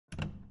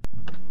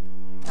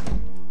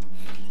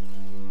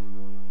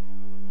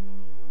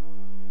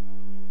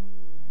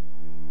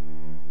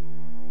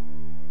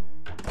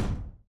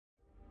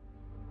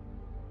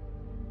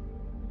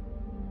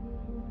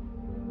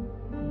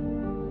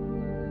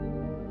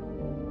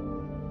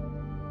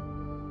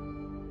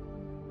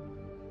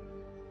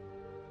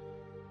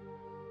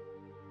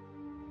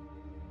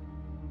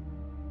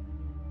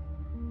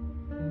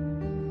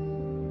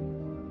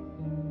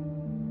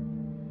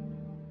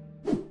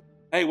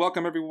Hey,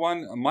 welcome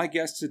everyone. My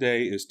guest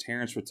today is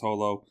Terence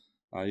Rotolo.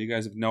 You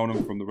guys have known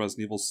him from the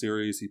Resident Evil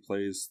series. He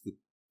plays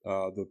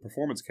the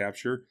performance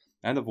capture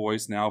and the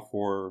voice now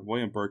for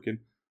William Birkin.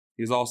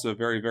 He's also a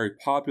very, very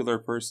popular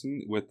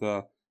person with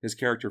his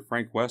character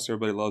Frank West.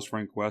 Everybody loves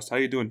Frank West. How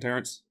you doing,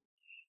 Terence?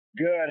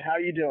 Good. How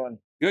you doing?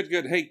 Good,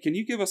 good. Hey, can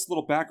you give us a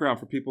little background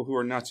for people who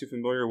are not too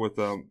familiar with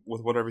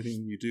what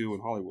everything you do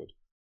in Hollywood?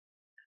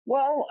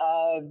 Well,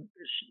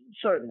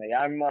 certainly.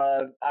 I'm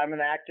an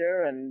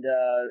actor and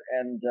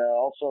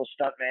also a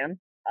stuntman.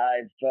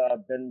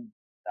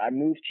 I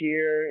moved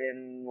here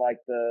in like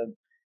the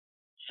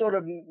sort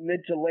of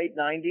mid to late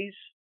 '90s,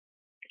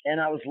 and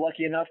I was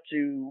lucky enough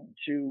to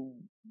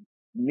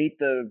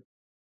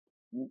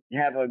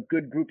have a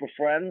good group of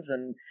friends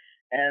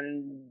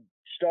and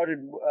started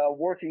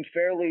working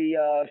fairly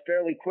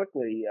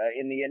quickly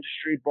in the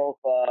industry, both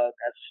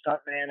as a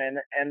stuntman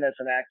and as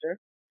an actor.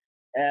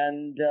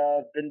 And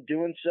been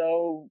doing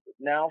so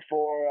now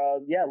for a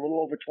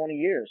little over 20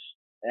 years,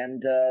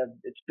 and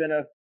it's been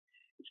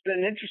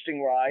an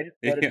interesting ride,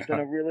 but it's been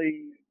a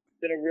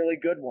really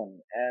good one.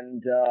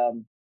 And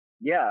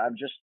I'm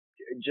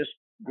just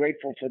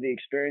grateful for the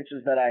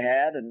experiences that I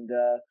had, and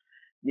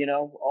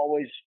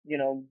always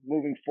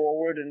moving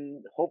forward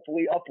and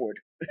hopefully upward.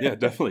 Yeah,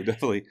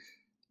 definitely.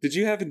 Did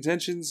you have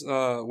intentions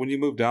when you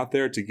moved out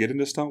there to get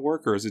into stunt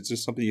work, or is it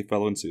just something you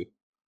fell into?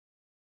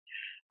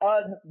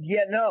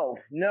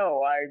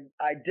 No,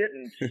 I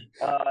didn't.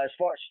 As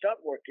far as stunt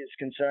work is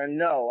concerned,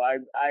 no.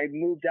 I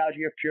moved out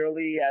here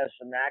purely as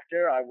an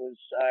actor. I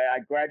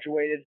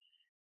graduated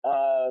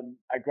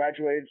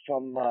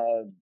from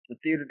the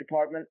theater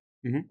department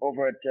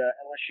over at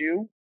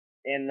LSU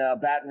in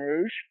Baton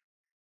Rouge,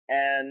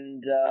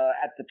 and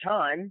at the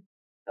time,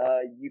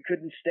 you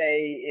couldn't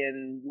stay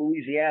in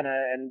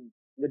Louisiana and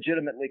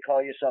legitimately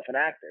call yourself an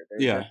actor.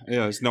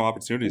 There's no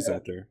opportunities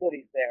out there.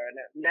 There.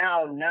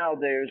 And now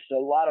there's a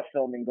lot of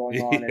filming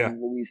going on in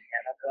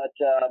Louisiana,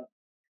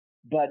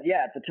 but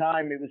at the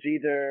time it was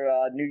either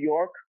New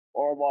York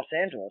or Los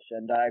Angeles,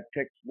 and I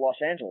picked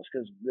Los Angeles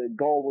because the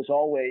goal was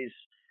always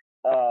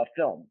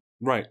film.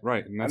 Right,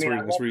 and that's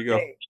where you go.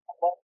 I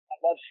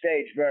love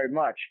stage very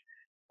much,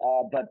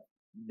 but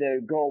the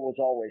goal was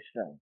always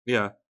film.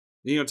 Yeah.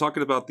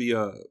 Talking about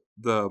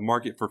the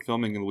market for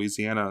filming in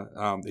Louisiana,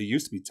 it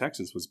used to be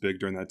Texas was big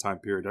during that time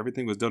period.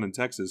 Everything was done in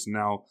Texas.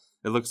 Now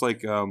it looks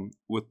like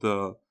with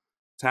the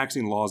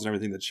taxing laws and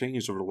everything that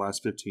changed over the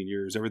last 15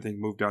 years, everything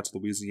moved out to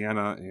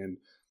Louisiana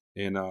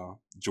and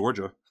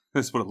Georgia.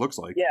 That's what it looks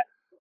like.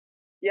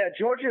 Yeah.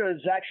 Georgia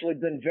has actually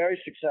been very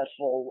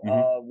successful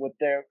with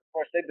their. Of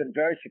course, they've been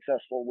very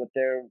successful with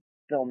their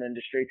film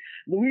industry.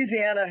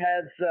 Louisiana's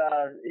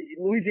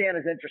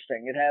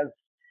interesting. It has.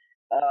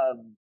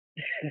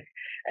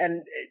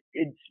 And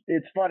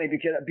it's funny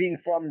because being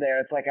from there,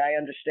 it's like I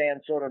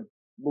understand sort of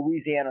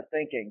Louisiana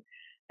thinking,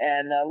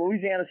 and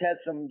Louisiana's had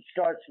some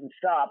starts and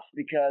stops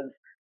because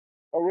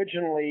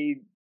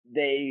originally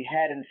they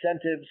had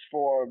incentives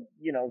for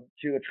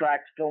to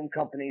attract film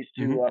companies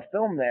to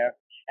film there,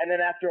 and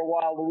then after a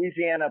while,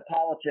 Louisiana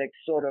politics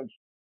sort of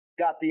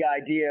got the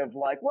idea of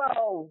like,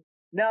 well,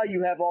 now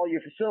you have all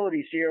your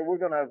facilities here, we're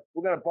gonna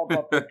bump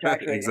up the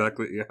tax rate.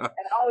 Exactly, yeah.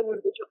 And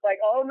Hollywood was just like,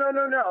 oh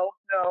no.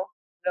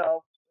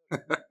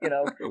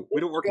 We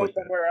don't work like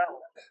somewhere that.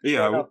 else.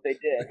 Yeah, they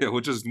did. Yeah,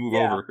 we'll just move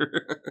over.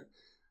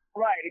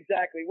 Right,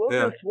 exactly. We'll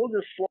just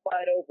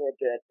slide over a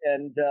bit,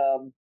 and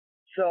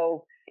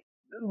so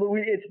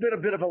it's been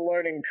a bit of a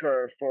learning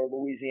curve for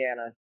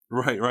Louisiana.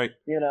 Right.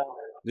 Yeah.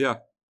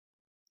 Well,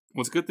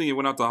 it's a good thing you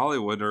went out to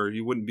Hollywood, or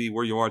you wouldn't be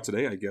where you are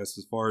today, I guess,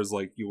 as far as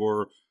like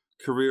your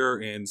career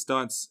in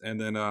stunts. And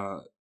then,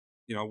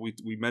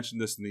 we mentioned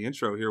this in the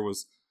intro here,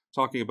 was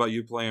talking about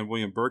you playing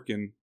William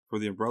Birkin for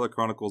the Umbrella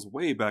Chronicles,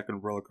 way back in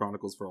Umbrella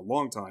Chronicles for a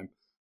long time.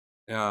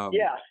 It does.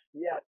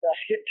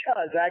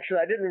 Actually,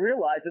 I didn't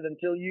realize it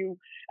until you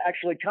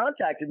actually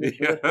contacted me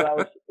for this,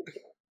 but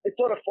it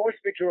sort of forced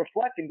me to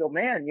reflect and go,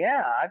 man,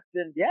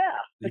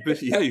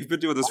 You've been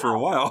doing this for a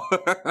while. I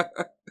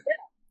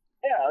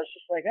was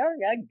just like, oh,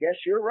 I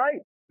guess you're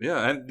right.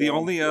 Yeah, and the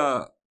only,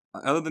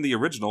 other than the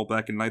original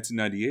back in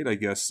 1998, I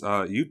guess,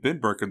 you've been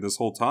Birkin this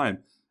whole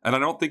time. And I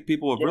don't think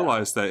people have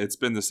realized that it's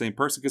been the same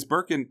person, because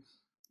Birkin,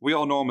 we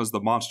all know him as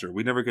the monster.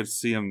 We never get to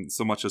see him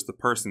so much as the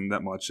person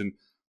that much, and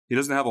he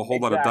doesn't have a whole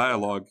lot of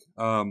dialogue.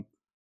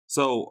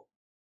 So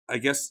I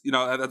guess,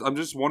 I'm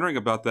just wondering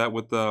about that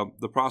with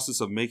the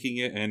process of making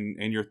it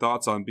and your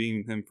thoughts on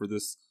being him for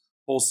this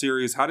whole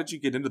series. How did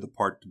you get into the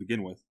part to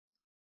begin with?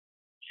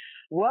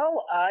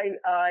 Well, I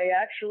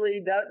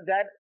actually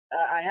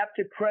I have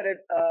to credit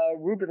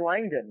Ruben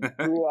Langdon,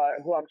 who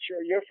I'm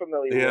sure you're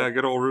familiar with. Yeah,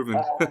 good old Ruben.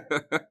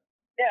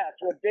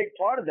 It's a big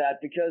part of that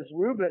because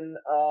Ruben.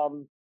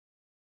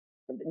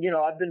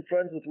 I've been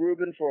friends with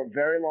Ruben for a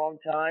very long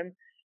time.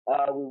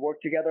 We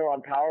worked together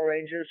on Power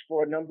Rangers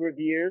for a number of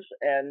years,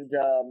 and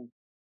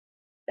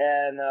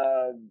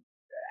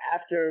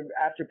after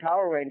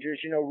Power Rangers,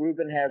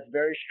 Ruben has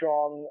very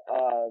strong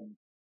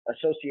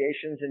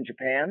associations in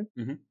Japan.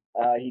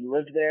 He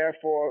lived there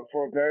for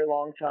a very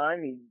long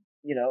time. He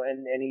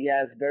and he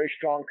has very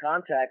strong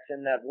contacts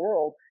in that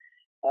world,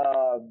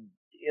 uh,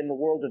 in the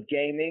world of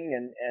gaming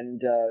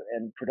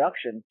and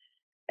production,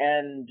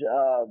 and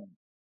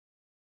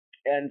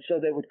and so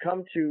they would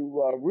come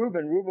to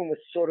Ruben. Ruben was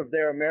sort of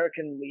their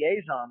American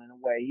liaison in a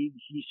way.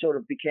 He sort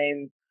of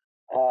became,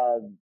 uh,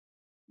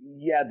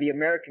 the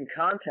American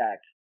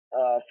contact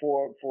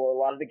for a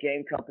lot of the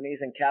game companies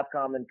and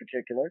Capcom in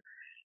particular.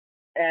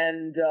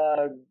 And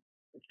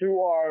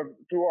through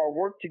our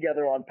work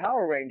together on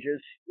Power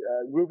Rangers,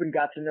 Ruben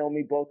got to know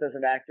me both as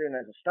an actor and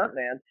as a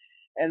stuntman,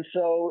 and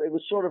so it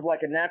was sort of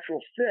like a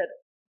natural fit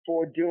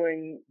for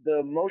doing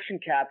the motion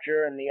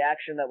capture and the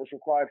action that was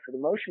required for the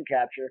motion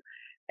capture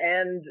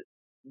and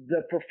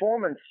the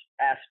performance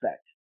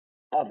aspect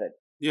of it.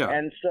 Yeah.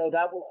 And so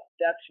that's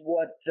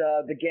what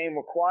the game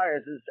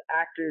requires, is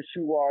actors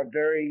who are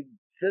very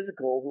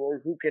physical, who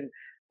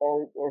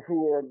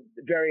are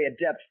very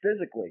adept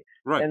physically.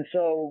 Right. And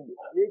so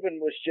Ruben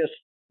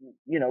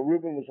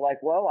was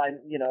like, well,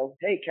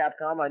 hey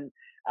Capcom,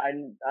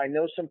 I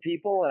know some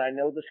people, and I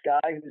know this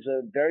guy who's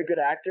a very good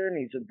actor, and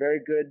he's very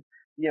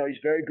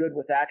good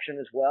with action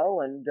as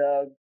well, and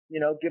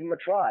give him a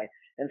try.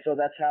 And so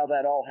that's how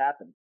that all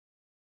happened.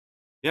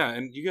 Yeah,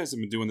 and you guys have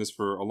been doing this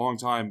for a long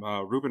time.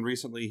 Ruben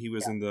recently, he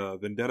was in the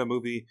Vendetta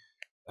movie,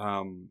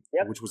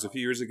 which was a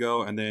few years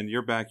ago, and then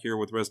you're back here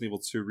with Resident Evil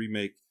 2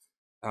 Remake.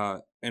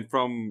 And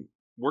from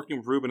working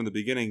with Ruben in the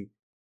beginning,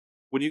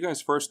 when you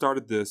guys first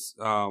started this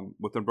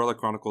with Umbrella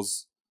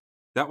Chronicles,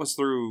 that was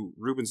through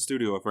Ruben's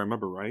studio, if I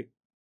remember right.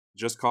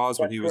 Just Cause,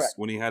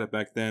 when he had it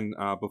back then,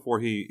 before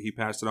he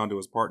passed it on to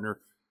his partner.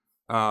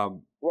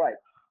 Right.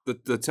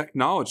 The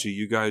technology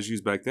you guys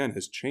used back then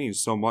has changed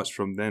so much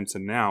from then to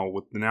now.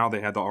 With now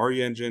they had the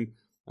RE engine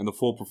and the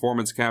full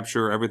performance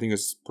capture. Everything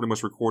is pretty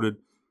much recorded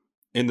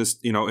in this,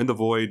 in the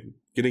void,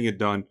 getting it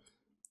done.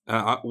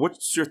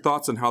 What's your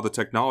thoughts on how the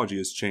technology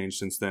has changed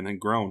since then and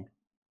grown?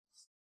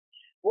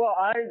 Well,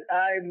 I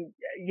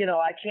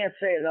can't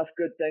say enough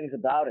good things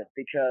about it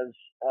because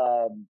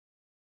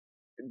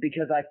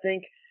I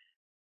think,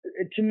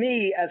 to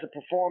me as a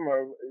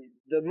performer,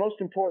 the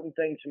most important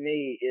thing to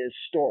me is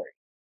story.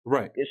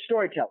 Right. Is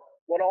storytelling.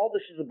 What all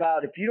this is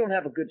about. If you don't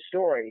have a good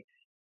story,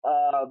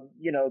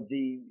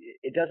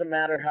 it doesn't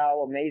matter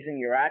how amazing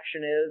your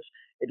action is.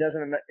 It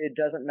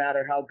doesn't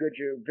matter how good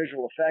your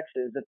visual effects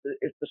is.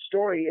 If the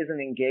story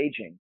isn't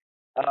engaging,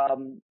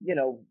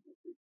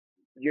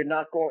 you're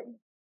not going.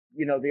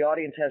 The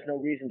audience has no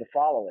reason to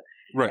follow it.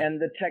 Right. And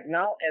the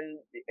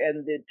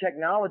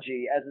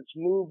technology, as it's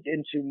moved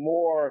into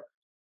more,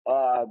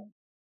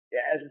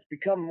 as it's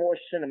become more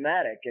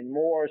cinematic and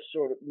more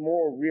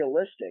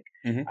realistic,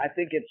 mm-hmm. I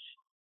think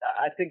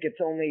it's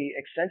only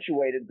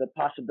accentuated the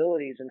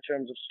possibilities in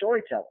terms of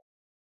storytelling.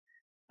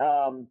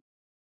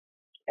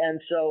 And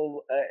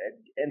so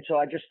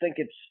I just think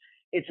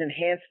it's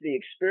enhanced the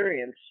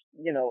experience,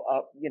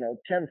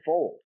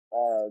 tenfold,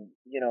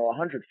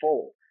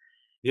 100-fold.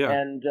 Yeah.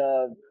 And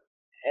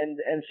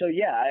so,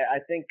 yeah, I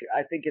think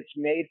it's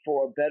made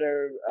for a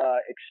better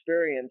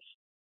experience,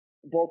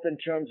 both in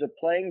terms of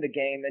playing the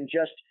game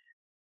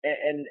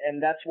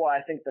and that's why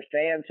I think the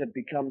fans have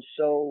become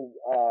so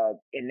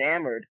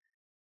enamored,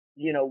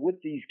 with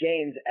these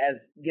games, as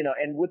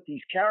and with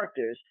these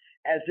characters,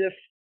 as if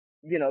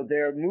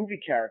they're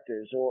movie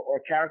characters or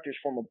characters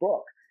from a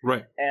book.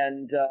 Right.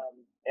 And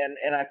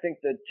I think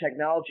the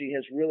technology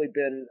has really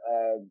been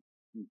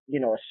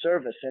a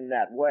service in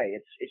that way.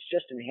 It's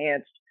just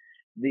enhanced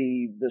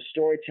the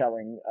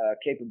storytelling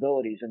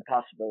capabilities and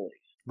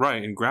possibilities.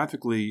 Right, and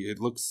graphically it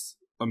looks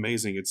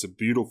amazing. It's a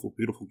beautiful,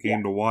 beautiful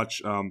game to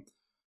watch.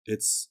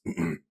 It's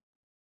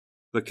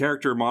the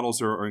character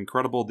models are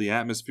incredible. The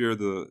atmosphere,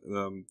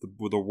 the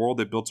world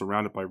they built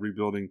around it by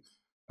rebuilding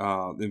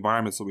the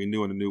environments that we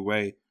knew in a new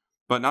way.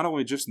 But not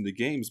only just in the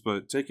games,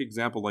 but take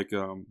example like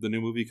the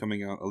new movie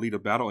coming out,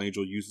 Alita Battle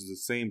Angel, uses the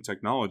same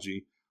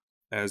technology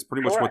as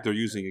pretty much what they're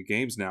using in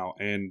games now.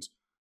 And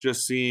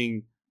just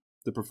seeing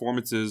the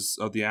performances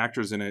of the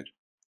actors in it,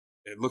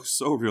 it looks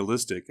so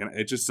realistic, and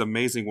it's just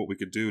amazing what we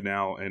could do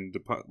now. And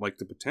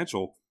the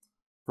potential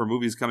for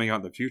movies coming out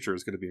in the future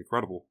is going to be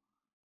incredible.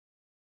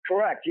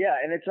 Correct. Yeah.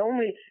 And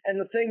and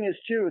the thing is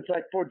too, it's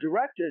like for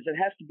directors, it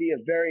has to be a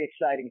very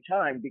exciting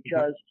time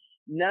because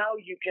now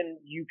you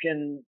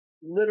can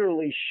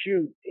literally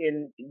shoot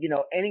in,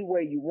 any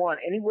way you want,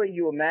 any way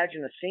you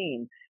imagine a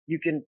scene, you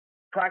can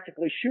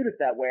practically shoot it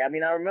that way. I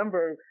mean, I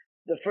remember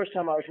the first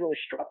time I was really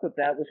struck with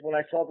that was when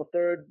I saw the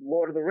third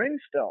Lord of the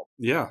Rings film.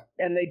 Yeah.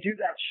 And they do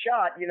that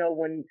shot,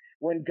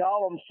 when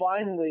Gollum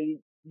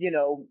finally,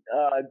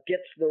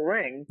 gets the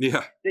ring.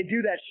 Yeah. They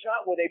do that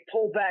shot where they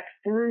pull back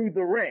through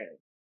the ring.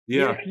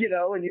 Yeah. And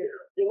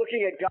you're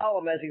looking at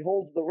Gollum as he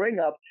holds the ring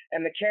up,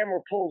 and the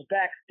camera pulls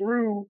back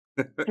through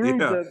the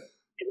ring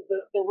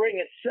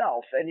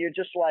itself, and you're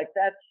just like,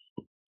 that's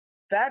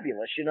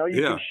fabulous. You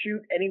can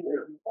shoot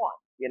anywhere you want.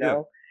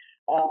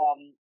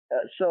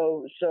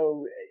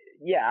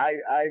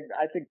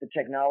 I think the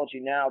technology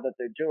now that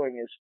they're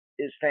doing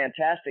is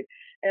fantastic.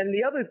 And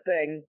the other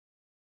thing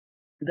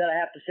that I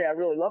have to say I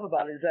really love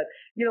about it is that,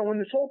 you know, when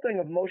this whole thing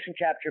of motion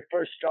capture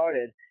first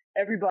started,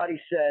 everybody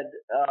said,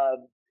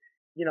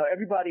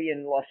 everybody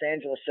in Los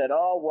Angeles said,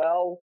 oh,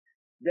 well,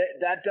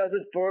 that does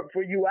it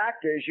for you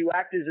actors. You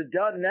actors are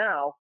done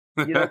now.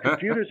 You know,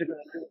 computers are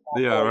going to do it all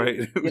yeah, for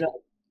right.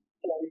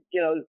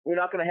 We're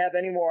not going to have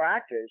any more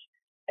actors.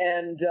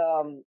 And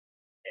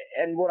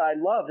what I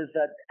love is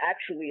that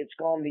actually it's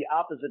gone the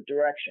opposite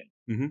direction.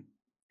 Mm-hmm.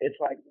 It's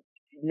like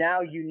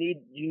now you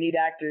need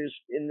actors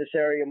in this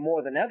area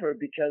more than ever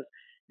because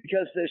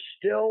there's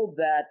still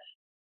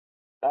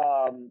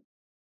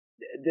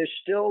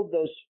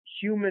those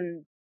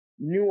human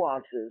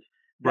nuances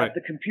that right.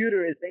 the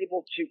computer is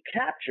able to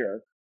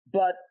capture,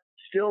 but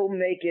still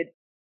make it,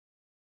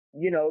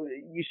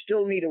 you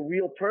still need a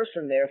real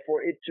person there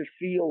for it to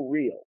feel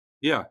real.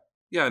 Yeah.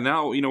 Yeah.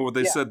 Now, what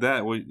they said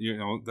that,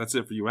 that's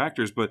it for you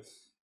actors. But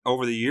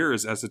over the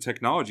years, as the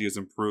technology has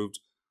improved,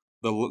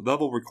 the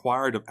level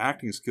required of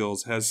acting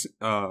skills has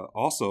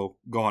also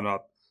gone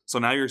up. So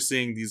now you're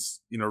seeing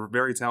these,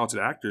 very talented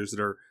actors that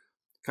are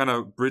kind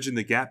of bridging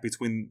the gap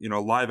between,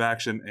 live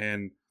action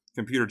and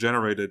computer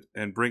generated,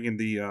 and bringing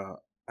the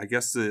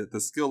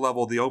skill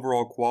level, the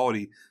overall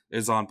quality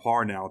is on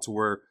par now to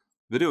where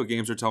video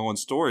games are telling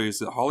stories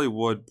that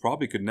Hollywood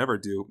probably could never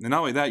do. And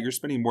not only that, you're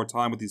spending more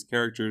time with these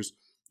characters.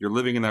 You're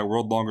living in that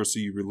world longer, so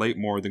you relate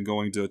more than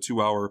going to a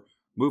 2-hour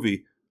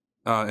movie.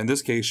 In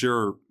this case,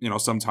 you're,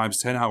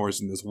 sometimes 10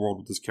 hours in this world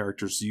with this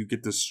character. So you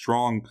get this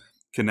strong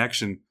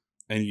connection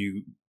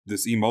and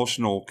this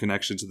emotional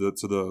connection to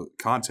the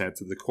content,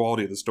 to the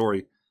quality of the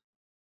story.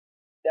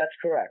 That's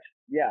correct.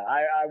 Yeah,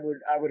 I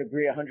would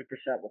agree 100%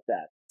 with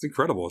that. It's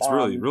incredible. It's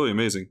really, really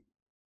amazing.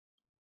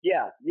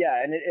 Yeah,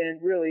 and it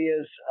really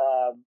is.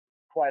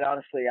 Quite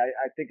honestly,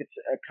 I think it's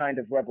a kind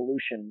of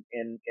revolution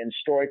in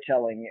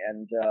storytelling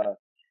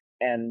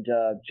and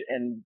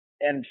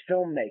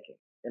filmmaking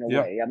in a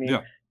way. I mean,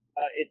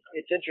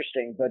 it's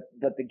interesting, but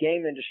the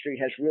game industry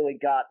has really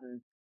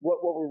gotten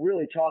what we're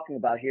really talking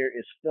about here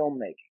is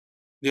filmmaking.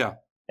 Yeah.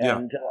 And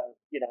and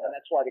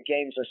that's why the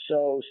games are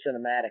so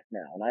cinematic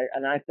now,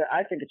 and I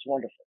think it's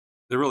wonderful.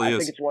 It really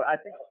is.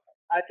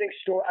 I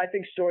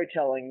think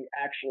storytelling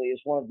actually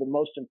is one of the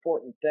most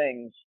important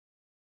things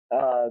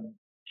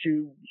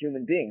to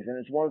human beings, and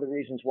it's one of the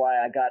reasons why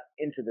I got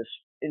into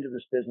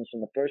this business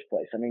in the first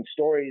place. I mean,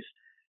 stories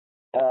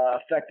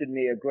affected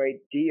me a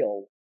great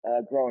deal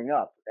growing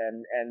up,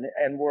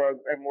 and were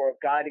a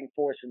guiding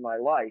force in my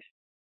life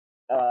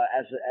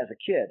as a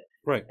kid.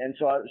 Right. And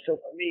so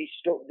for me,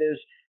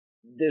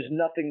 there's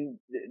nothing.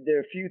 There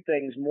are few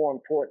things more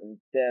important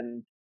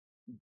than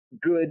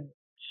good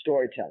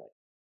storytelling.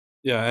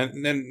 Yeah,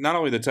 and not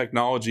only the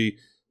technology,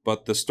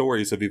 but the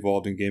stories have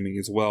evolved in gaming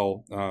as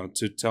well,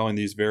 to telling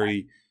these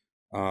very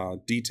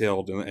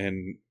detailed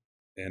and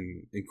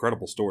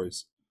incredible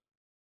stories.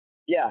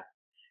 Yeah.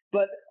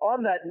 But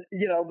on that,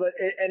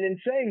 and in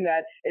saying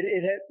that,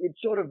 it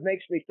sort of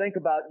makes me think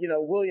about,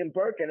 William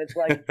Birkin. It's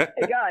like,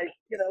 hey guys,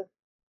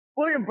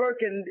 William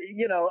Birkin,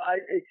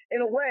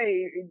 in a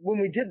way, when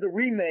we did the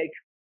remake,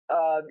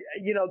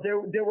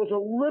 there was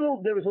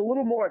a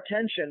little more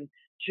attention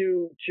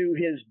to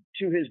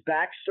his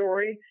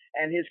backstory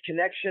and his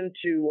connection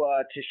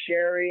to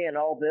Sherry and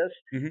all this,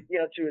 mm-hmm.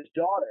 To his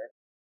daughter.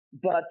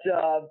 But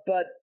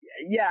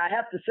yeah, I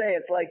have to say,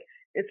 it's like,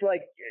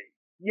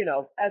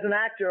 as an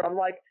actor, I'm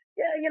like,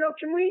 yeah,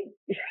 can we?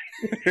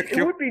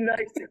 It would be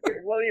nice to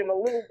give William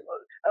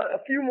a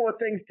few more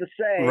things to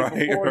say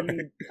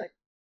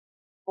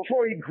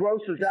before he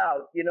grosses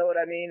out. You know what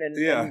I mean?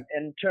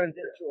 And turns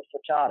into a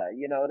frittata.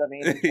 You know what I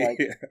mean? It's like,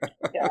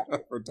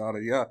 frittata.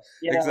 Yeah,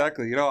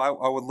 exactly. I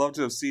would love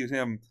to have seen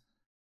him.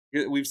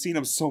 We've seen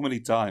him so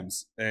many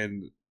times,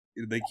 and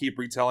they keep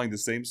retelling the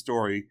same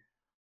story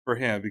for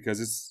him because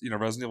it's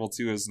Resident Evil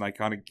 2 is an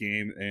iconic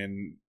game,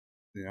 and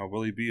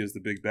Willie B is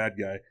the big bad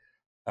guy.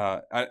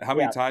 How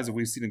many times have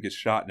we seen him get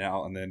shot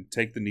now and then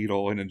take the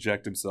needle and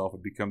inject himself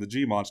and become the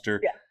G monster?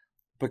 Yeah.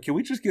 But can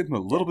we just give him a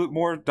little bit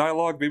more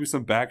dialogue, maybe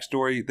some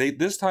backstory?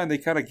 This time they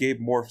kind of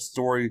gave more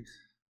story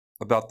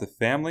about the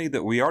family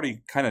that we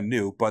already kind of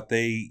knew, but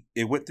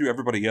it went through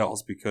everybody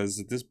else because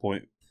at this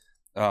point,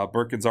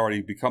 Birkin's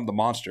already become the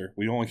monster.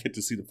 We only get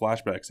to see the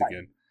flashbacks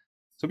again.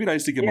 So it'd be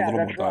nice to give him a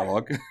little more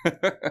dialogue.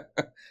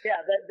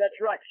 Yeah, that's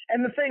right.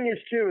 And the thing is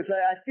too, is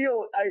I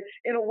feel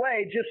in a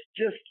way just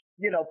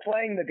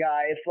playing the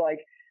guy, it's like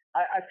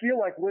I feel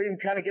like William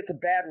kind of gets a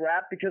bad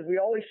rap because we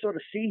always sort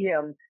of see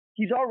him.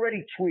 He's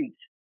already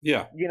tweaked.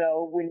 Yeah.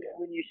 When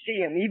you see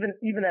him, even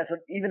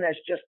as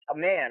just a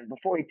man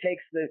before he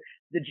takes the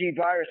G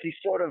virus, he's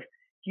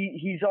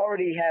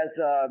already has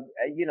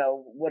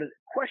what is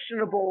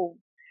questionable.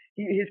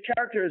 His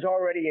character is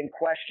already in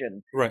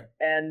question. Right.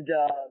 And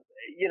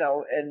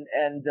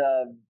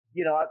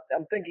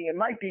I'm thinking it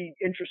might be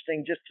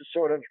interesting just to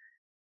sort of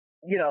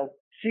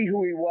see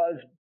who he was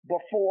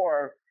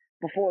before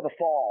the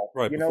fall.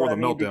 Right. Before the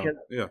meltdown.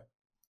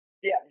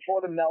 Yeah, before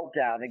the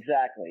meltdown,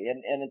 exactly.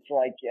 And it's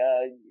like,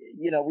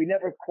 we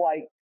never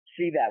quite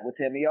see that with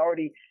him.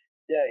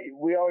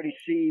 we already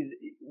see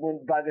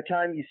by the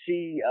time you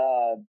see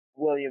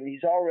William,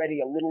 he's already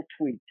a little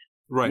tweaked.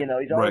 Right.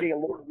 He's already a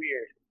little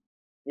weird.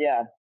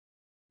 Yeah.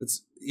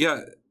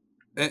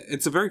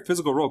 It's a very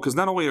physical role because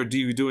not only are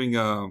you doing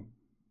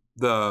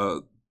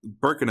the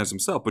Birkin as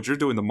himself, but you're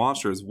doing the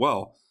monster as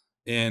well.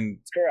 And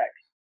correct.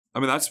 I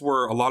mean, that's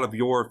where a lot of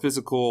your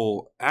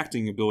physical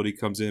acting ability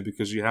comes in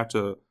because you have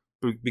to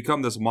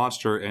become this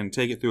monster and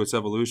take it through its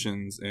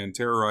evolutions and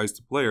terrorize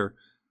the player.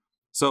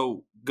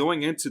 So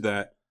going into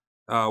that,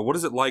 what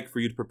is it like for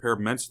you to prepare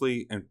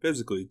mentally and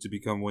physically to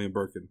become William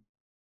Birkin?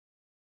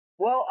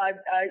 Well, I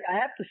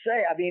have to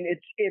say, I mean,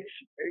 it's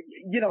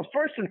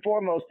first and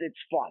foremost,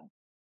 it's fun.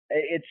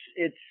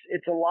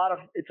 It's a lot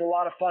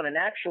of fun, and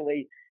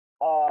actually,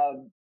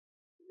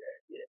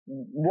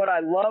 what I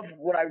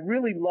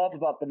really love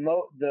about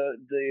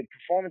the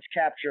performance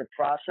capture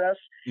process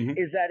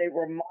is that it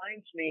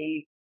reminds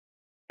me,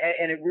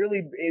 and it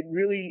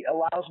really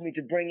allows me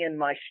to bring in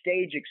my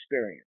stage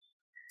experience.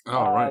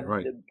 Oh,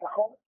 right.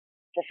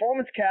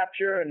 Performance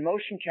capture and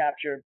motion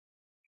capture,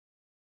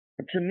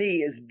 to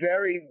me, is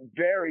very,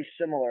 very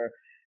similar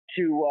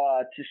to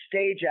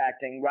stage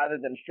acting rather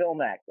than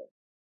film acting.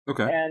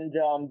 Okay. And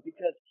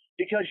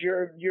because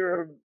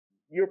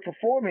you're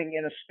performing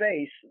in a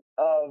space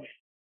of,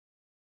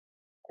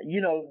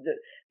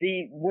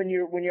 when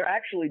you're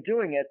actually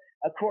doing it,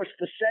 of course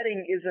the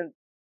setting isn't,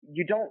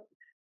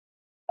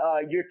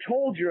 you're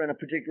told you're in a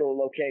particular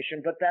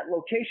location, but that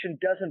location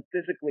doesn't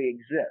physically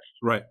exist.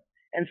 Right.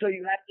 And so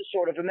you have to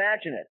sort of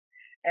imagine it.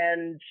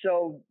 And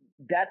so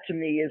that to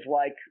me is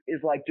like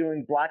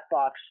doing black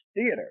box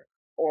theater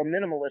or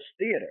minimalist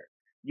theater.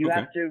 You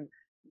have to,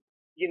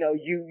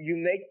 you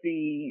make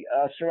the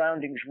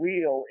surroundings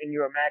real in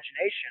your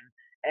imagination.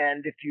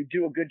 And if you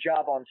do a good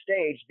job on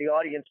stage, the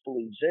audience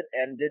believes it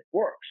and it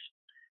works.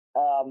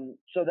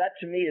 So that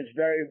to me is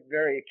very,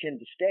 very akin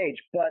to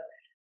stage. But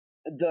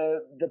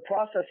the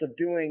process of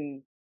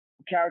doing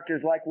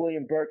characters like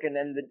William Birkin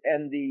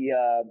and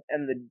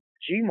the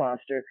G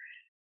Monster,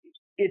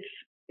 it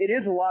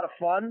is a lot of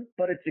fun,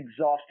 but it's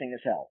exhausting as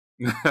hell.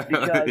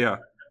 Because,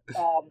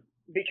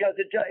 because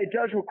it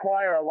does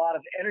require a lot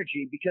of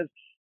energy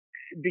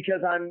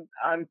because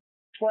I'm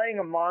playing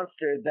a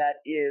monster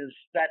that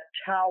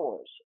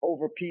towers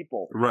over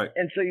people. Right.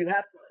 And so you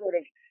have to sort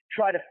of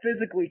try to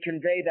physically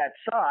convey that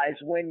size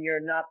when you're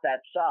not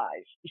that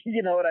size.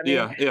 You know what I mean?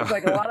 Yeah. It's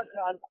like a lot of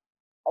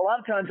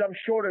times I'm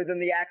shorter than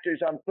the actors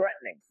I'm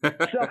threatening.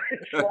 So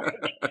it's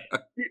like,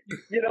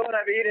 you know what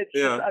I mean? It's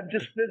just, I'm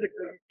just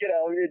physically,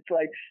 it's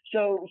like,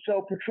 so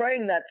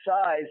portraying that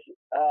size,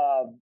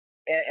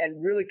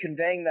 and really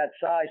conveying that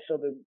size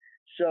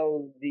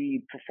so the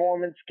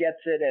performance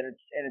gets it and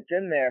it's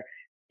in there.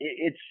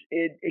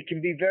 It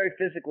can be very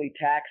physically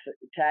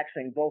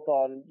taxing both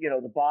on,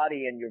 the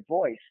body and your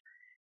voice.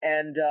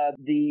 And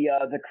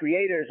the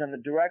creators and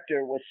the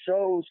director was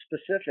so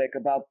specific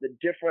about the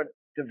different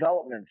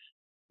developments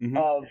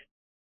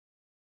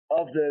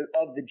of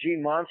the G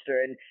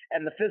Monster,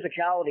 and the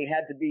physicality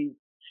had to be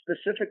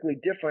specifically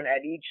different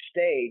at each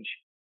stage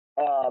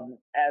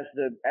as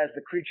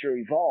the creature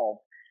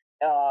evolved.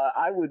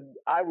 I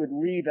would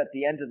leave at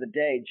the end of the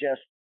day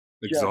just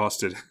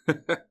exhausted,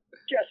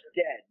 just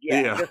dead.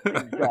 Just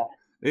exhausted.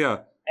 Yeah.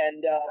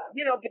 And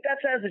but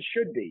that's as it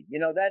should be.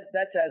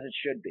 That's as it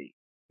should be.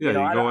 Yeah,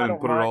 you go in and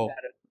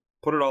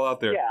put it all out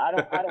there. Yeah, I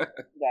don't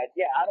that.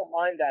 Yeah, I don't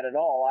mind that at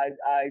all. I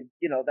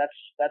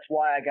that's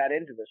why I got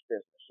into this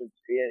business.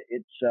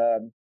 It's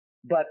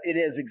but it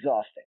is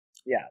exhausting.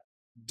 Yeah.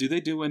 Do they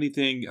do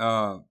anything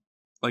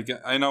like,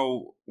 I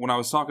know when I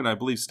was talking to, I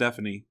believe,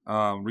 Stephanie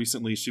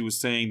recently, she was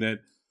saying that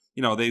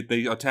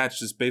they attach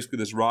basically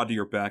this rod to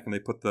your back and they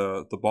put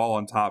the ball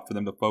on top for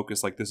them to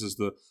focus, like this is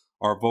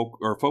our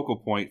focal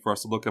point for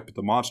us to look up at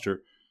the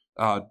monster.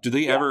 Do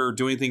they ever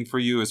do anything for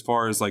you as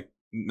far as like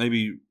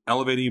maybe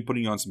elevating you,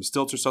 putting you on some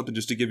stilts or something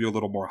just to give you a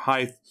little more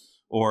height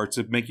or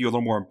to make you a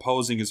little more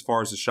imposing as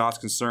far as the shot's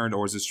concerned,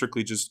 or is it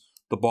strictly just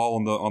the ball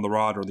on the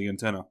rod or the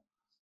antenna?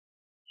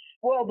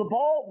 Well, the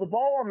ball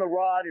on the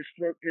rod is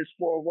for it's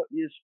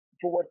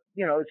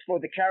for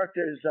the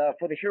characters,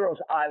 for the hero's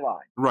eye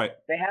line. Right.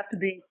 They have to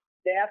be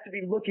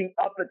looking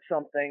up at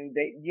something.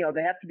 They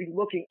have to be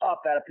looking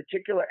up at a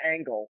particular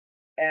angle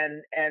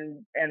and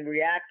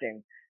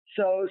reacting.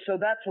 So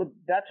that's what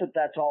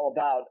that's all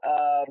about.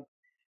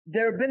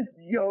 There have been,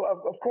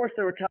 of course,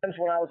 there were times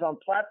when I was on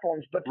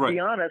platforms, but to be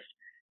honest,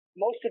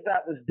 most of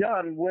that was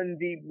done when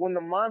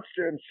the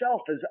monster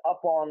himself is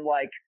up on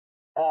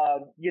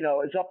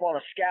is up on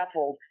a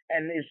scaffold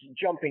and is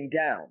jumping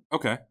down.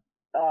 Okay.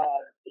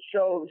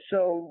 So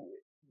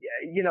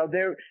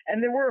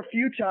there were a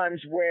few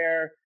times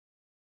where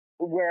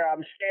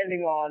I'm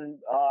standing on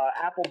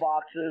apple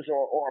boxes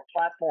or a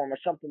platform or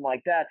something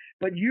like that,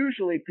 but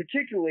usually,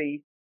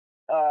 particularly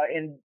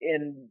in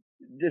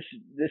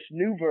this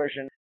new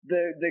version,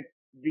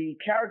 the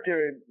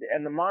character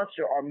and the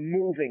monster are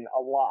moving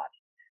a lot.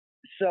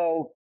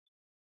 So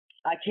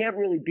I can't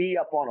really be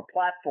up on a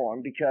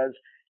platform because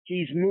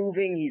he's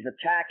moving, he's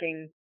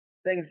attacking,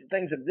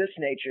 things of this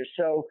nature.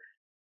 So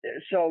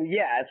so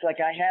yeah, it's like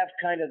I have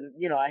kind of,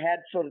 I had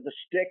sort of the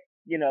stick,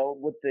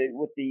 with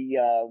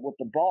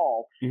the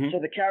ball, Mm-hmm. so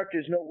the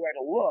characters know where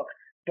to look,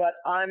 but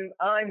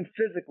I'm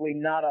physically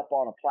not up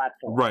on a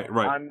platform. Right,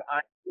 right. I'm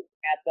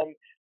at them,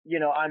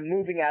 I'm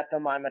moving at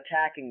them, I'm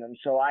attacking them,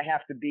 so I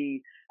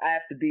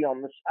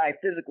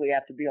physically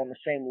have to be on the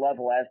same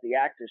level as the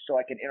actors so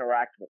I can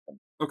interact with them.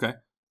 Okay.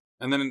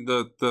 And then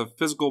the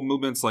physical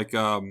movements, like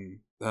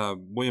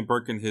William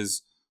Birkin,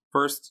 his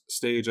first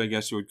stage, I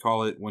guess you would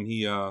call it, when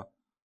he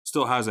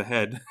still has a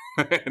head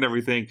and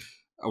everything.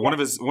 One of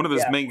his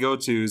main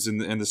go-tos in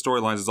the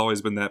storylines has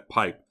always been that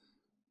pipe.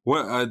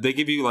 What they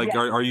give you, like,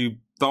 are you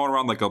throwing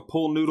around like a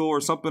pool noodle or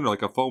something, or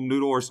like a foam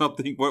noodle or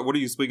something? What are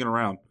you swinging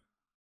around?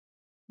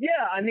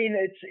 Yeah, I mean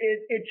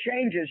it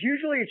changes.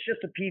 Usually it's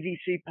just a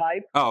PVC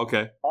pipe. Oh,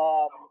 okay.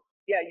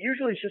 Yeah,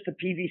 usually it's just a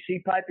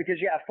PVC pipe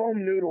because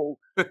foam noodle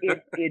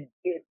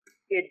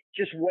it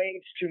just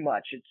weighs too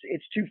much.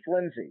 It's too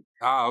flimsy.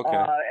 Ah,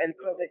 okay.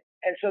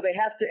 And so they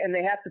have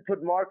to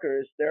put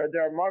markers. There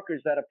are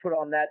markers that are put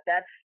on that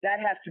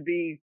has to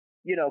be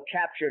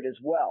captured as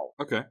well.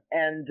 Okay.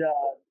 And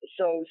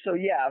so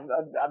yeah,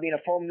 I mean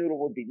a foam noodle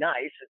would be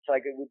nice. It's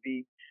like it would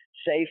be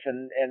safe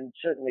and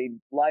certainly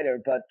lighter,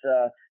 but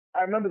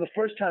I remember the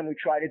first time we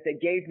tried it, they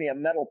gave me a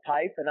metal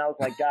pipe, and I was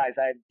like, guys,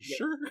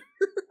 sure.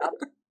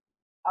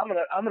 I'm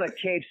gonna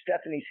cave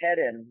Stephanie's head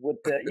in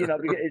with the,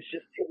 because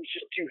it was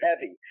just too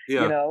heavy,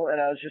 Yeah. and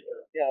I was just,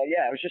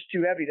 it was just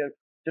too heavy to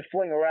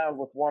fling around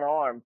with one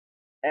arm,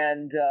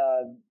 and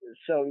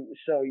so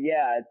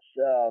yeah, it's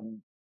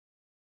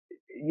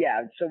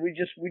so we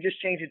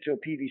just changed it to a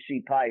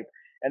PVC pipe,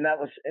 and that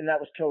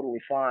was totally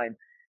fine.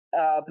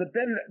 But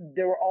then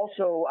there were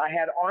also, I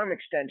had arm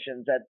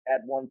extensions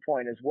at one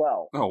point as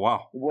well. Oh,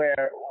 wow.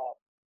 Where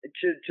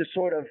to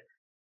sort of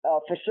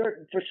for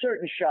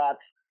certain shots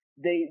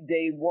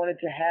they wanted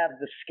to have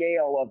the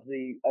scale of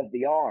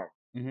the arm,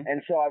 Mm-hmm.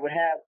 and so I would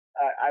have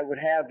I would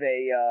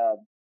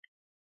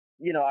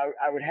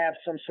have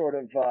some sort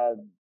of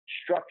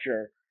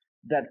structure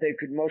that they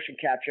could motion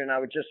capture, and I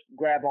would just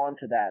grab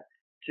onto that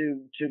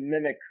to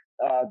mimic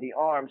the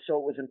arm, so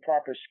it was in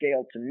proper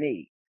scale to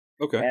me.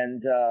 Okay.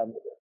 And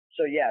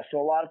so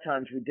a lot of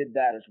times we did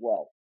that as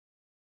well.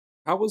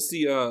 How was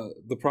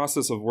the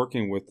process of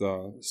working with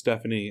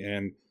Stephanie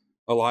and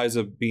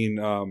Eliza being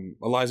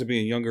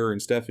younger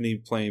and Stephanie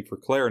playing for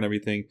Claire and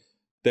everything?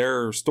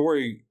 Their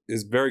story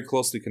is very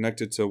closely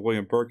connected to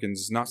William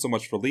Birkin's, not so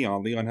much for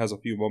Leon. Leon has a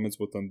few moments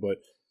with them, but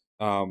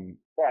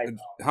right.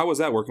 How was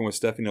that working with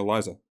Stephanie and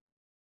Eliza?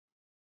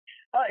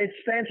 It's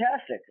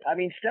fantastic. I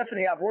mean,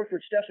 Stephanie, I've worked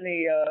with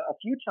Stephanie a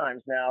few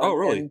times now. Oh,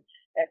 really? And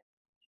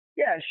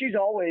yeah, she's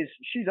always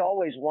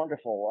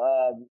wonderful.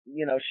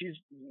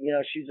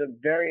 She's a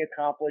very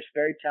accomplished,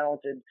 very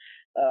talented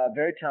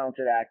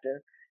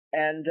actor.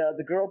 And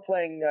the girl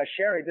playing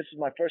Sherry, this is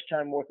my first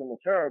time working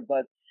with her,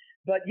 but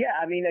yeah,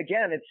 I mean,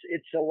 again,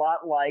 it's a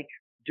lot like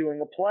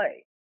doing a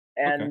play,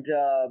 and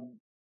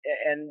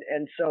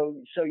and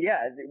so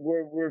yeah,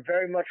 we're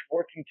very much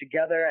working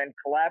together and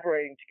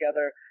collaborating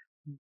together,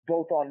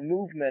 both on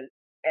movement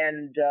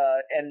and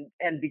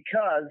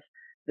because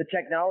the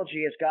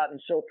technology has gotten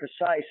so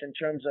precise in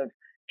terms of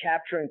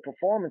capturing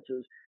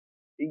performances.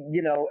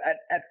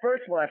 At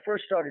first, when I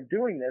first started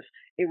doing this,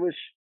 it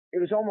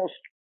was almost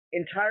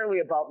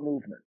entirely about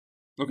movement.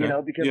 Okay.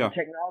 Because the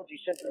technology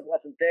simply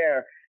wasn't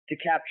there to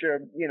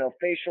capture,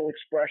 facial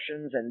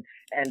expressions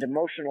and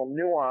emotional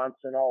nuance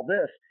and all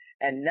this.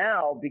 And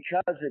now,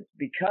 because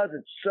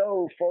it's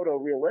so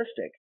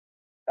photorealistic,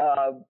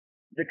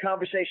 the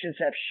conversations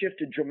have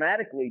shifted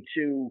dramatically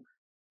to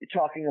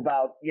talking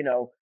about,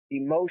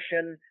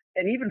 emotion,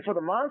 and even for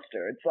the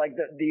monster, it's like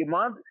the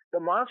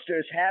monster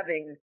is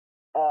having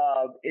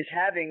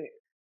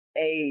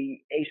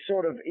a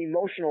sort of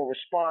emotional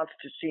response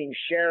to seeing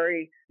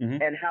Sherry,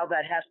 mm-hmm. and how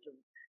that has to,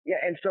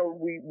 and so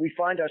we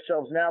find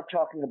ourselves now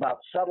talking about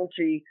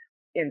subtlety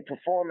in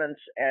performance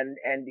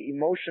and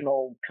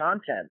emotional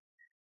content,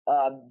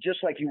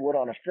 just like you would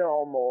on a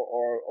film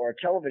or a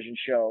television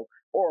show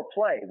or a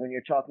play, when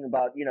you're talking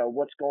about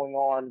what's going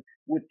on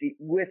with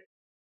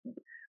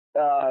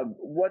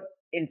what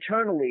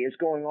internally is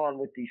going on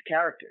with these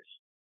characters.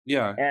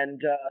 Yeah. And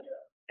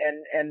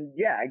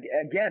yeah,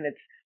 again,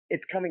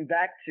 it's coming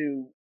back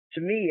to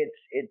me,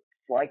 it's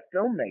like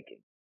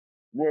filmmaking.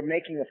 We're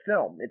making a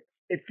film.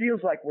 It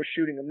feels like we're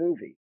shooting a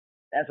movie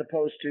as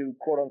opposed to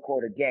quote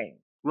unquote a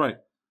game. Right.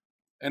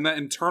 And that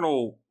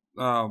internal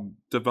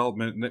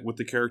development with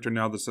the character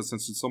now, since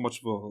it's so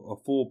much of a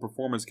full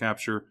performance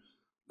capture,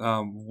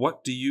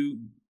 what do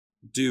you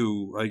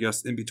do, I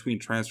guess, in between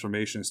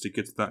transformations to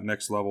get to that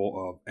next level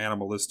of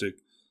animalistic,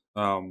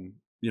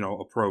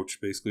 approach,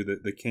 basically,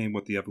 that came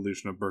with the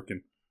evolution of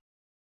Birkin?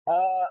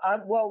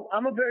 I'm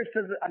a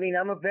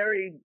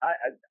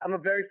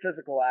very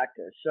physical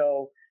actor.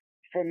 So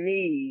for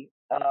me,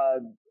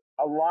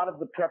 a lot of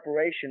the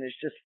preparation is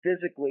just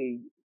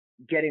physically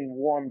getting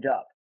warmed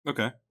up.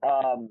 Okay.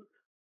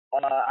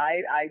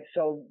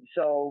 So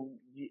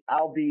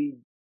I'll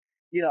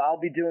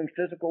be doing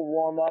physical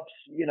warm ups,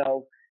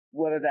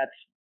 whether that's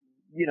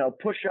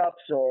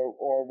push-ups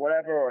or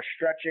whatever, or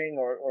stretching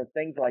or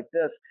things like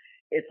this,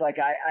 it's like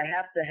I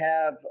have to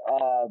have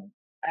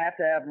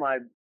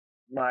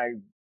my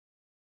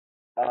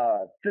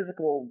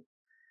physical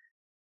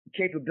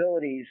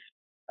capabilities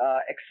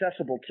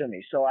accessible to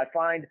me. So I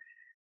find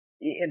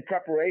in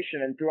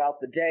preparation and throughout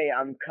the day,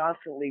 I'm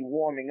constantly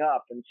warming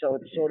up, and so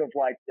it's sort of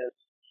like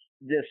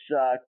this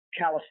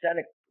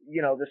calisthenic,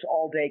 this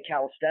all-day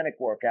calisthenic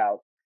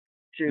workout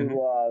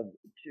to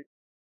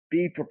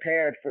be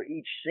prepared for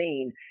each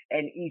scene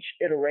and each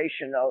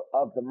iteration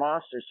of the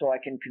monster, so I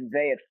can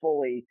convey it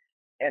fully,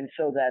 and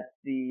so that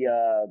the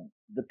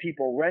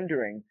people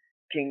rendering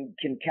can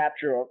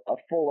capture a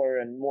fuller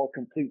and more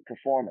complete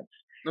performance.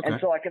 Okay.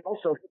 And so I can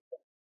also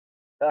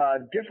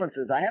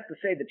differences. I have to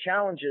say the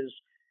challenge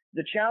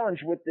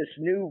with this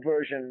new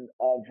version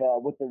of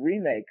with the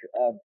remake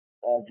of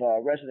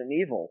Resident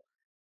Evil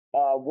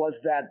was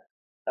that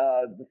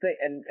the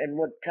thing, and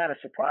what kind of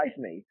surprised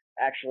me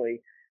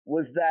actually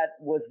was that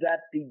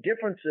the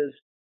differences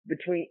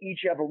between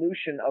each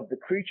evolution of the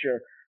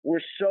creature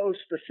were so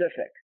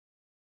specific.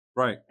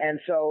 Right. And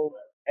so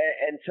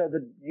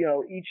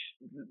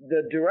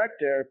the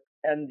director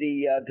and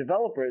the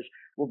developers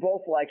were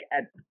both like,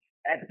 at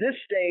this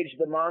stage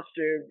the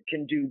monster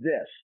can do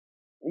this.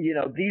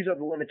 These are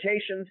the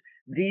limitations,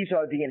 these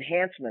are the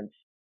enhancements,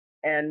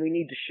 and we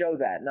need to show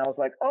that. And I was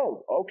like,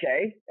 oh,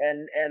 okay.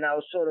 And I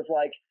was sort of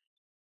like,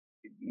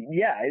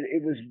 yeah,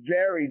 it was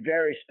very,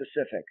 very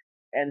specific.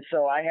 And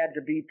so I had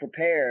to be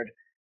prepared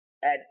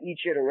at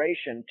each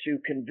iteration to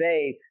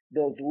convey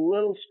those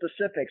little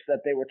specifics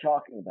that they were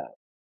talking about.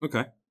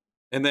 Okay.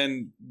 And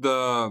then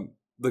the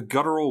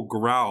guttural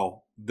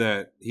growl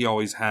that he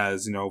always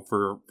has,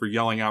 for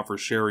yelling out for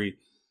Sherry,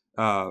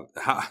 how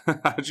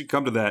did you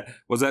come to that?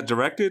 Was that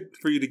directed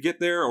for you to get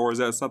there, or is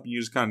that something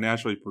you just kind of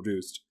naturally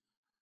produced?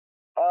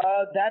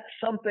 That's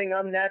something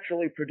I'm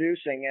naturally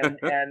producing,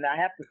 and I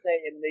have to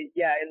say, in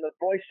the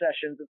voice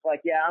sessions, it's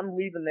like, I'm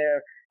leaving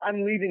there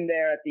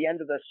at the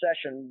end of the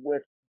session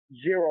with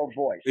zero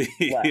voice left.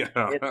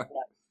 Yeah. It's like,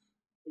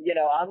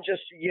 I'm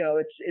just,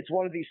 it's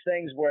one of these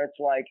things where it's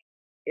like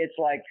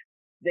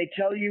they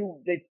tell you,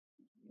 the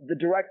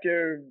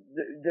directors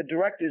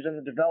and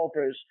the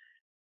developers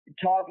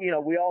talk,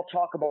 we all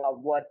talk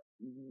about what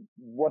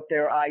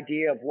their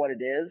idea of what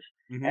it is,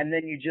 and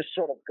then you just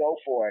sort of go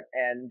for it.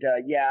 And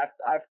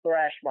I've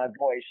thrashed my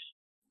voice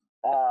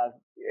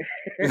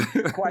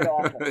quite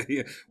often.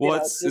 Yeah.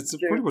 Well, it's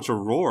pretty much a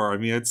roar. I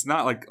mean, it's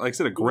not like I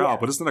said a growl,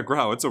 but it's not a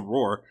growl; it's a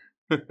roar.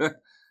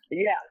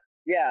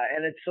 Yeah,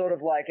 and it's sort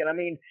of like, and I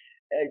mean,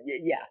 I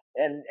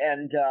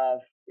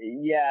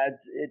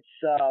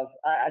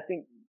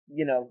think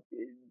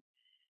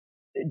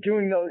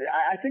doing those,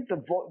 I think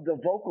the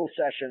vocal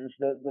sessions,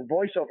 the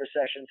voiceover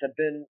sessions have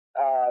been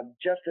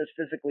just as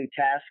physically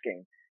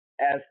tasking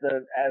as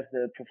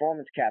the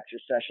performance capture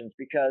sessions,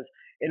 because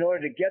in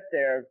order to get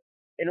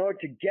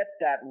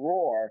that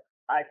roar,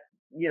 I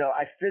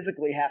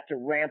physically have to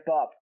ramp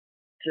up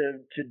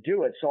to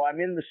do it. So I'm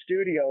in the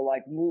studio,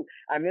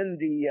 I'm in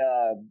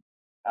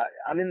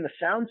the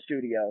sound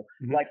studio,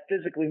 like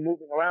physically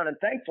moving around, and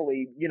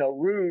thankfully,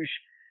 Rouge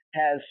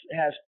has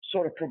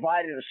sort of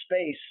provided a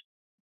space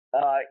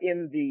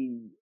in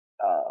the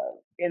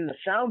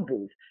sound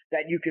booth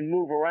that you can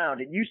move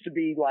around. It used to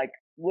be like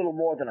little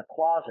more than a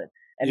closet,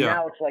 and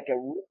now it's like a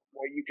room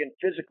where you can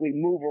physically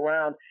move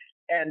around.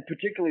 And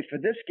particularly for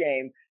this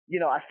game,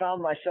 I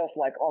found myself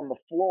like on the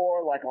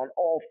floor, like on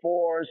all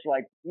fours,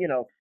 like,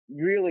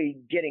 really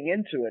getting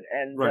into it,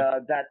 and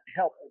that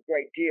helped a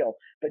great deal.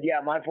 But yeah,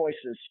 my voice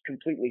is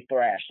completely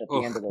thrashed at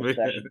the end of those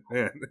sessions.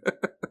 Man.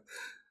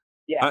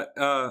 Yeah.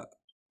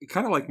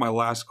 Kind of like my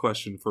last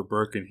question for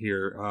Birkin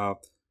here.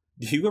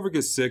 Do you ever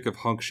get sick of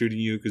Hunk shooting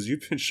you? Because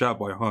you've been shot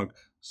by Hunk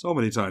so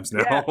many times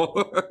now.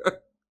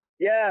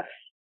 Yes.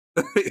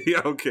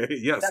 Yeah, okay,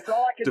 yes. That's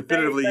all I can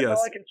Definitively, say. yes.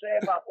 All I can say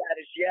about that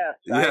is yes.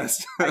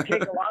 Yes. I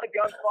take a lot of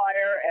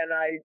gunfire, and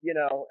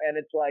and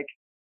it's like,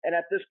 and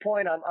at this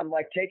point, I'm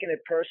like taking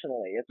it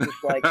personally. It's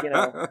just like,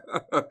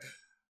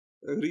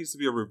 It needs to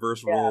be a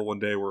reverse role one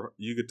day where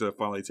you get to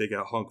finally take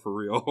out Hunk for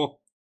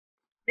real.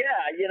 Yeah,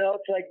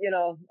 it's like,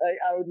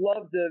 I would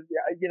love to,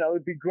 it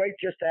would be great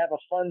just to have a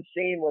fun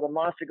scene where the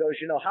monster goes,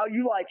 how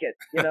you like it?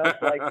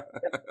 It's like,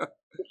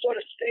 it sort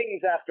of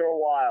stings after a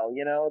while,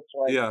 it's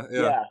like,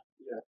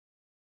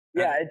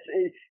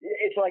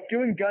 it's like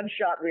doing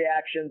gunshot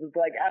reactions. It's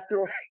like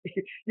after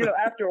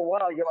a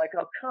while, you're like,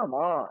 oh, come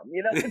on,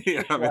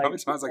 how many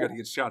times I got to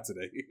get shot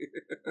today?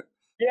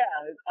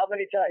 How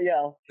many times?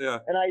 Yeah.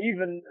 And I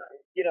even,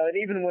 and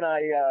even when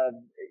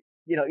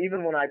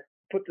I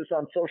put this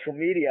on social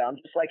media, I'm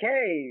just like,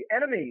 hey,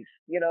 enemies,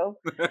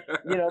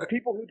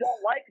 people who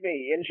don't like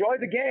me, enjoy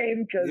the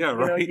game, because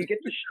you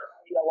get to shoot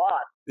me a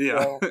lot.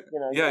 Yeah. So,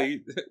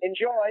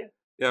 enjoy.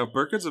 Yeah,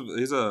 Birkin's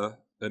he's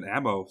an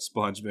ammo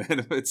sponge, man.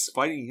 If it's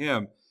fighting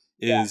him,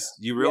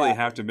 you really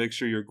have to make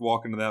sure you're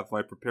walking to that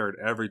fight prepared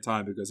every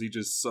time, because he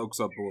just soaks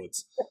up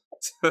bullets.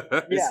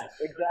 Yeah,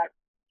 exactly.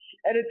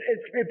 And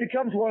it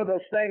becomes one of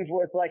those things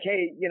where it's like,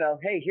 hey,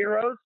 hey,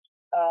 heroes,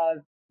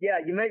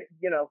 you may,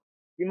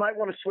 you might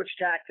want to switch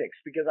tactics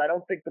because I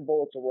don't think the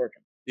bullets are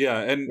working. Yeah,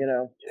 and you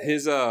know,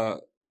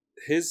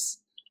 his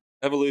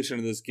evolution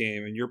in this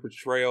game and your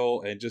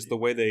portrayal and just the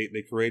way they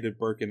created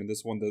Birkin in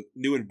this one, the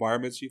new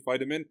environments you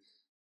fight him in,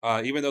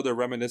 even though they're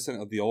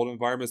reminiscent of the old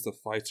environments, the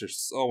fights are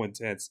so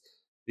intense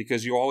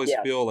because you always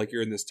feel like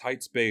you're in this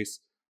tight space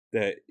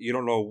that you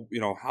don't know,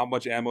 how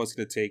much ammo it's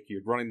going to take.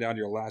 You're running down to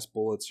your last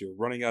bullets. You're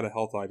running out of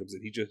health items,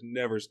 and he just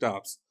never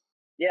stops.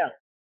 Yeah,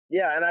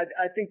 and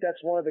I think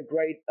that's one of the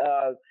great.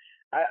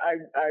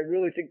 I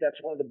really think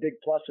that's one of the big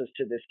pluses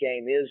to this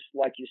game is,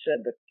 like you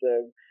said, that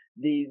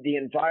the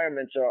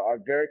environments are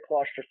very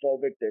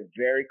claustrophobic. They're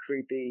very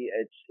creepy.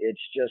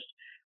 It's just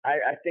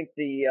I think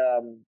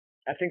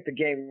the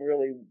game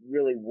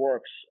really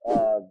works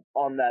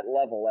on that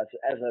level as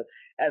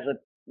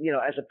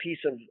a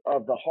piece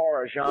of the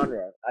horror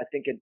genre. I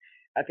think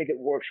it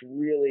works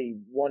really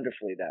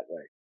wonderfully that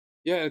way.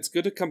 Yeah, it's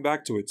good to come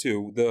back to it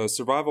too. The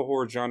survival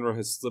horror genre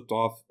has slipped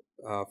off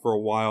for a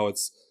while.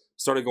 It's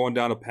started going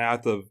down a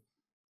path of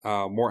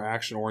more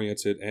action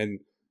oriented, and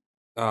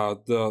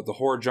the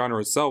horror genre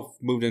itself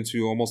moved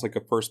into almost like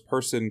a first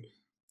person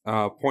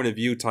point of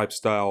view type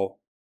style,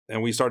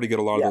 and we started to get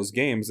a lot of those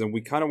games, and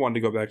we kind of wanted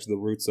to go back to the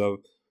roots of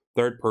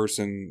third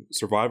person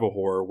survival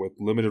horror with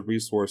limited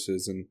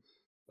resources and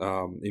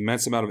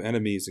immense amount of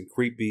enemies and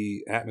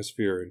creepy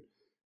atmosphere,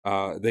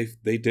 and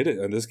they did it,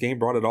 and this game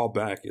brought it all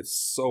back. It's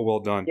so well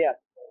done.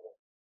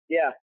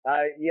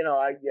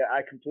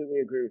 I completely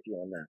agree with you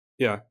on that.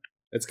 Yeah,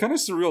 it's kind of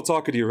surreal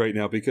talking to you right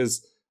now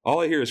because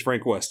all I hear is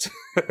Frank West.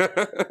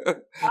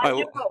 I love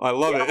it. I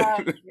love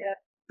it.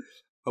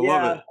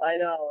 I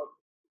know.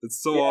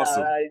 It's so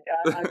awesome.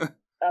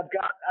 I've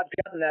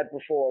gotten that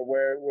before,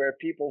 where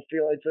people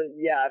feel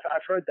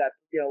I've heard that,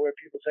 where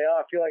people say, oh,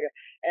 I feel like it.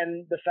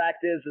 And the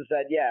fact is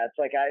that it's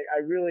like I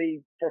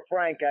really, for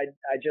Frank,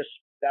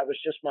 that was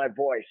just my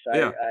voice.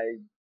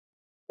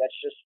 That's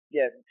just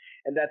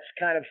and that's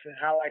kind of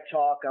how I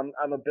talk.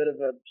 I'm a bit of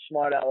a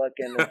smart aleck,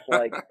 and it's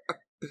like,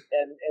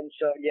 and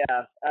so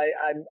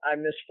I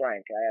miss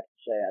Frank. I have to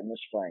say I miss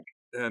Frank.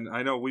 And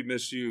I know we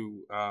miss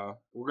you.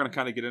 We're going to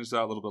kind of get into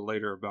that a little bit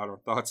later about our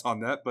thoughts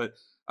on that. But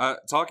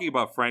talking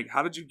about Frank,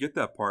 how did you get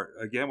that part?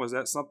 Again, was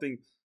that something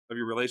of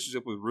your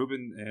relationship with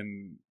Ruben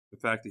and the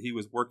fact that he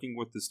was working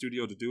with the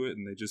studio to do it,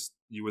 and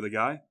you were the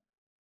guy?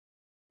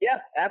 Yeah,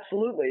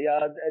 absolutely.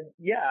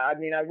 I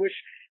mean, I wish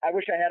I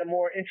had a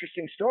more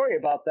interesting story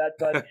about that,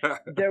 but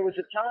there was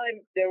a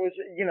time,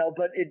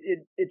 but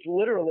it's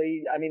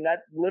literally, I mean,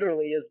 that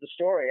literally is the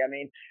story. I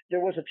mean, there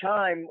was a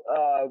time,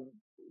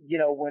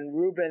 when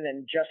Ruben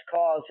and Just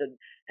Cause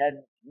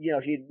had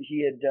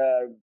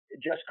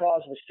Just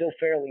Cause was still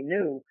fairly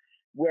new,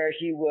 where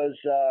he was,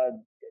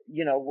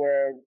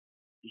 where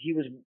he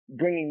was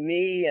bringing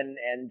me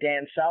and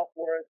Dan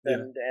Southworth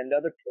and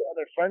other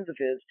friends of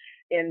his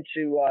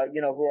into,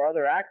 who are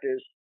other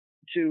actors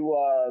to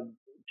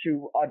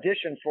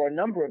audition for a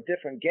number of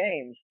different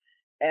games.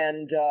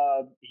 And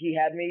he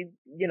had me,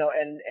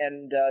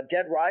 and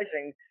Dead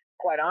Rising,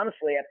 quite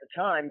honestly, at the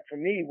time, for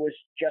me, was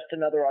just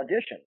another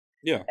audition.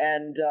 Yeah.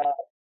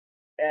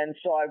 And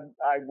so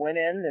I went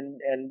in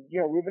and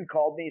Ruben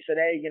called me. He said,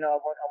 hey, I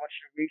want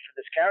you to read for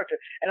this character.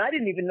 And I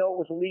didn't even know it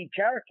was a lead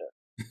character.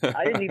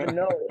 I didn't even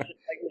know. It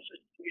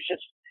was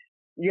just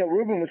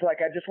Ruben was like,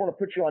 I just want to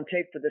put you on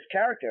tape for this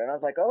character. And I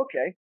was like, oh,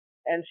 okay.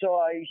 And so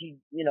he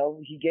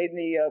gave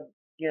me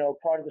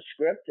part of the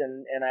script,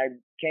 and I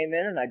came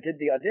in and I did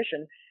the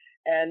audition.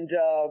 And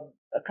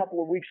a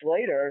couple of weeks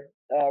later,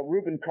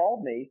 Ruben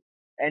called me,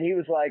 and he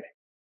was like,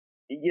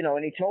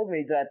 and he told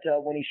me that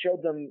when he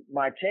showed them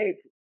my tape,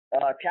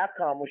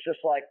 Capcom was just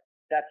like,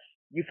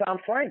 you found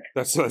Frank.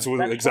 That's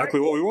exactly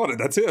Frank. What we wanted.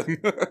 That's him.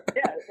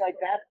 Yeah, it's like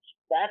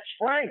that's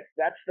Frank.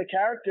 That's the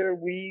character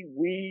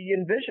we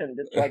envisioned.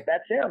 It's like,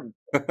 that's him.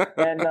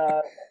 And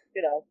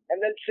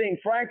and then seeing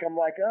Frank, I'm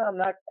like, oh, I'm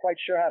not quite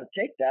sure how to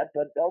take that,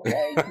 but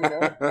okay,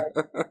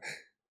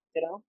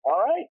 all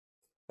right.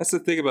 That's the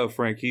thing about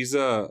Frank. He's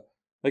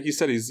like you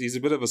said, he's a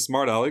bit of a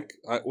smart aleck.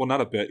 Well,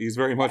 not a bit. He's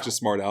very much a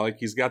smart aleck.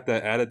 He's got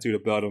that attitude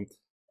about him.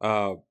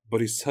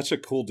 But he's such a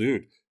cool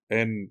dude,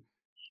 and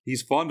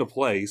he's fun to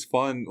play. He's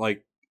fun.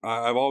 Like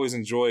I've always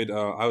enjoyed.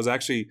 I was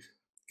actually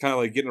kind of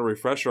like getting a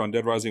refresher on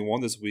Dead Rising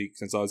 1 this week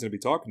since I was going to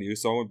be talking to you.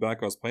 So I went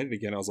back. I was playing it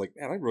again. I was like,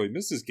 man, I really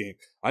miss this game.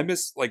 I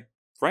miss like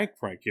Frank.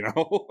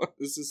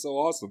 This is so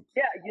awesome.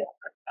 Yeah.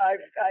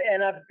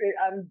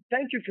 I'm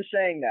thank you for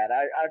saying that.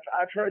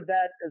 I've heard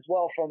that as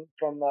well from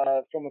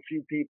a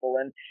few people,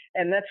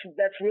 and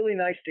that's really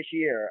nice to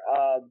hear.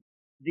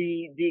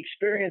 The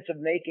experience of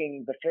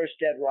making the first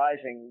Dead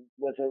Rising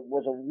was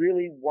a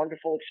really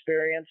wonderful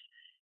experience.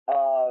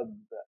 I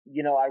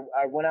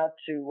went out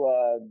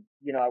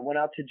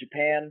to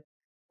Japan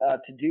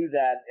to do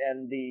that,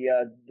 and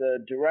the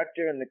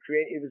director and the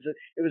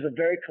it was a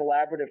very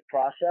collaborative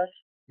process.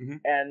 Mm-hmm.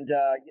 And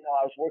I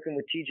was working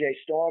with TJ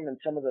Storm and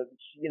some of the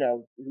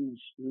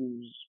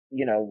who's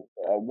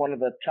one of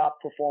the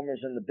top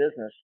performers in the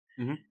business.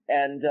 Mm-hmm.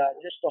 And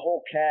just the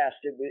whole cast.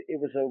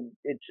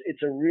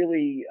 It's a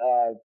really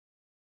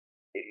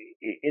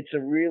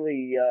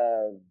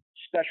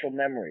special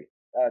memory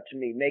to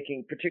me,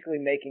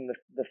 particularly making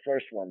the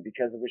first one,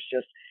 because it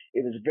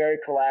was very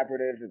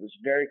collaborative, it was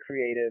very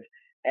creative,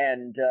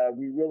 and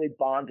we really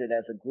bonded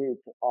as a group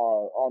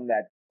on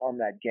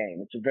that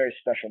game. It's a very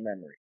special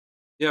memory.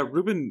 Yeah,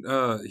 Ruben,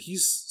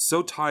 he's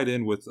so tied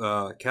in with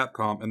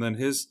Capcom, and then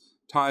his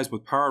ties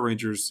with Power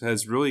Rangers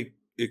has really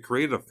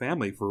created a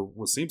family for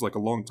what seems like a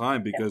long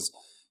time, because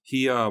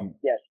he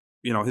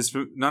you know, his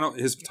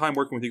time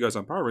working with you guys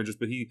on Power Rangers,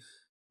 but he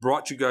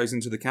brought you guys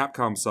into the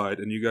Capcom side,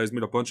 and you guys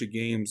made a bunch of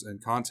games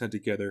and content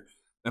together.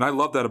 And I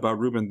love that about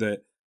Ruben,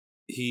 that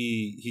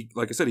he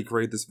like I said, he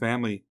created this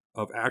family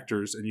of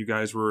actors, and you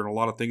guys were in a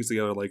lot of things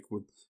together, like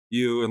with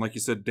you, and like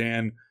you said,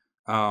 Dan,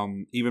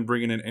 even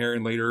bringing in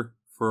Aaron later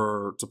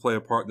to play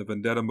a part in the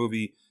Vendetta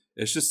movie.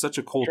 It's just such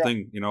a cool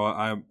thing. You know,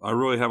 I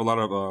really have a lot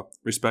of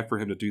respect for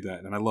him to do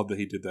that, and I love that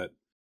he did that.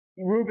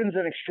 Ruben's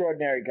an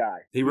extraordinary guy.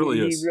 He really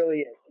is. He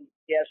really is.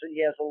 He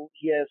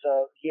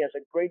has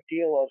a great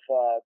deal of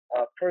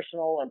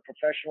personal and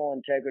professional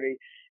integrity,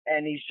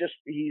 and he's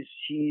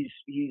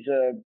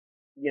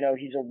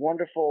a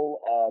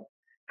wonderful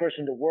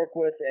person to work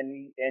with,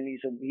 and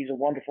he's a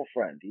wonderful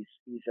friend.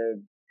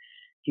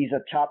 He's a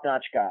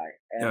top-notch guy,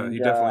 and yeah, he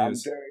definitely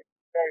is. I'm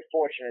very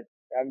fortunate.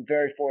 I'm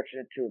very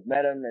fortunate to have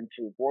met him and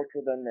to have worked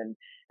with him,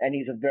 and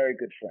he's a very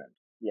good friend.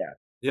 Yeah.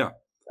 Yeah.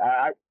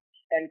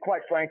 And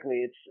quite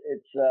frankly,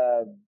 it's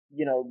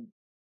you know,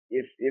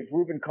 if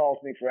Ruben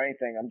calls me for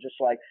anything, I'm just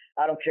like,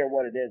 I don't care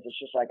what it is. It's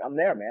just like, I'm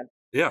there, man.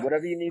 Yeah.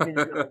 Whatever you need me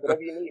to do,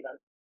 whatever you need, I'm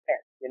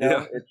there. You know,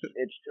 yeah. it's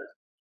just,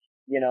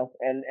 you know,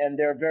 and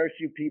there are very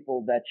few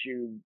people that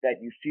you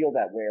feel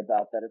that way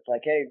about. That it's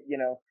like, hey, you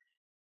know,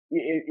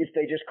 if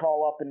they just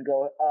call up and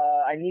go,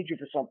 I need you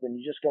for something,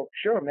 you just go,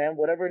 sure, man,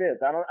 whatever it is.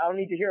 I don't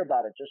need to hear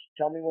about it. Just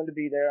tell me when to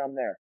be there. I'm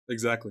there.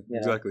 Exactly.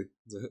 Exactly.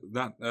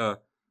 Not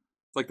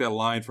it's like that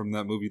line from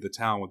that movie, The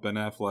Town, with Ben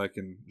Affleck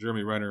and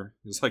Jeremy Renner.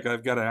 It's like,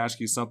 I've got to ask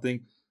you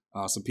something.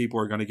 Some people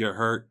are going to get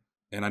hurt,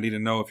 and I need to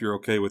know if you're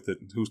okay with it.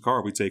 Whose car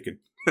are we taking?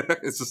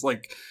 It's just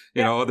like,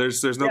 you know,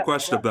 there's no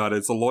question about it.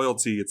 It's a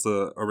loyalty. It's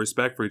a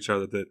respect for each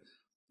other that,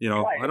 you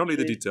know, I don't need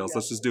the details.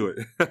 Let's just do it.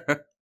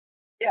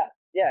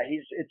 Yeah.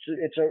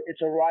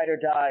 It's a ride or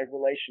die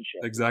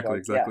relationship.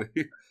 Exactly. Yeah.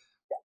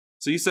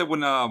 So you said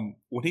when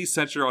he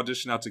sent your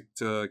audition out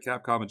to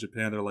Capcom in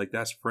Japan, they're like,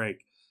 that's Frank.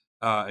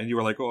 And you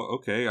were like, oh,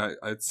 okay.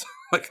 It's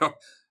like,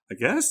 I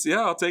guess,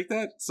 yeah, I'll take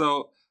that.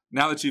 So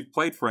now that you've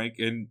played Frank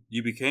and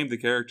you became the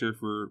character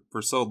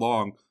for so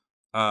long,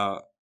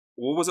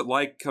 what was it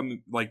like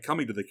coming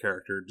to the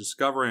character,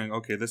 discovering,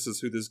 okay, this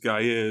is who this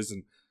guy is,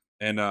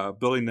 and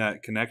building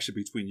that connection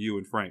between you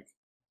and Frank?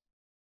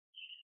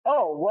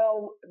 Oh,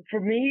 well, for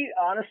me,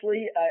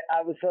 honestly,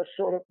 I was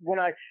sort of, when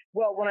I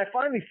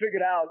finally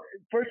figured out,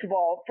 first of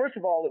all,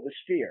 it was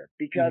fear,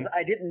 because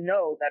I didn't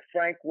know that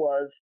Frank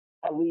was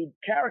a lead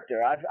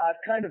character. I've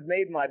kind of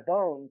made my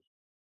bones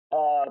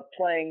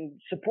playing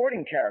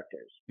supporting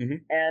characters,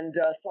 and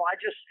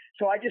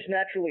so I just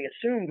naturally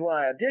assumed when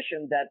I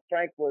auditioned that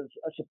Frank was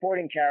a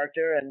supporting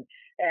character,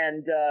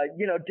 and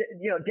you know,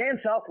 Dan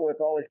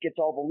Southworth always gets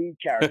all the lead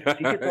characters.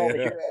 He gets all the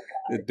hero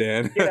guys.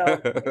 Dan, you know,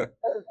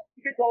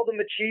 he gets all the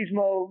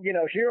machismo, you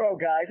know, hero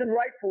guys, and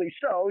rightfully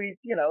so. He,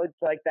 you know,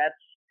 it's like that's,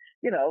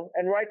 you know,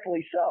 and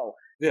rightfully so.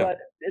 Yeah. But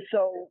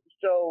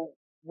so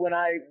when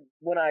I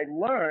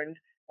learned.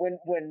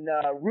 When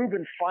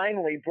Ruben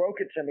finally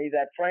broke it to me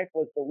that Frank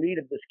was the lead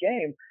of this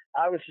game,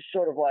 I was just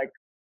sort of like,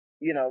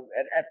 you know,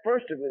 at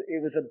first it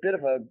was a bit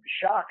of a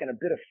shock and a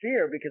bit of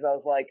fear, because I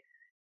was like,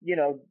 you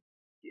know,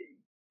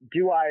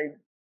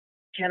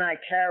 can I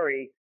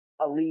carry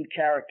a lead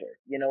character?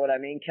 You know what I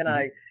mean? Can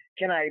I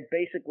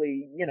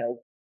basically, you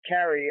know,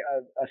 carry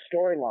a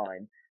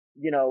storyline,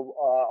 you know,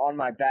 on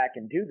my back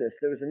and do this?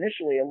 There was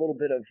initially a little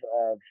bit of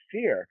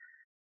fear,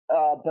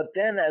 but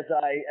then as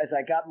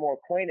I got more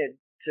acquainted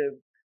to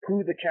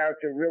who the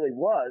character really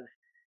was,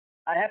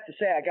 I have to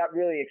say I got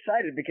really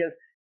excited, because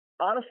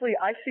honestly,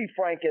 I see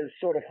Frank as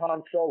sort of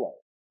Han Solo.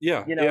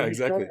 Yeah, you know, yeah,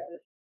 exactly.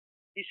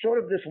 He's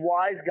sort of this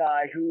wise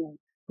guy who's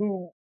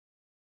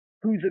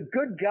a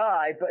good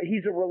guy, but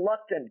he's a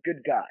reluctant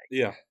good guy.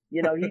 Yeah.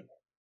 You know,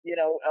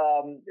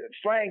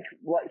 Frank,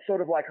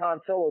 sort of like Han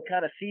Solo,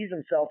 kind of sees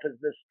himself as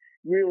this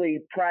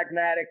really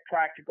pragmatic,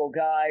 practical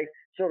guy,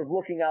 sort of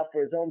looking out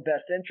for his own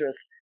best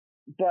interests,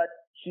 but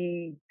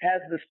he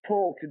has this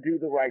pull to do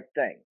the right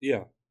thing.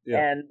 Yeah.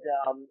 And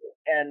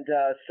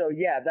so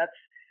yeah,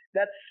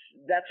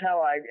 that's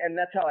how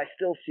I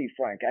still see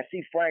Frank. I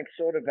see Frank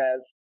sort of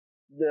as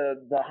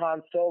the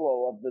Han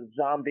Solo of the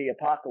zombie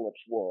apocalypse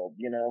world,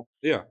 you know?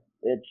 Yeah.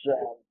 It's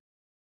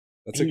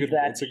that's a good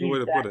way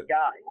to put it.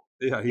 Guy.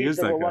 Yeah, he's is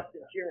the that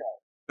reluctant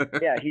hero.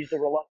 Yeah, he's the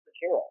reluctant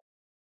hero.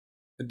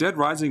 Dead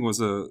Rising was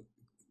a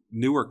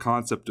newer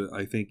concept,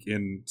 I think,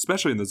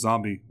 especially in the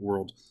zombie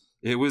world.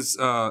 It was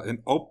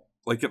an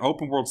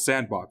open world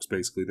sandbox,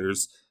 basically.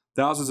 There's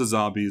thousands of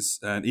zombies,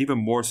 and even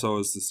more so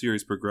as the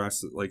series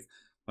progressed. Like,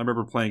 I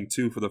remember playing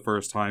 2 for the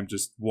first time,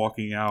 just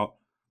walking out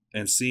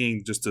and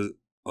seeing just a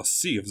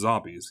sea of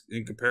zombies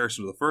in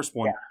comparison to the first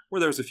one, where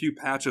there was a few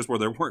patches where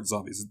there weren't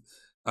zombies.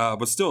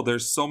 But still,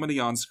 there's so many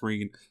on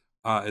screen.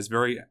 It's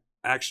very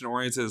action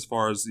oriented as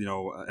far as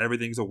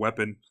everything's a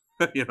weapon.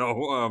 you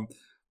know,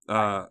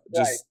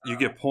 just you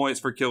get points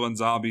for killing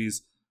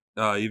zombies.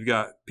 You've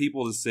got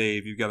people to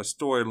save. You've got a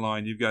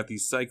storyline. You've got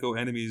these psycho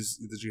enemies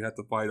that you have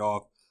to fight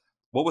off.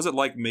 What was it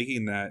like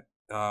making that?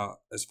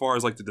 As far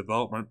as like the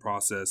development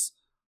process,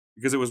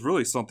 because it was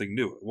really something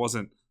new. It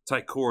wasn't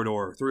tight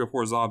corridor, 3 or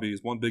 4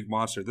 zombies, one big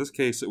monster. In this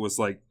case, it was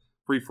like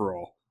free for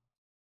all.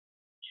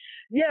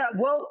 Yeah,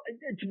 well,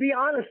 to be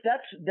honest,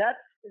 that's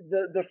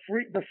the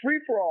free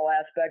for all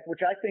aspect,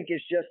 which I think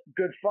is just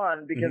good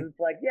fun because it's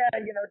like,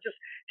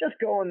 just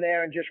go in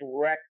there and just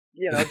wreck,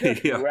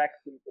 wreck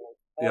people.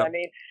 You know what I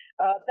mean?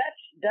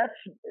 That's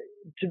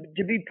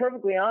to be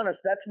perfectly honest,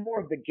 that's more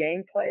of the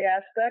gameplay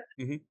aspect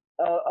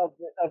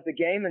of the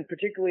game, and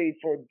particularly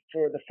for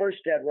the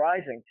first Dead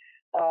Rising.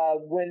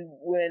 When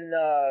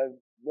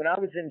I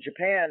was in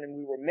Japan and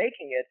we were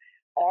making it,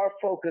 our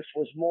focus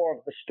was more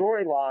of the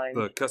storyline,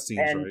 the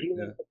cutscenes, and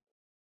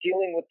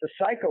dealing with the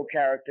psycho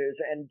characters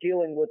and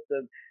dealing with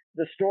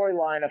the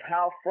storyline of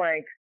how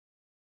Frank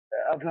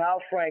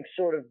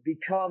sort of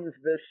becomes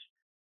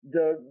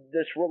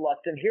this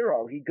reluctant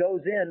hero. He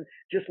goes in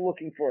just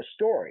looking for a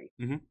story,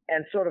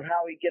 and sort of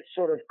how he gets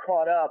sort of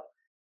caught up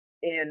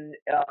in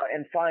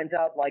and finds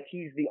out like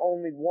he's the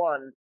only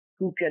one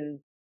who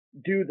can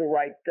do the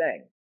right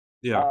thing.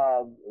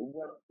 Yeah.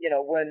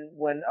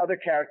 When other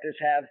characters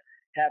have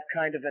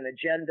kind of an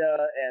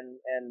agenda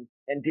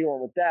and dealing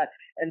with that,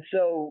 and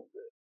so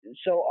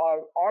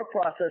our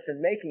process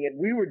in making it,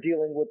 we were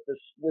dealing with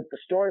the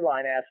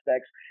storyline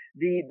aspects.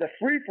 The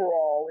free for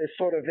all is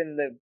sort of in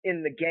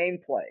the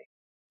gameplay,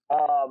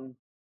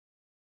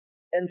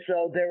 and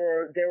so there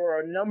were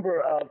a number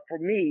of, for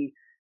me,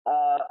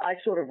 I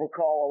sort of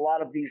recall a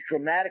lot of these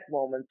dramatic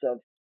moments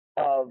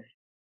of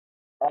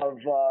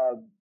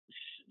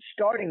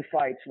starting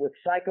fights with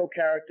psycho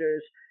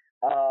characters,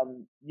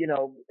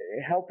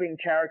 helping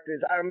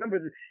characters. I remember,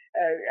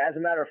 as a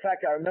matter of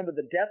fact, I remember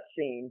the death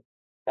scene.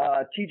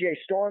 TJ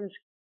Storms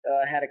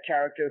had a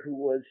character who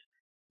was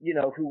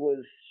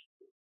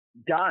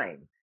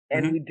dying,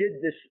 and we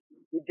did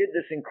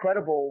this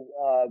incredible,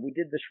 we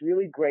did this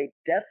really great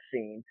death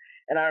scene,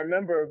 and I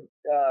remember,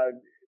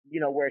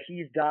 where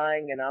he's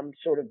dying and I'm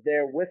sort of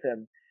there with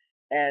him,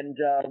 and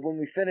when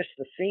we finished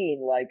the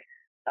scene, like,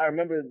 I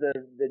remember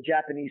the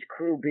Japanese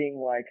crew being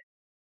like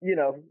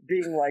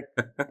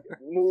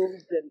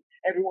moved, and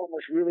everyone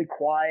was really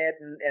quiet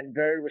and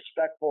very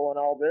respectful and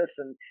all this,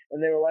 and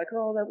they were like,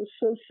 "Oh, that was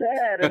so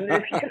sad," and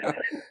it's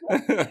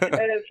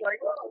like,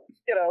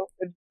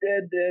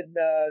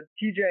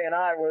 TJ and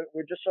I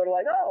were just sort of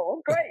like,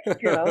 "Oh, great,"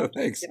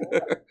 Thanks.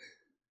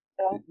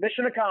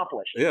 Mission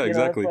accomplished. Yeah,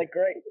 exactly. It's like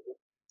great.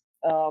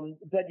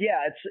 But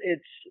yeah,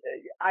 it's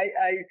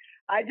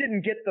I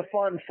didn't get the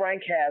fun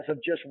Frank has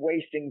of just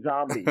wasting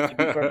zombies, to be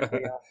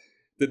perfectly honest.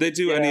 Did they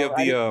do any of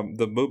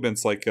the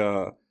movements, like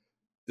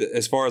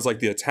as far as like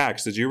the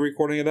attacks? Did you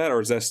record any of that, or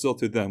is that still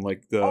to them?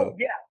 Like the I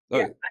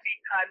mean,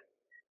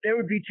 there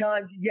would be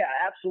times,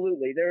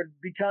 absolutely. There would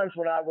be times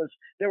when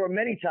there were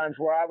many times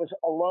where I was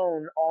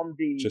alone on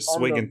the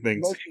swinging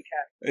things, motion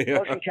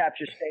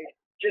capture stage,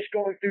 just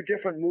going through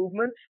different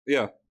movements.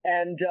 Yeah,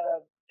 and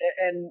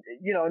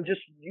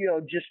just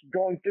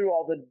going through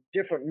all the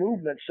different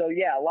movements. So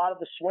yeah, a lot of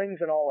the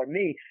swings and all are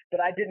me, but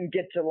I didn't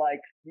get to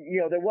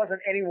there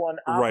wasn't anyone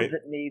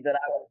opposite me that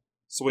I was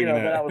swinging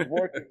that I was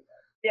working.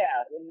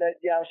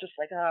 I was just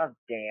like, oh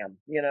damn,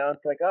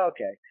 it's like, oh,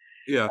 okay.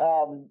 Yeah.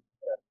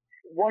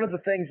 One of the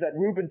things that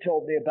Ruben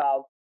told me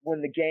about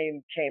when the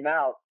game came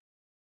out,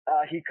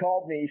 he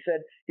called me.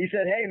 He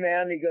said, hey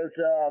man, he goes,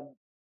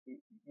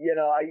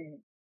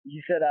 he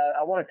said,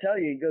 I want to tell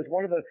you. He goes,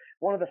 one of the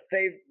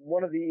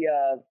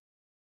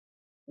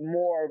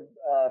more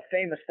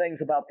famous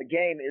things about the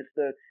game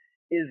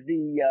is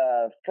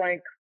the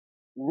Frank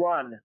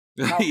run.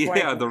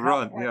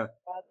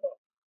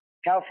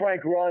 How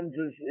Frank runs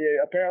is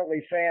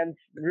apparently fans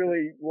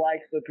really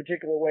like the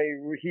particular way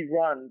he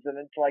runs, and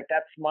it's like,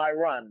 that's my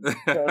run.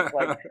 So it's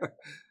like,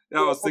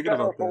 I was thinking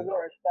about that.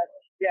 Worse,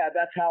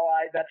 that's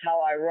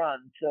how I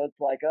run. So it's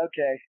like,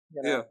 okay,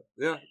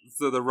 Yeah.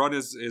 So the run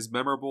is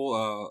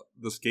memorable.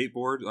 The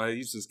skateboard, I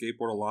use the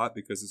skateboard a lot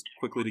because it's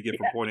quickly to get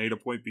from point A to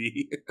point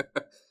B.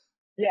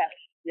 Yes,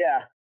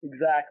 yeah,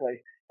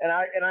 exactly. And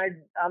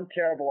I'm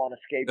terrible on a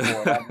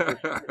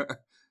skateboard.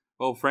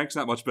 Well, Frank's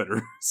not much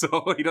better,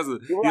 so he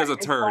doesn't. He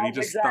doesn't turn. He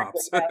just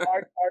stops.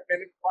 Art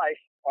mimics life.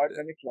 Art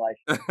mimics life.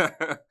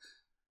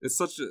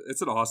 It's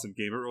an awesome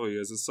game. It really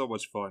is. It's so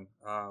much fun.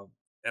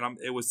 And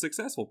it was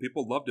successful.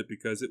 People loved it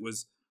because it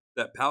was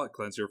that palate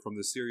cleanser from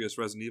the serious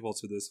Resident Evil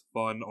to this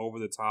fun, over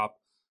the top,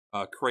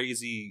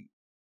 crazy,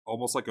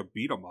 almost like a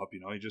beat 'em up.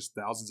 Just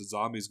thousands of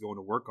zombies going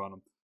to work on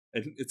them,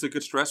 and it's a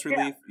good stress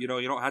relief. Yeah.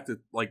 You don't have to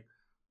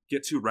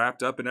get too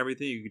wrapped up in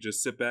everything. You can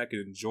just sit back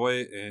and enjoy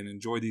it, and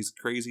enjoy these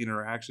crazy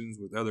interactions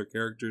with other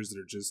characters that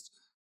are just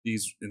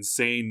these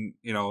insane,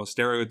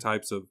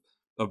 stereotypes of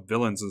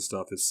villains and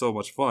stuff. It's so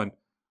much fun,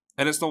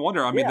 and it's no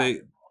wonder. I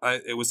mean,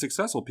 it was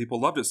successful. People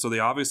loved it, so they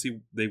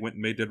went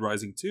and made Dead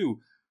Rising 2.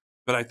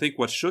 But I think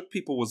what shook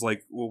people was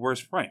like, well, where's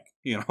Frank?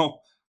 You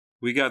know,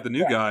 we got the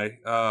new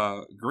Right.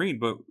 guy, Green,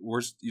 but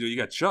where's you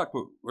got Chuck,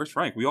 but where's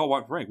Frank? We all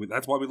want Frank.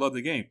 That's why we love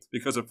the game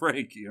because of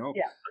Frank. You know.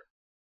 Yeah.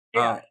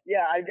 Yeah. Uh,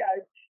 Yeah.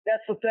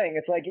 That's the thing.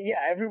 It's like,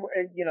 yeah,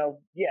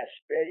 yes,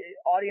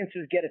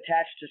 audiences get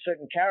attached to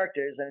certain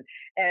characters,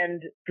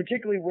 and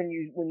particularly when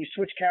you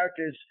switch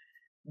characters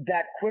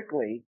that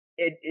quickly,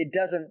 it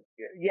doesn't.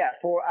 Yeah.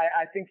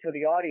 I think for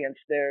the audience,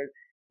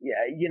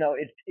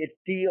 it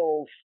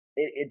feels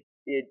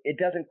it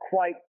doesn't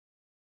quite.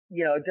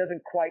 It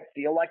doesn't quite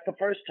feel like the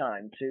first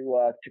time,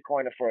 to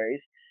coin a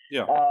phrase.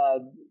 yeah.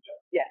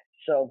 Yeah.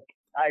 So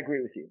I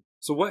agree with you.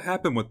 So what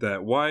happened with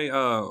that?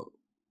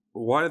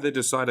 Why did they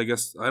decide? I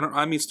guess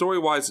I mean, story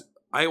wise,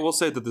 I will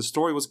say that the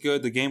story was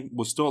good. The game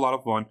was still a lot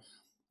of fun.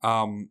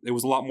 It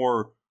was a lot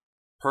more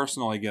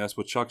personal, I guess,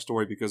 with Chuck's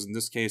story because in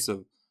this case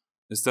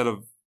instead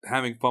of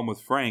having fun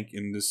with Frank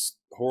in this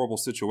horrible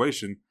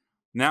situation,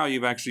 now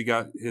you've actually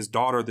got his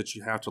daughter that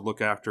you have to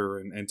look after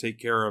and take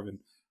care of, and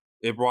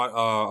it brought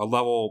a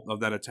level of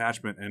that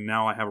attachment. And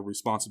now I have a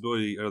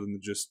responsibility other than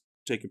just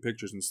taking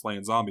pictures and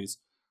slaying zombies.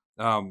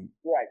 Right.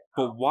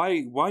 But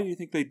why do you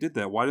think they did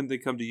that? Why didn't they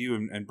come to you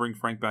and bring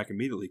Frank back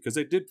immediately? Because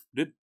they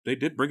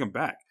did bring him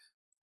back.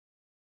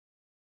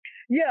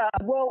 Yeah,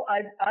 well,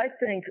 I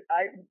think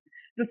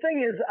the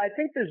thing is, I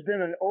think there's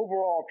been an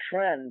overall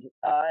trend,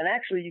 and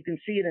actually you can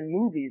see it in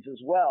movies as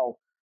well.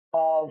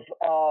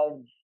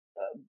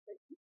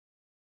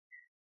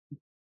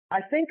 I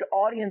think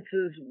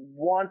audiences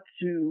want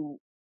to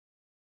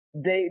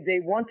they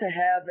want to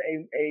have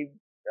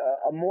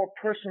a more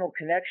personal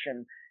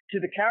connection to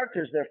the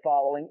characters they're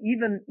following,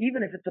 even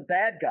if it's a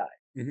bad guy.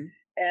 Mm-hmm.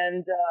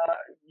 And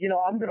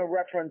I'm going to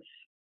reference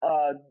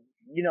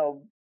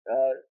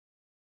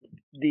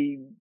the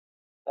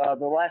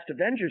last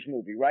Avengers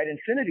movie, right?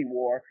 Infinity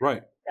War.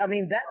 Right. I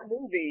mean, that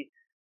movie,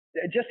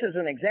 just as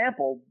an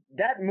example,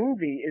 that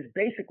movie is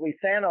basically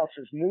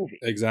Thanos' movie.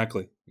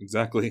 Exactly.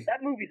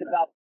 That movie's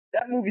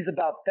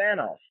about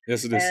Thanos.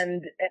 Yes, it is.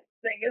 And the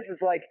thing is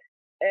like,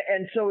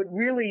 and so it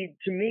really,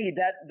 to me,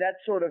 that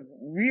sort of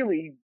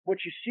really what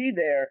you see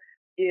there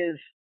is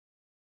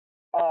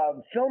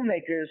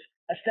filmmakers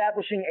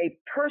establishing a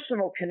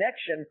personal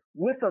connection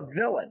with a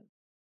villain,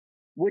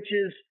 which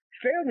is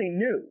fairly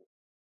new.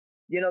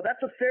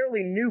 That's a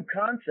fairly new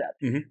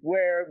concept, mm-hmm.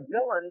 where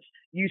villains,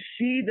 you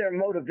see their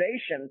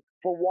motivation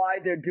for why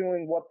they're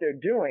doing what they're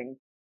doing,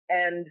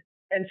 and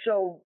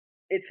so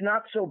it's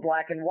not so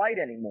black and white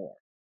anymore.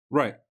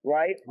 Right.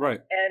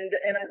 And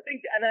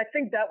I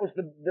think that was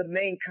the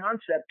main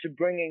concept to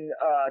bringing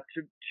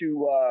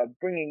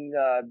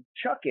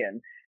Chuck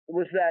in,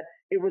 was that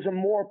it was a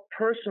more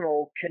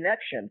personal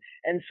connection.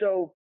 And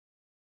so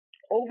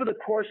over the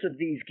course of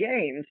these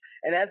games,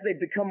 and as they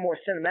become more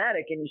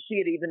cinematic, and you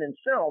see it even in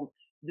film,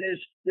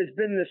 there's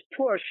been this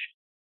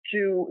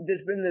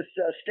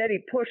steady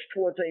push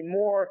towards a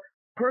more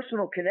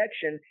personal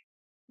connection.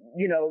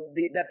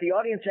 That the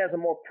audience has a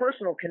more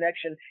personal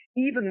connection,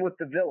 even with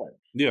the villains.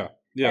 Yeah.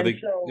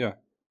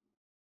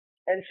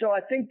 And so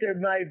I think there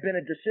might have been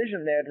a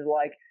decision there to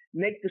like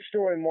make the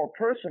story more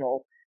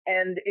personal.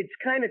 And it's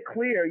kind of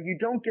clear you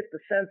don't get the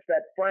sense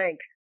that Frank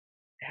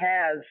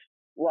has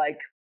like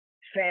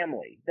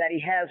family, that he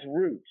has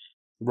roots.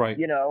 Right.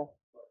 You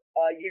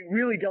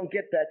really don't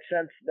get that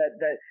sense that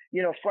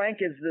Frank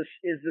is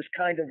this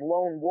kind of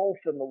lone wolf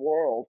in the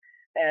world,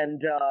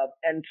 and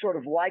sort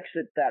of likes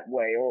it that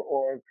way,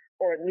 or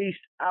at least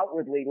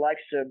outwardly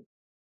likes to,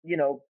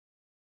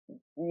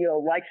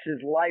 likes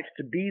his life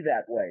to be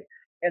that way.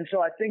 And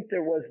so I think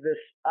there was this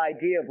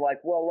idea of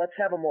like, well, let's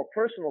have a more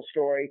personal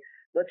story.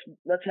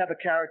 Let's have a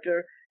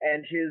character,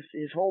 and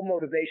his whole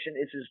motivation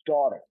is his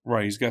daughter.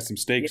 Right. He's got some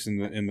stakes in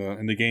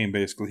the game,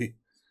 basically.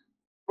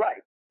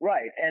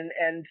 Right.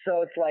 And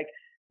so it's like,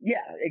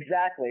 yeah,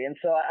 exactly. And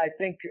so I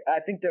think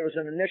there was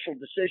an initial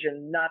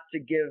decision not to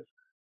give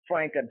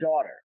Frank a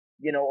daughter,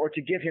 or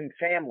to give him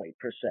family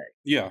per se.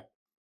 Yeah.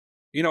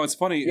 It's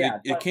funny. Yeah,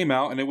 it came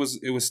out and it was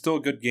still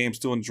a good game,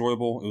 still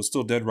enjoyable. It was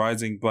still Dead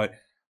Rising, but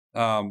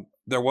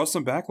there was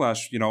some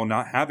backlash,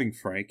 not having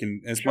Frank.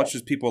 And as much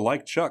as people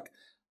like Chuck,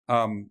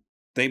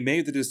 they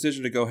made the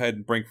decision to go ahead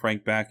and bring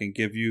Frank back and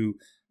give you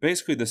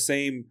basically the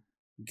same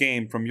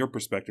game from your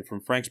perspective, from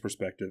Frank's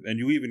perspective. And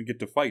you even get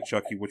to fight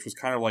Chucky, which was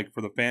kind of like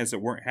for the fans that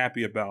weren't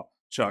happy about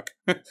Chuck.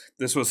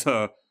 This was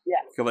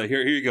like,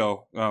 here you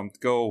go.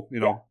 Go,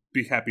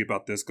 be happy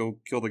about this. Go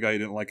kill the guy you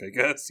didn't like, I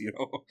guess,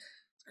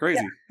 It's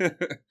crazy. Yeah.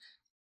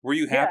 Were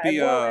you happy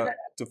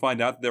to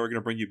find out that they were going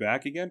to bring you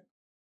back again?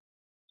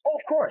 Oh,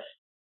 of course.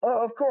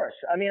 Of course.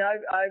 I mean,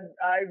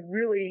 I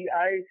really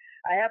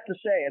have to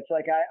say, it's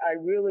like I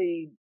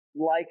really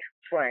like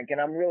Frank,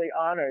 and I'm really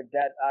honored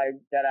that I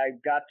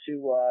got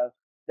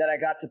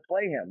to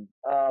play him,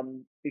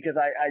 because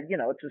I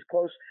it's as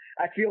close.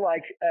 I feel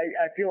like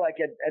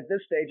at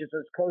this stage it's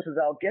as close as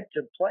I'll get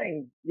to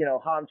playing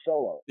Han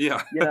Solo.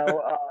 Yeah.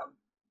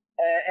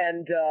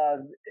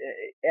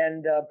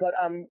 But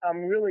I'm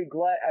really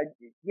glad.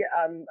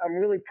 I'm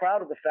really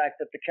proud of the fact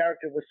that the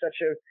character was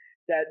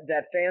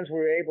that fans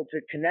were able to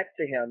connect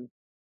to him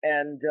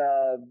and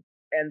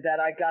that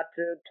I got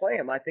to play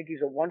him. I think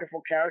he's a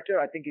wonderful character.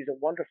 I think he's a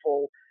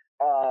wonderful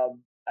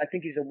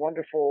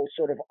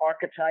sort of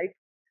archetype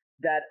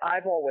that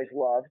I've always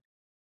loved.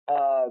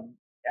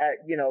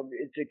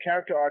 It's a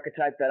character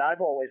archetype that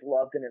I've always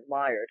loved and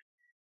admired,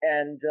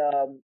 and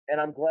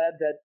I'm glad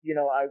that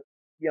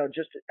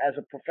just as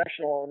a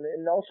professional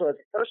and also as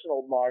a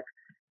personal mark,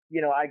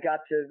 I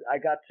got to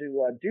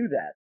do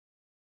that.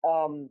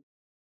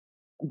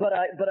 But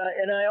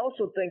I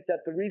also think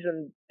that the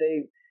reason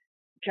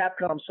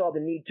Capcom saw the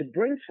need to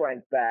bring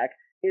Frank back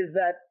is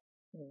that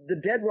the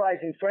Dead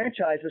Rising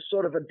franchise is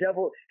sort of a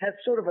devil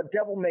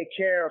may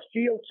care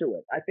feel to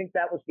it. I think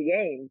that was the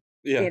aim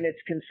in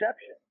its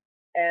conception.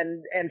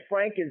 And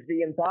Frank is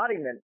the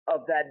embodiment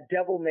of that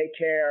devil may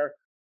care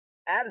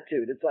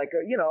attitude. It's like,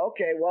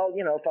 okay, well,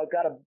 if I've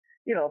got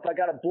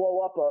to blow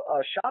up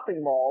a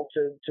shopping mall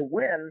to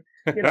win,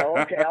 okay,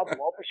 I'll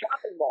blow up a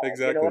shopping mall.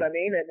 Exactly. You know what I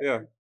mean?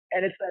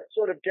 And it's that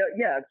sort of,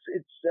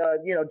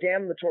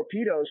 damn the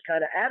torpedoes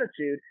kind of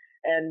attitude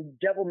and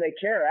devil may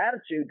care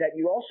attitude that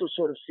you also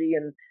sort of see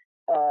in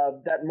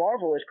that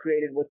Marvel has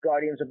created with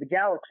Guardians of the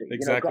Galaxy.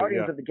 Exactly,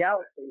 Guardians of the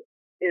Galaxy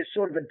is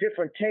sort of a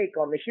different take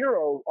on the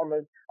hero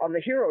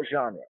hero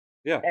genre.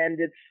 Yeah. And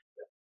it's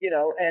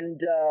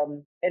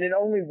and it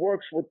only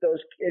works with those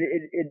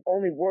it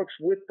only works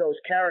with those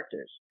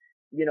characters.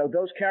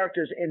 Those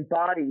characters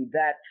embody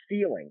that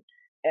feeling.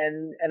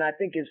 And I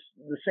think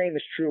the same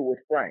is true with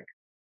Frank.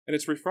 And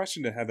it's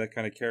refreshing to have that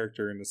kind of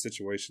character in a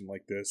situation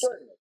like this.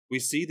 Certainly. We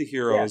see the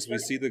heroes, we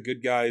see the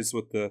good guys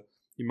with the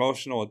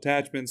emotional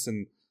attachments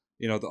and,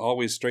 the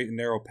always straight and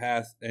narrow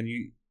path. And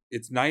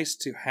it's nice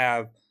to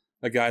have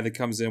a guy that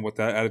comes in with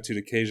that attitude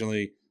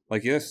occasionally,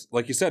 like you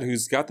said,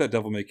 who's got that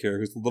devil may care,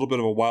 who's a little bit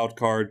of a wild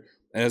card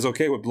and is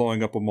okay with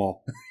blowing up a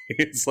mall.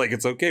 It's like,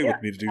 it's okay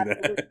with me to do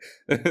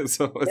that.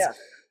 So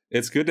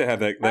it's good to have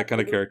that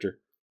kind of character.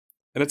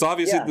 And it's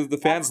obviously the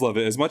fans love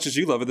it. As much as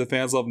you love it, the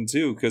fans love them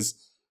too, because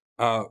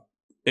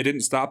it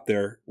didn't stop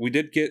there. We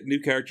did get new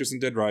characters in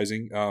Dead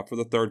Rising for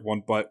the third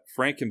one, but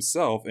Frank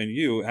himself and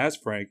you, as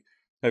Frank,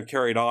 have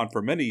carried on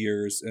for many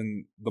years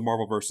in the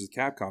Marvel vs.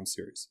 Capcom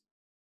series.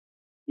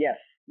 Yes,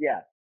 yeah,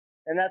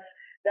 and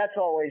that's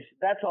always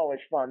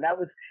fun. That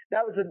was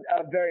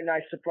a very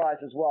nice surprise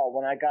as well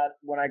when I got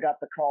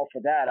the call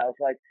for that. I was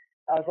like,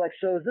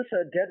 so is this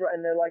a Dead Rising?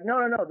 And they're like, no,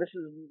 this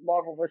is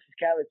Marvel vs.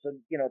 Capcom.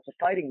 It's a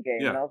fighting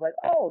game. And I was like,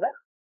 oh,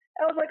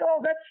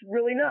 that's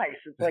really nice.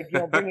 It's like,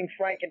 bringing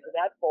Frank into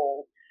that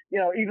fold,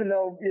 even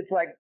though it's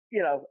like,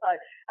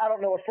 I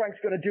don't know what Frank's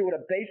going to do with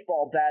a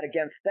baseball bat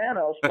against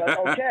Thanos, but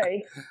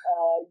okay,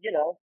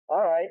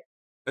 all right.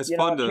 It's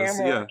fun to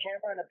camera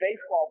and a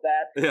baseball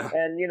bat,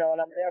 and and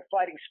I'm there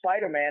fighting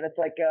Spider-Man. It's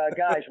like,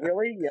 guys,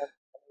 really? Yeah.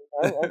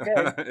 Oh,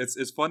 okay.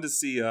 It's fun to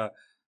see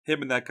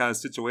him in that kind of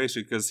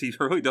situation because he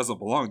really doesn't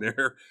belong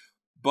there.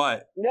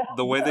 But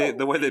the way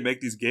they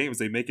make these games,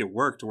 they make it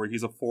work to where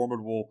he's a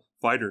formidable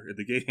fighter in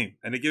the game,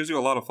 and it gives you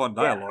a lot of fun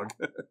dialogue.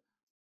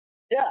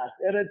 Yeah,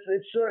 and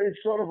it's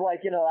sort of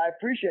like, I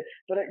appreciate it,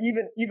 but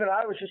even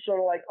I was just sort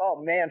of like,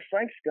 oh man,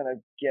 Frank's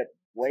gonna get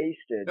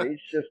wasted.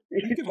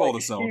 He can hold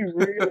his own. He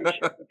really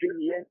shouldn't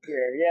be in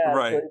here. Yeah,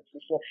 right.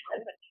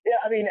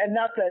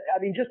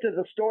 Just as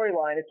a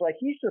storyline, it's like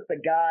he's just a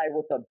guy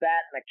with a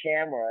bat and a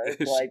camera.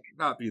 It's like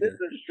not be this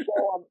is so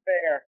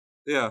unfair.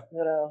 Yeah.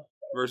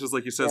 Versus,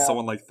 like you said,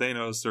 someone like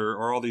Thanos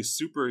or all these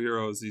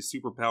superheroes, these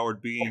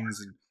super-powered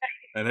beings,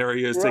 and there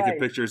he is taking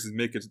pictures and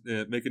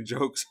making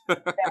jokes.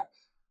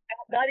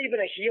 Not even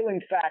a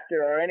healing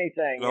factor or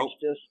anything. Nope.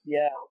 It's just,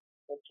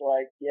 it's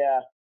like,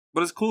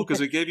 But it's cool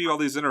because it gave you all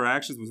these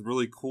interactions with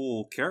really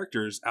cool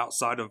characters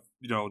outside of,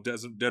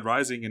 Dead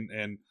Rising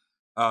and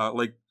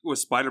like with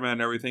Spider-Man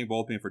and everything,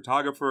 both being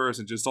photographers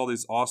and just all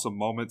these awesome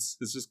moments.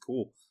 It's just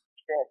cool.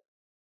 Sure.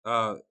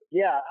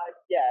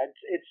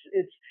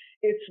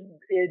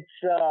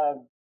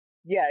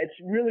 It's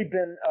really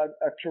been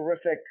a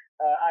terrific.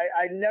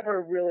 I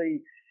never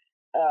really,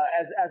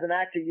 as an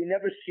actor, you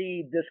never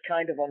see this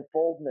kind of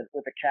unfoldment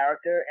with a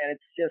character, and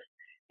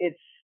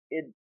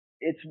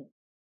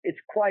it's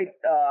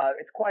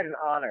quite an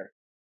honor.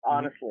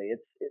 Honestly,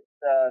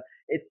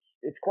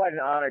 it's quite an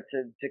honor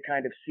to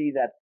kind of see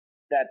that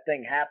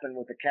thing happen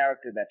with the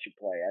character that you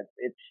play.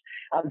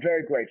 I'm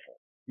very grateful.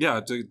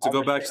 Yeah, to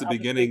go back to the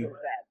beginning.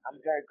 I'm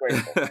very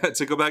grateful.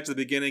 To go back to the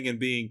beginning and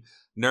being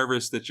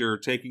nervous that you're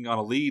taking on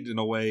a lead in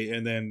a way,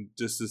 and then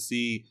just to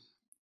see,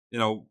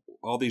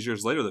 all these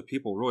years later that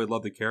people really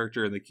love the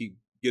character and they keep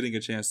getting a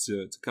chance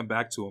to come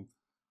back to him.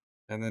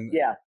 And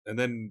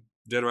then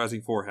Dead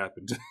Rising 4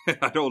 happened.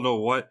 I don't know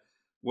what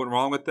went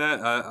wrong with that.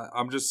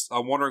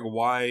 I'm wondering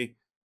why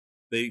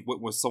they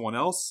went with someone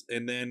else,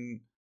 and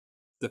then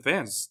the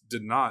fans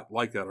did not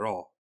like that at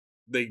all.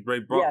 They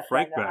brought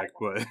Frank back,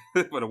 but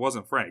it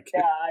wasn't Frank.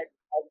 Yeah,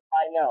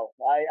 I know.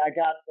 I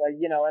got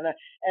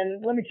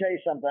and let me tell you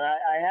something.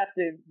 I have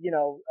to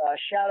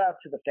shout out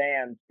to the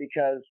fans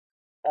because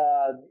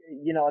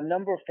a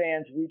number of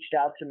fans reached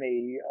out to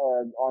me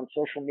on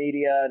social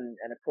media,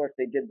 and of course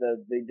they did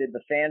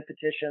the fan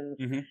petitions,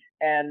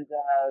 and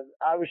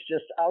I was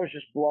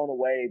just blown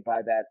away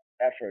by that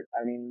effort.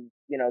 I mean,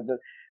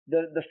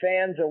 the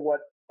fans are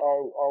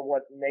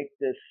what make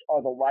this,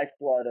 are the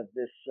lifeblood of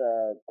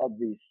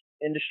this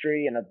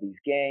industry and of these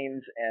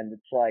games, and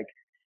it's like,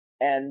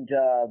 and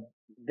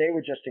they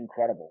were just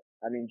incredible.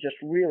 I mean, just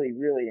really,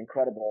 really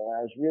incredible.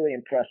 I was really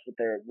impressed with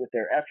their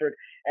effort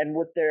and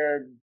with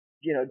their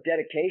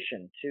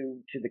dedication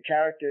to the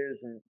characters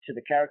and to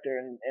the character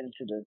and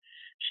to the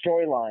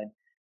storyline.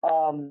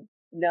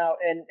 Now,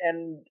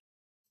 and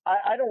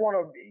I don't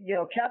want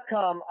to,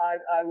 Capcom.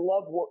 I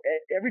love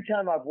every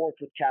time I've worked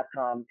with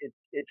Capcom.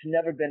 It's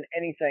never been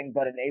anything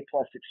but an A+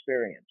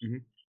 experience.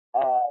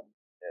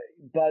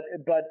 But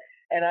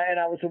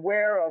I was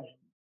aware of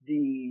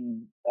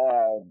the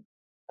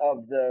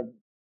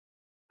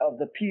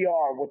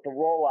PR with the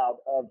rollout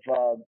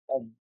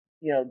of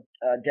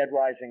Dead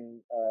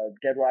Rising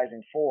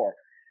 4.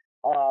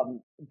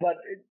 But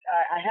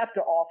I have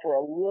to offer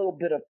a little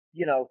bit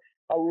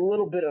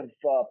of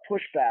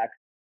pushback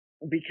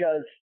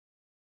because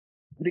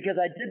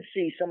I did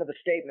see some of the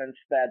statements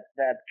that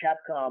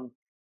Capcom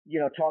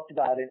talked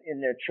about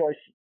in their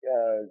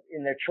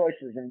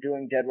choices in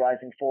doing Dead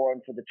Rising 4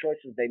 and for the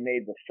choices they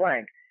made with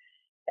Frank.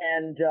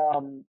 And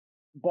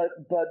but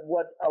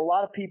what a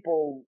lot of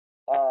people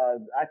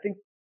I think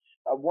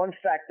one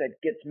fact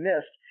that gets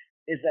missed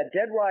is that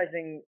Dead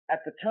Rising,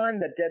 at the time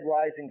that Dead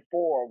Rising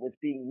 4 was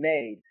being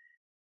made,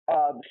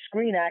 the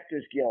Screen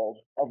Actors Guild,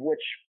 of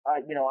which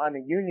I'm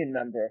a union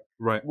member,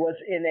 right, was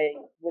in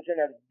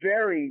a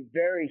very,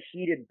 very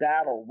heated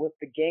battle with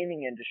the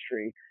gaming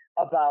industry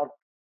about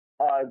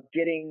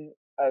getting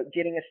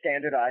a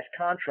standardized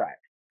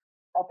contract.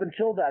 Up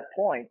until that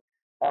point,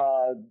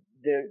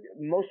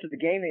 most of the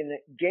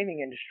gaming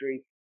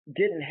industry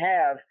didn't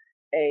have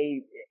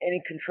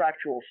any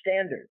contractual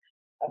standards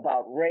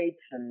about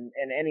rates and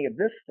any of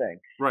this thing.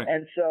 Right.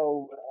 And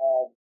so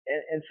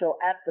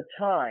at the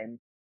time,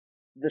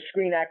 the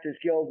Screen Actors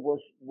Guild was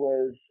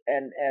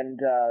and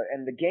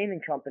the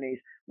gaming companies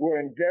were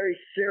in very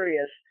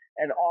serious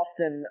and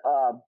often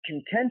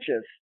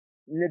contentious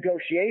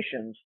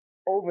negotiations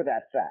over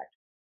that fact.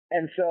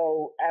 And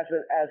so as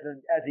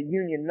a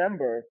union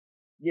member,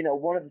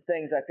 one of the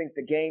things I think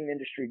the game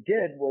industry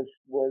did was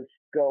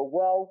go,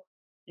 well,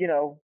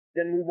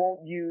 then we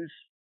won't use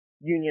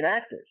union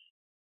actors.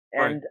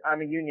 And right.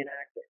 I'm a union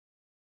actor.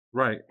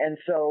 Right. And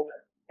so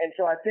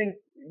I think,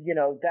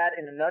 that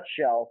in a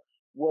nutshell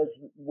was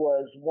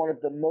one of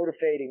the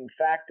motivating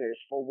factors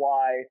for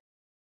why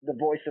the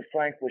voice of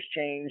Frank was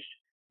changed,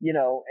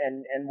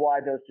 and why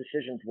those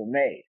decisions were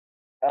made.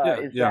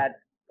 Is that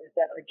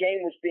the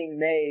game was being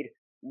made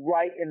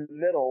right in the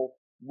middle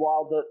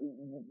while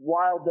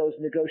those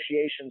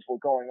negotiations were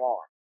going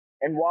on,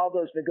 and while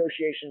those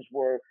negotiations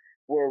were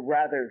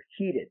rather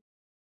heated.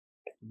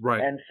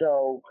 Right. And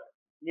so,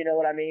 you know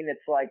what I mean?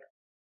 It's like,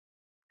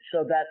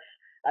 so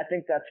I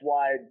think that's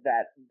why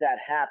that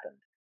happened.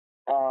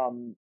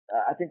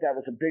 I think that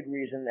was a big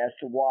reason as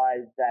to why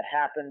that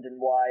happened and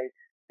why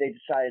they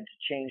decided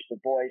to change the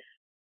voice,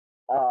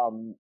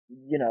 and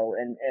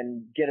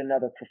get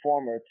another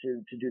performer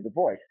to do the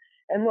voice.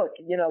 And look,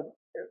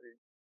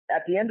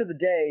 at the end of the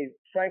day,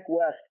 Frank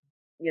West,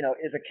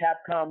 is a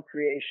Capcom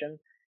creation.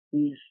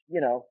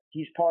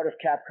 He's part of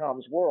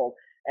Capcom's world,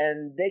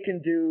 and they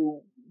can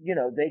do,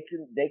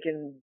 they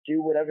can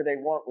do whatever they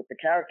want with the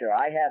character.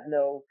 I have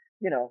no,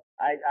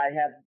 I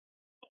have,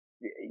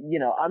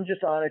 I'm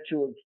just honored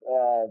to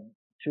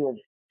have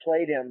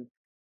played him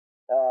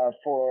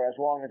for as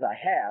long as I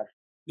have.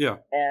 Yeah.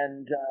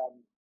 And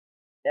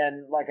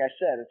like I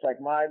said, it's like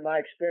my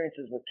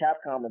experiences with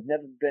Capcom have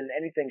never been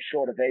anything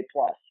short of A+.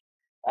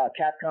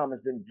 Capcom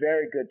has been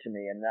very good to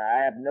me, and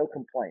I have no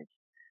complaints.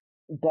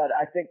 But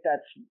I think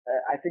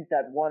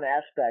that one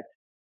aspect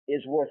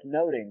is worth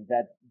noting,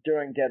 that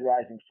during Dead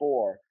Rising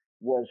 4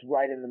 was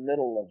right in the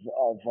middle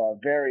of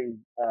very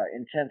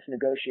intense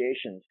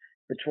negotiations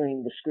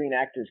between the Screen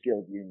Actors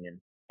Guild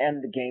Union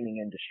and the gaming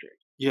industry.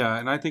 Yeah,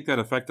 and I think that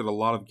affected a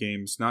lot of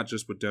games, not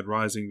just with Dead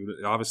Rising, but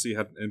it obviously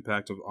had an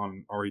impact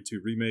on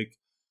RE2 Remake.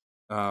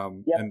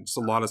 And it's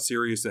a lot of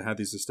series that had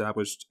these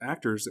established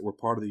actors that were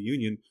part of the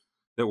union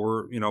that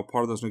were,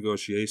 part of those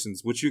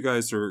negotiations, which you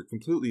guys are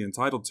completely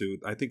entitled to.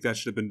 I think that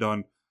should have been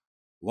done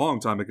a long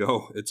time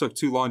ago. It took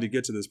too long to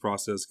get to this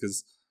process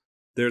because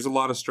there's a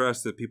lot of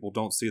stress that people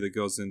don't see that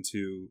goes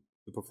into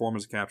the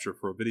performance capture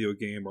for a video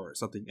game or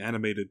something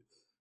animated,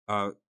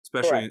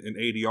 especially in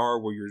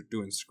ADR where you're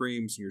doing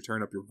screams and you're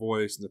turning up your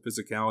voice and the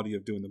physicality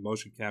of doing the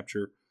motion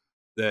capture.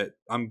 That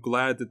I'm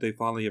glad that they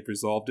finally have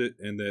resolved it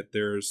and that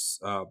there's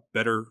a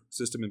better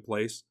system in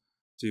place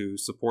to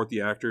support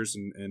the actors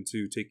and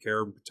to take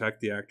care and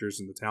protect the actors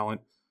and the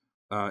talent.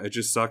 It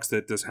just sucks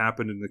that this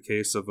happened in the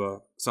case of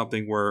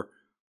something where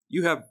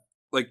you have,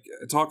 like,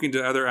 talking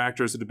to other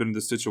actors that have been in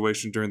this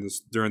situation during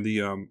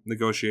the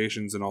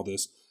negotiations and all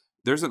this.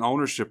 There's an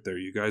ownership there.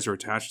 You guys are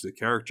attached to the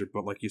character,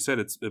 but like you said,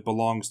 it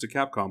belongs to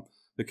Capcom.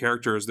 The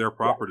character is their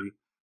property.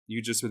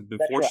 You just have been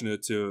That's right.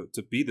 fortunate to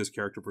be this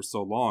character for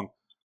so long.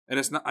 And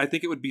it's not. I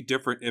think it would be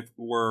different if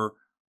we're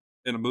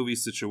in a movie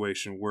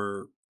situation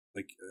where,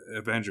 like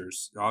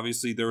Avengers,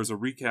 obviously there was a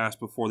recast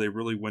before they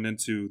really went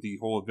into the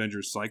whole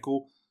Avengers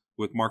cycle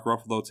with Mark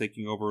Ruffalo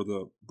taking over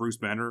the Bruce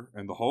Banner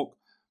and the Hulk.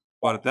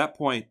 But at that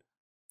point,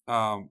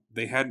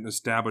 they hadn't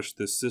established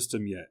this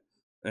system yet.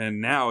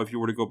 And now, if you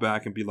were to go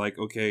back and be like,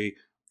 okay,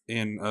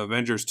 in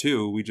Avengers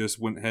 2, we just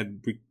went ahead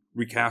and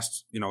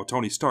recast,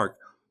 Tony Stark.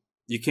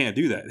 You can't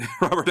do that.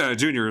 Robert Downey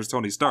Jr. is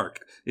Tony Stark.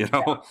 Yeah,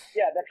 that's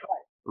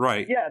right.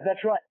 Right. Yeah,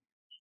 that's right.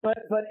 But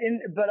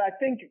I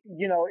think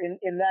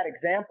in that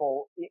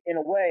example, in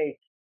a way,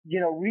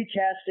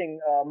 recasting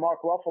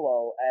Mark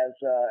Ruffalo as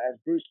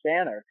Bruce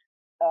Banner,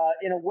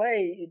 in a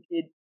way,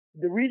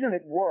 the reason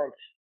it worked,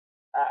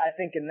 I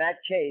think in that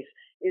case,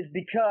 is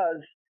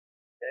because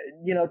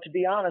to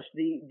be honest,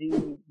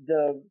 the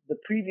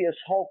previous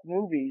Hulk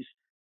movies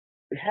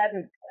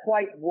hadn't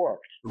quite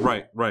worked.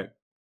 Right.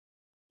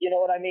 You know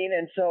what I mean?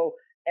 And so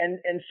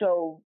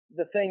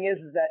the thing is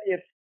that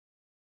if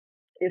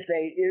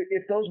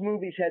those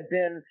movies had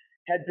been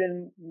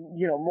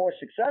more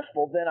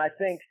successful, then I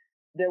think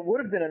there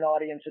would have been an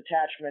audience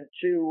attachment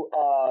to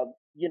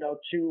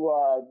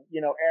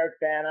Eric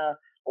Bana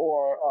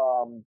or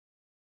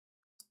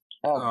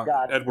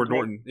Edward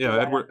Norton. Yeah,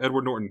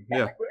 Edward Norton.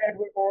 Yeah.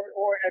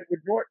 Or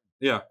Edward Norton.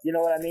 Yeah. You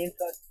know what I mean?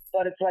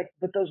 But it's like,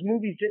 but those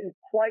movies didn't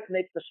quite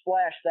make the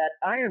splash that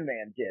Iron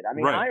Man did. I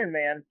mean, right. Iron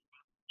Man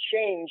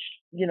changed,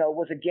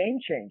 was a game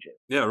changer.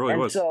 Yeah, it really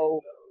was.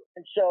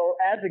 And so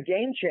as a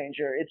game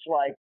changer, it's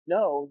like,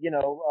 no,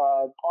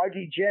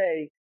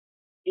 RDJ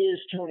is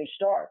Tony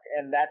Stark,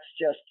 and that's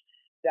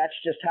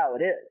just how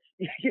it is.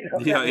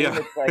 Yeah.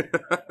 It's like,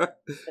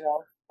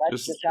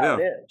 that's just how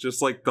it is.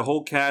 Just like the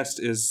whole cast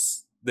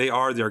they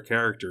are their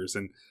characters,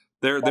 and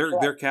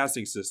their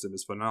casting system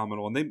is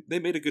phenomenal, and they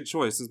made a good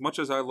choice. As much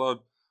as I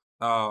love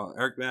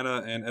Eric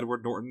Bana and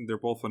Edward Norton, they're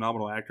both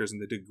phenomenal actors,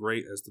 and they did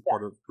great as the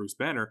part of Bruce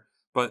Banner.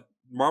 But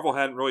Marvel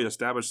hadn't really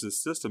established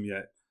this system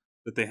yet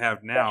that they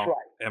have now. That's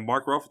right. And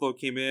Mark Ruffalo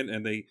came in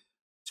and they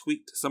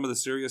tweaked some of the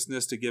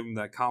seriousness to give him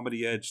that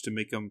comedy edge, to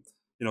make him,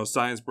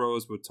 science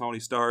bros with Tony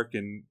Stark,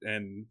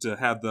 and to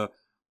have the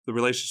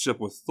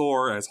relationship with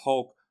Thor as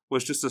Hulk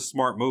was just a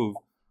smart move.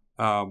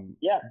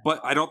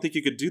 But I don't think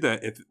you could do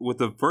that if with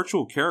a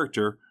virtual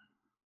character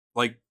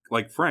like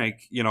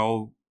Frank.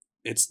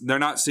 They're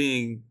not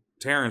seeing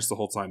Terrence the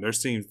whole time. They're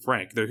seeing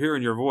Frank. They're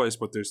hearing your voice,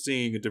 but they're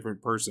seeing a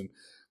different person.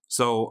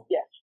 So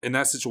in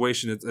that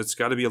situation, it's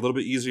got to be a little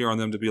bit easier on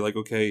them to be like,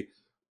 okay,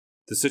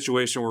 the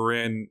situation we're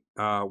in,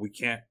 we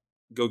can't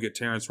go get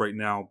Terrence right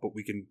now, but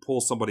we can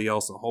pull somebody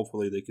else, and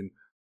hopefully they can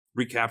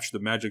recapture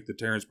the magic that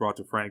Terrence brought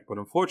to Frank. But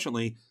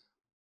unfortunately,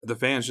 the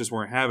fans just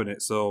weren't having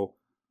it. So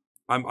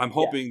I'm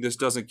hoping this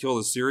doesn't kill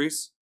the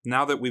series.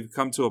 Now that we've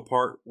come to a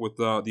part with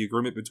the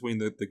agreement between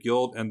the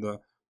guild and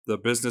the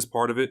business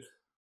part of it,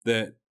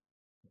 that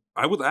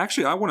I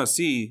want to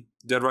see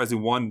Dead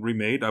Rising 1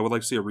 remade. I would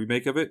like to see a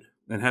remake of it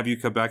and have you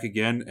come back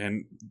again,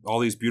 and all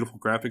these beautiful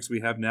graphics we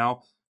have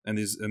now and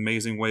this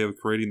amazing way of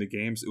creating the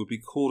games. It would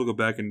be cool to go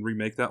back and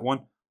remake that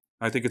one.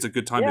 I think it's a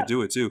good time to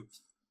do it too.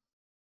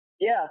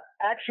 Yeah,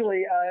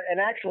 actually,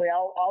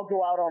 I'll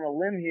go out on a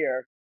limb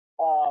here,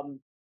 I'll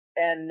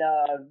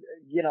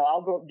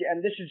go.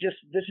 And this is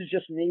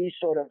just me,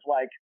 sort of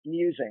like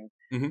musing.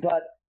 Mm-hmm.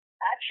 But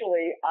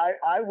actually,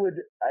 I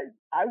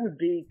would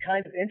be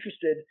kind of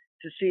interested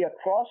to see a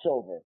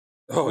crossover.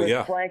 Oh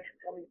yeah, Frank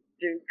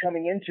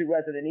coming into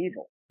Resident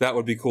Evil. That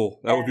would be cool.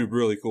 That would be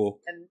really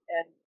cool.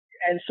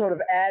 And sort of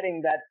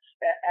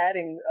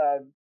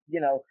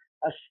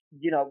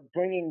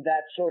bringing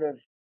that sort of,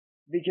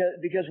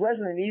 because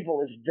Resident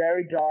Evil is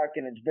very dark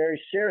and it's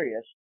very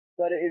serious,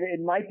 but it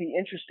might be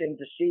interesting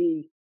to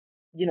see,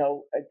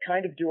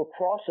 kind of do a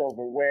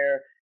crossover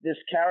where this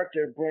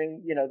character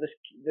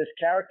this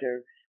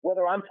character,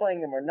 whether I'm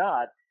playing him or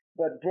not,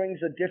 but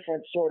brings a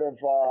different sort of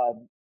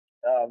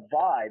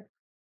vibe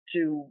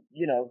to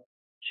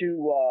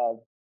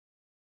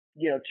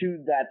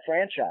that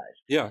franchise.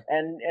 Yeah.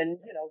 And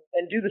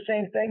do the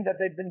same thing that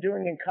they've been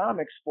doing in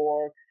comics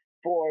for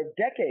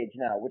decades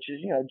now, which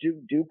is,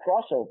 do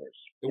crossovers.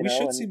 We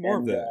should see more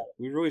of that.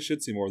 We really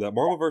should see more of that.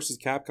 Marvel versus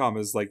Capcom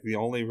is like the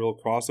only real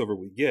crossover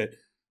we get.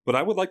 But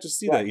I would like to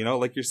see that,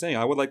 like you're saying.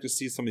 I would like to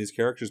see some of these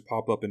characters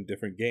pop up in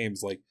different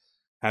games. Like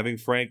having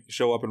Frank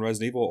show up in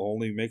Resident Evil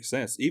only makes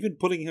sense. Even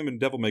putting him in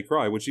Devil May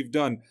Cry, which you've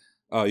done.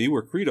 You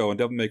were Credo in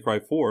Devil May Cry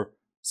 4.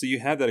 So you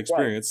had that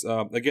experience.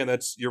 Right. Again,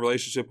 that's your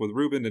relationship with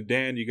Ruben and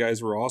Dan. You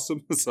guys were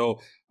awesome.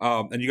 So,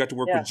 and you got to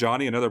work with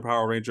Johnny, another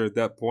Power Ranger at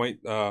that point.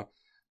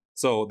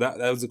 So that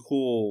was a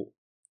cool,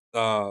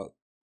 for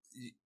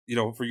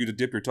you to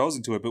dip your toes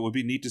into it. But it would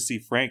be neat to see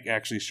Frank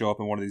actually show up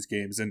in one of these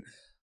games. And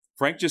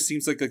Frank just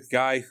seems like a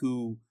guy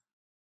who,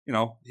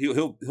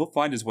 he'll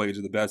find his way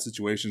into the bad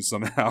situation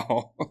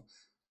somehow.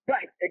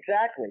 Right,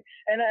 exactly.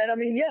 And I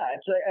mean,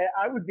 it's like,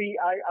 I would be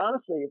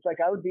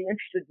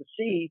interested to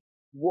see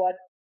what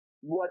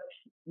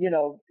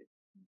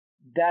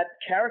that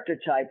character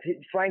type,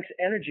 Frank's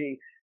energy,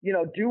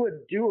 do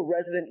a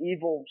Resident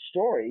Evil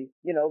story,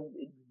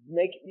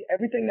 make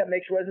everything that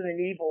makes Resident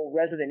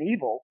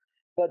Evil,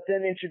 but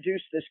then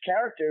introduce this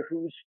character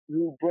who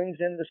brings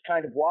in this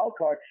kind of wild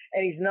card,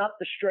 and he's not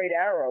the straight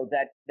arrow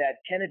that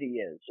Kennedy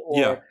is,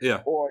 or you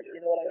know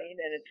what I mean?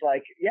 And it's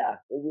like,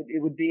 he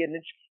would be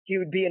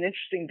an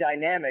interesting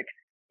dynamic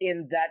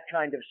in that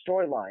kind of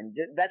storyline.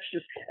 That's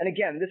just, and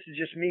again, this is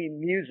just me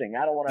musing.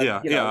 I don't want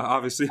to,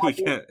 obviously we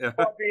can't. Yeah.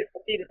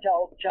 Be to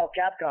tell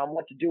Capcom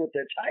what to do with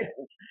their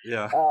titles.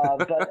 Yeah.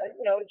 But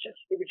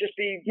it would just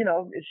be,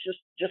 it's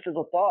just as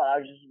a thought. I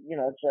was just,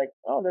 it's like,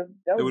 oh,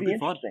 that would be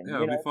interesting. Fun. Yeah,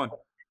 it would be fun.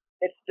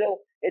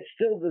 It's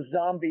still the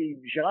zombie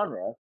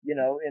genre, in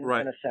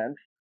a sense,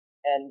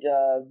 and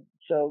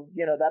so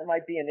that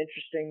might be an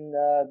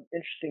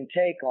interesting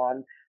take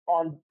on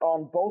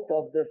both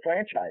of the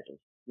franchises.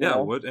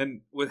 Yeah,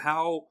 and with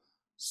how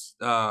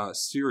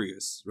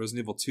serious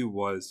Resident Evil 2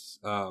 was,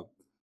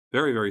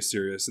 very, very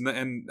serious,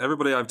 and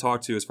everybody I've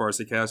talked to as far as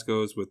the cast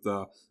goes, with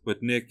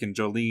Nick and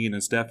Jolene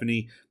and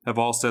Stephanie, have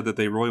all said that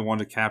they really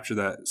wanted to capture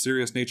that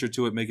serious nature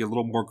to it, make it a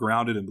little more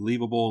grounded and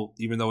believable,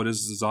 even though it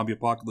is a zombie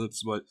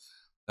apocalypse. But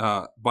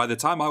by the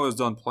time I was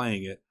done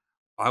playing it,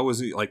 I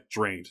was like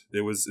drained.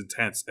 It was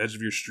intense, edge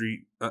of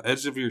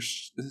your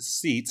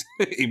seat,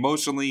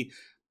 emotionally.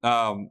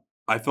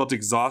 I felt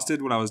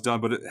exhausted when I was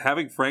done, but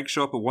having Frank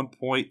show up at one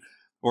point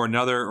or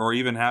another, or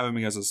even having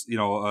him as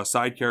a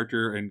side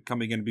character and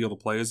coming in and be able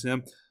to play as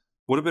him,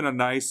 would have been a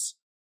nice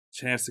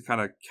chance to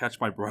kind of catch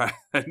my breath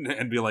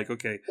and be like,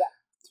 okay,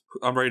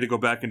 I'm ready to go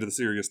back into the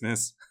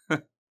seriousness.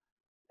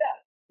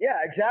 Yeah,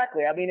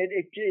 exactly. I mean,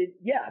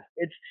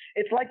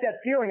 it's like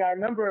that feeling. I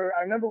remember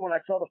when I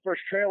saw the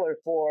first trailer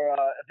for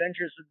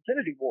Avengers: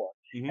 Infinity War,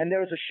 and there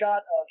was a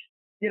shot of,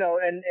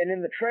 and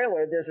in the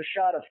trailer there's a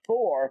shot of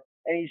Thor,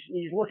 and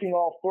he's looking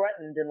all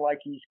threatened and like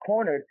he's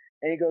cornered,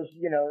 and he goes,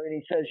 and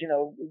he says,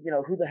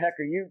 who the heck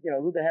are you?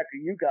 Who the heck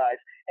are you guys?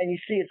 And you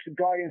see it's the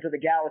Guardians of the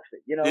Galaxy.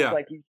 It's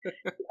like he's,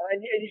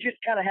 and you just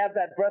kind of have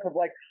that breath of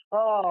like,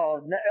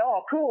 oh,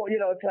 cool.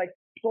 It's like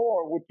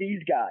Thor with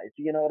these guys.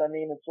 You know what I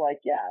mean? It's like,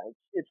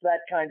 it's that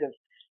kind of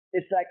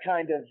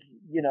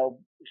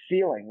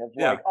feeling of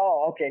like,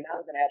 oh, okay, now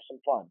I'm gonna have some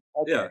fun.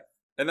 Okay. Yeah.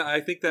 And I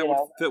think that would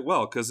fit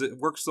well, because it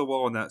works so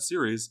well in that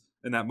series,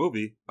 in that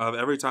movie.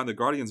 Every time the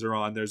Guardians are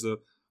on, there's a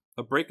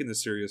break in the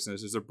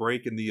seriousness. There's a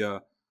break in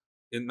the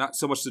in not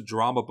so much the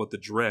drama, but the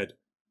dread.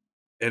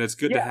 And it's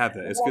good to have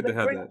that. It's good to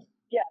have that.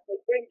 Yeah,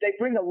 they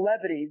bring a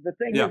levity. The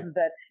thing is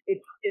that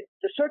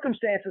the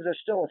circumstances are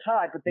still as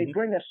high, but they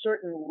bring a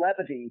certain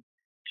levity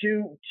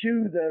to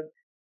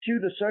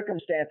the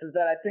circumstances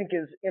that I think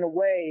is, in a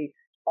way,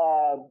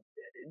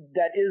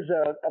 that is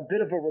a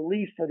bit of a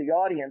relief for the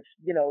audience,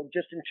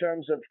 just in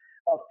terms of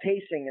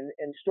pacing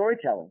and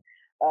storytelling.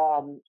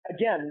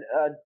 Again,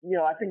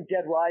 I think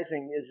Dead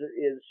Rising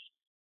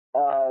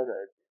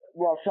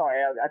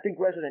I think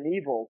Resident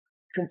Evil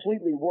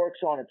completely works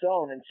on its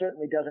own and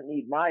certainly doesn't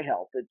need my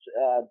help. It's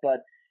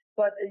but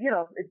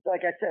it's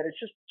like I said, it's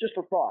just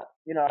a thought.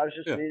 I was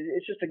just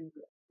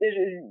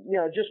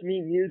just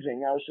me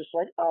musing. I was just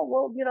like, oh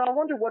well, I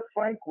wonder what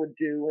Frank would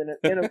do in a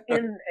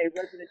Resident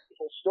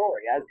Evil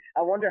story.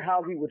 I wonder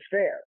how he would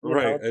fare.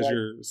 Right, as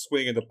you're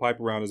swinging the pipe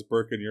around as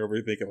BIRKIN, you're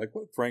over thinking like,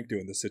 what would Frank do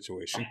in this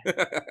situation?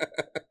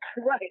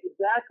 Right,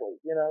 exactly.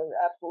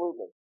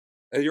 Absolutely.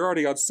 And you're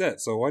already on set,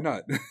 so why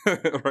not?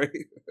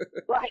 Right.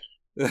 Right.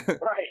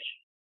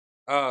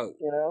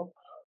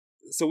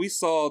 So we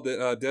saw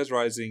that Dead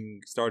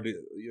Rising started,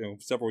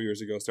 several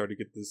years ago, started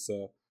to get this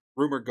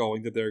rumor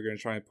going that they're going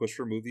to try and push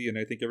for a movie, and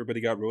I think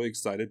everybody got really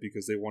excited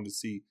because they wanted to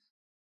see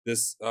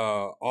this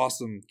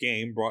awesome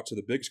game brought to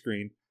the big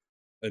screen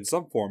in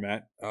some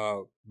format.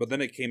 But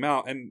then it came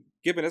out, and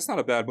given it's not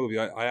a bad movie,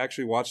 I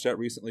actually watched that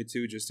recently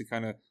too, just to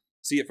kind of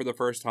see it for the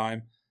first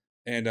time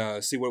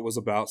and see what it was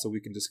about, so we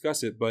can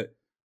discuss it. But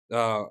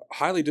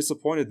highly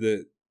disappointed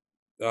that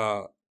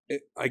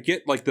I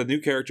get, like, the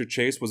new character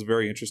Chase was a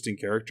very interesting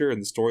character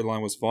and the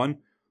storyline was fun,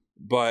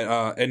 but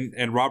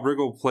and Rob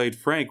Riggle played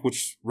Frank,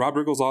 which Rob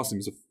Riggle's awesome.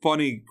 He's a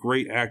funny,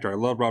 great actor. I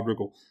love Rob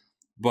Riggle.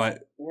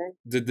 But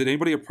did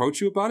anybody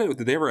approach you about it?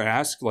 Did they ever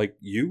ask, like,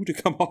 you to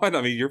come on?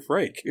 I mean, you're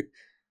Frank.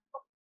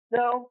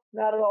 No,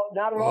 not at all.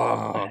 Not at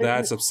all. Oh,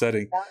 that's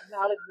upsetting. Not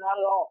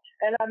at all.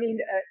 And I mean,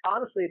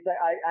 honestly,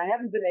 I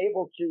haven't been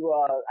able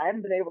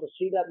to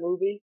see that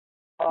movie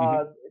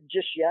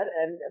just yet.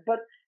 But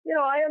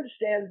I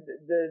understand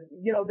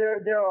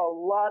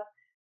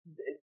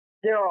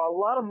there are a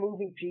lot of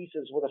moving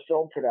pieces with a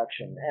film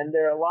production, and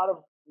there are a lot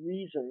of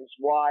reasons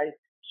why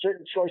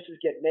certain choices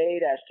get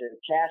made as to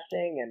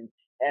casting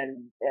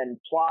and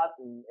plot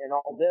and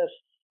all this.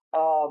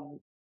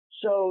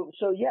 So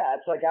yeah,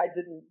 it's like I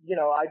didn't,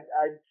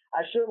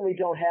 I certainly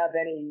don't have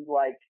any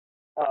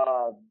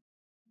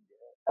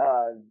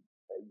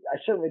I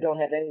certainly don't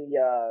have any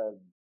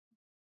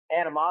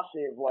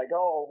animosity of like,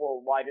 oh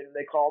well, why didn't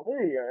they call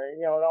me, or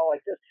and all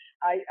like this.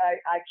 I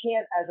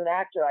can't, as an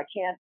actor, I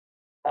can't.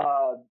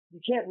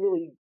 You can't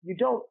really. You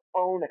don't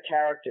own a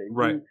character.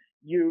 Right.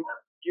 You're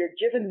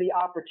given the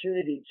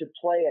opportunity to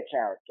play a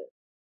character,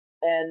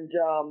 and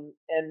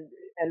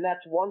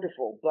that's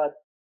wonderful. But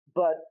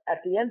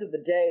at the end of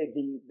the day,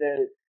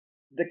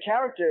 the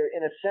character,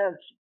 in a sense,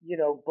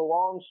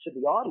 belongs to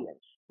the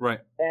audience,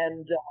 Right.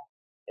 and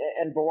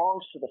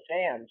belongs to the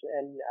fans,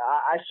 and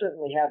I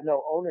certainly have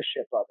no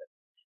ownership of it.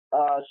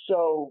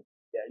 So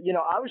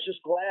I was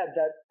just glad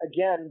that,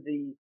 again,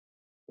 the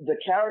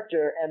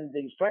character and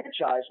the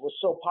franchise was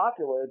so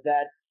popular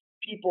that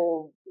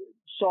people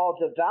saw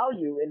the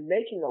value in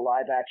making a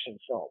live action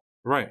film.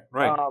 Right.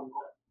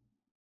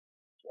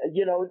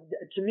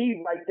 To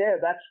me, right there,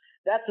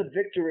 that's a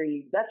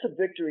victory. That's a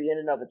victory in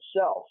and of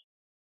itself.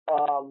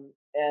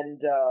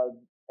 And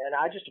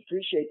I just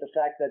appreciate the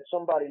fact that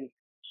somebody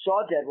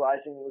saw Dead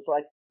Rising and was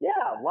like,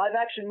 yeah, live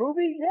action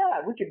movie.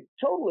 Yeah, we could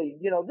totally,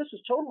 this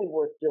is totally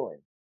worth doing.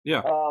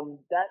 Yeah.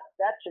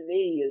 That to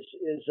me is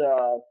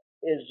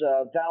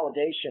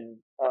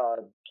validation.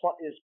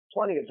 Is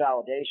plenty of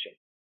validation.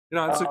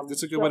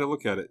 It's a good way to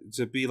look at it.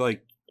 To be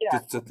like,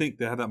 to think,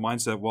 to have that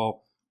mindset.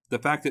 Well, the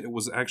fact that it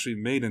was actually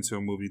made into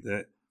a movie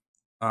that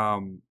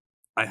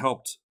I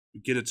helped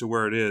get it to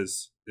where it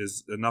is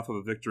enough of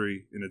a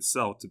victory in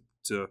itself.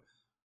 To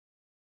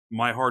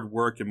my hard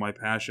work and my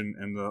passion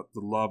and the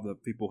love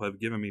that people have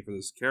given me for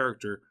this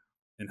character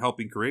and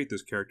helping create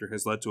this character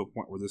has led to a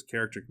point where this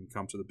character can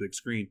come to the big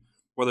screen,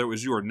 whether it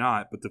was you or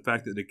not. But the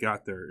fact that it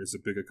got there is a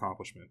big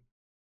accomplishment.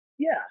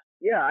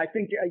 Yeah, I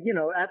think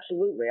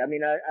absolutely. I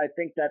mean, I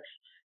think that's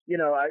in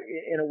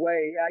a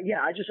way,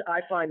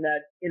 I find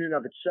that in and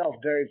of itself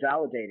very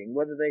validating.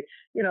 Whether they,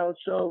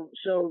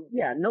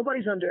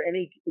 nobody's under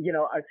any,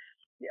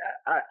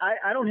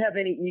 I don't have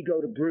any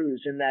ego to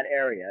bruise in that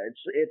area.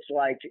 It's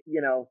like,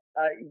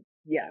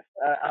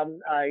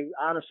 I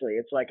honestly,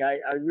 it's like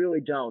I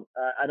really don't.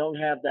 I don't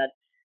have that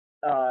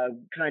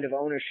kind of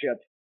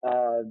ownership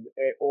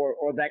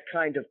or that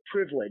kind of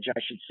privilege, I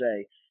should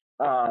say.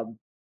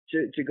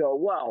 To go,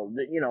 well,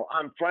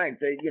 I'm Frank.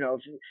 They,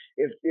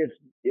 if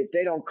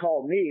they don't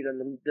call me,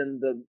 then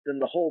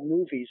the whole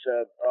movie's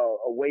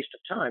a waste of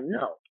time.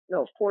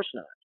 No, of course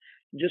not.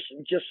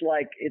 Just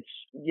like it's,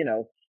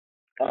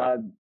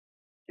 and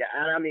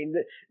I mean,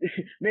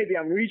 maybe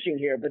I'm reaching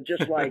here, but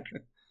just like,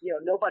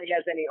 nobody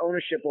has any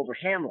ownership over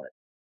Hamlet.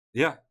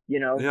 Yeah.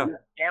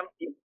 Hamlet,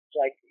 it's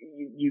like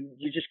you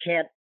just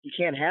can't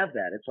have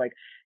that. It's like,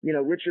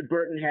 Richard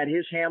Burton had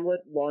his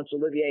Hamlet, Laurence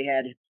Olivier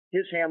had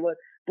his Hamlet.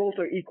 Both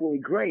are equally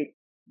great.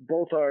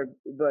 Both are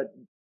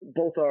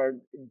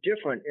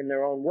different in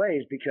their own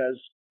ways because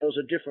those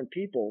are different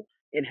people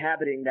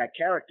inhabiting that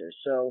character.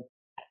 So,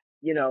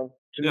 to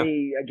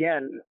me,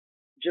 again,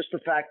 just the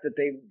fact that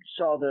they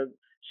saw the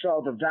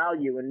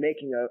value in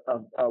making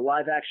a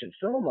live action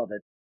film of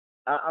it,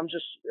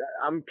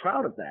 I'm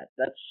proud of that.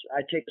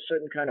 I take a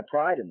certain kind of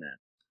pride in that.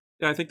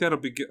 Yeah, I think that'll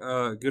be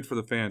good for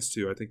the fans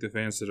too. I think the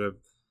fans that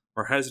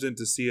are hesitant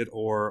to see it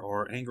or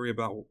are angry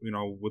about,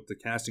 with the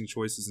casting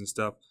choices and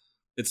stuff,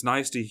 it's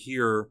nice to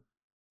hear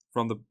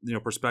from the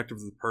perspective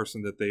of the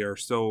person that they are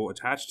so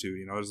attached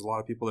to. There's a lot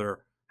of people that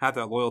have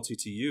that loyalty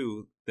to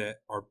you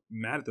that are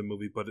mad at the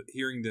movie, but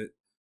hearing that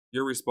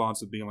your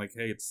response of being like,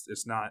 hey,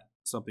 it's not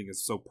something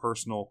that's so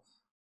personal,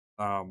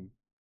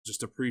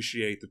 just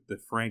appreciate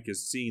that Frank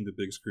is seeing the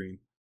big screen.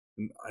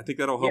 And I think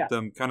that'll help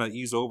them kind of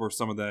ease over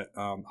some of that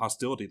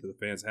hostility that the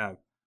fans have.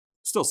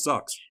 Still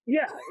sucks.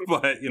 Yeah,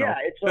 but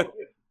it's like,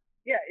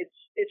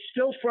 it's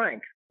still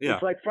Frank. Yeah.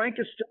 It's like Frank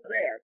is still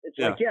there. It's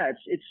like,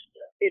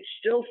 it's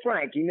still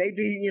Frank. He may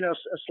be, a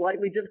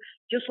slightly different,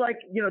 just like,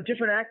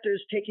 different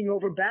actors taking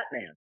over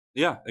Batman.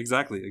 Yeah,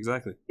 exactly.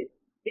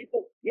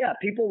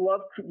 People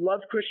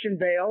love Christian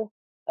Bale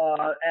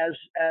as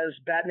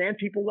Batman.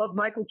 People love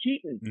Michael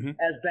Keaton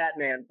as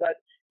Batman. But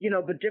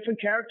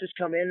different characters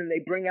come in and they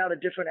bring out a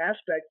different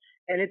aspect,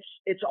 and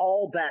it's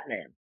all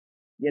Batman.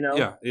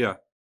 Yeah.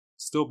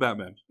 Still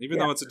Batman, even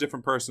though it's a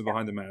different person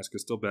behind the mask.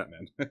 It's still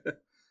Batman.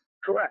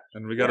 Correct.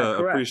 And we gotta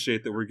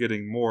appreciate that we're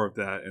getting more of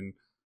that,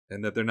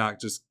 and that they're not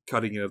just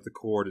cutting it at the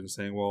cord and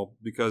saying, well,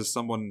 because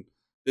someone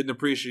didn't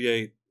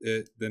appreciate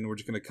it, then we're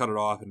just gonna cut it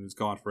off and it's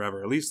gone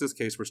forever. At least this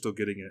case, we're still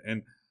getting it.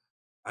 And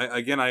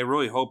I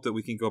really hope that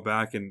we can go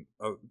back and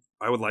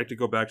I would like to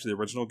go back to the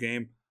original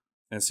game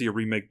and see a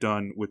remake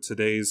done with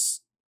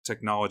today's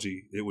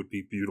technology. It would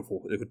be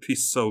beautiful. It would be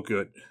so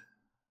good.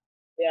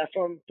 Yeah,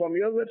 from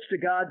your lips to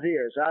God's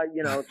ears.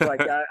 It's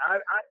like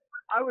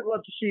I would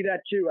love to see that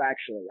too.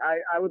 Actually,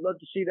 I would love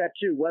to see that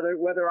too.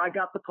 Whether I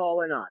got the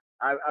call or not,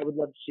 I would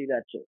love to see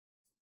that too.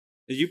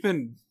 You've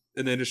been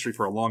in the industry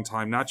for a long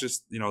time, not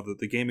just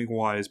the gaming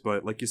wise,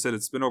 but like you said,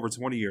 it's been over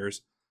 20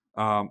 years.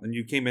 And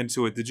you came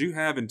into it. Did you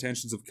have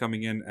intentions of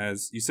coming in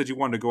as you said you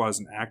wanted to go out as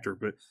an actor,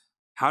 but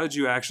how did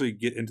you actually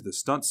get into the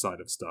stunt side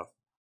of stuff?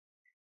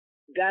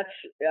 That's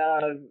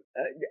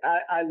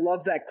I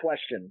love that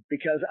question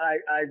because I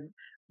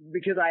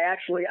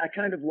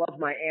kind of love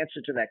my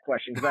answer to that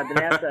question because I've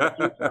been asked that a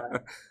few times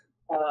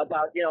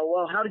about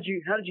well, how did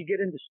you get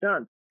into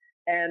stunts?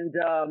 And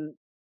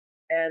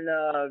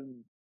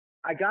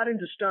I got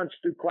into stunts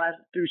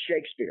through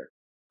Shakespeare.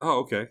 Oh,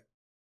 okay.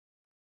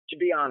 To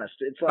be honest,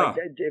 it's like,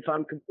 if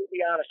I'm completely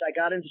honest, I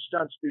got into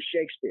stunts through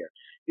Shakespeare,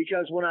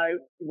 because when I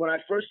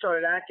first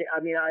started acting, I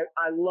mean,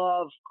 I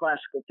love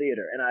classical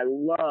theater and I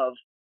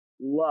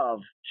love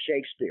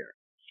Shakespeare.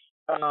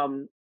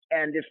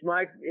 And if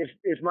my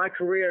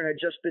career had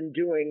just been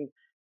doing,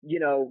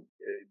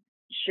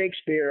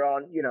 Shakespeare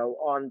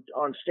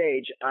on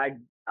stage,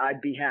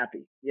 I'd be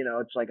happy.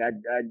 It's like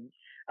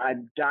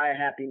I'd die a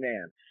happy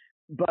man.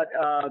 But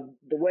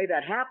the way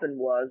that happened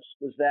was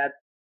that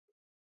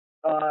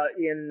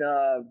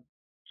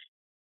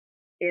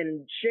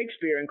in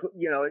Shakespeare, and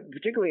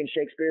particularly in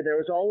Shakespeare, there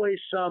was always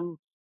some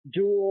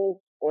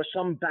duel or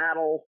some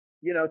battle,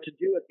 to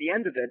do at the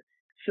end of it.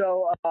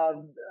 So at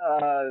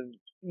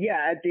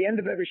the end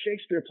of every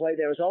Shakespeare play,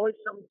 there was always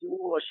some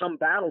duel or some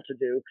battle to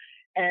do.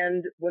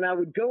 And when I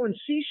would go and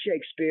see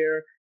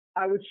Shakespeare,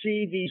 I would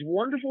see these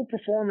wonderful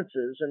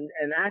performances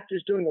and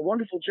actors doing a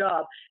wonderful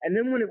job. And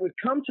then when it would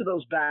come to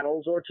those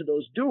battles or to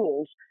those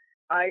duels,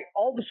 I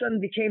all of a sudden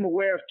became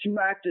aware of two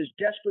actors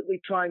desperately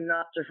trying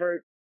not to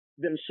hurt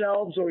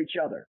themselves or each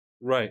other.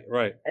 Right.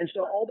 And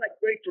so all that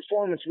great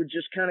performance would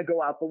just kind of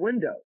go out the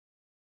window,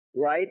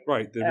 right?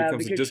 Right, there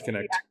becomes a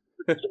disconnect.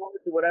 Or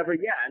whatever,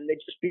 yeah, and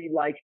they'd just be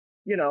like,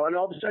 and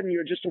all of a sudden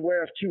you're just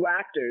aware of two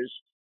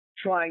actors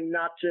trying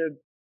not to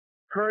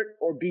hurt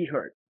or be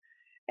hurt.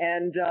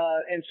 And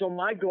so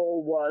my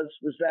goal was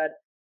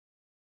that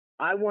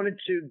I wanted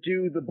to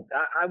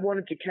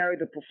carry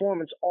the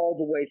performance all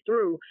the way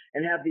through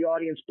and have the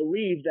audience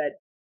believe that,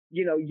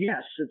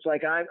 yes, it's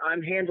like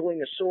I'm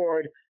handling a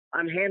sword,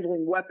 I'm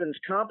handling weapons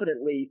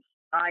competently.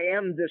 I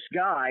am this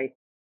guy,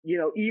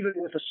 even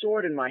with a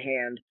sword in my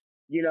hand,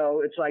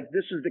 it's like,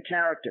 this is the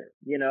character,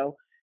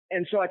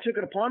 And so I took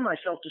it upon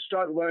myself to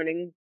start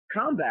learning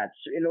combats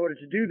in order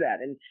to do that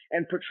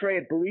and portray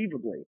it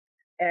believably.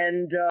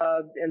 And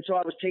so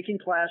I was taking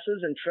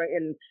classes and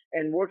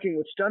working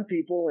with stunt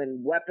people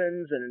and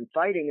weapons and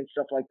fighting and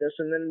stuff like this.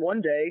 And then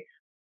one day,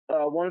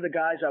 one of the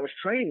guys I was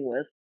training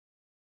with,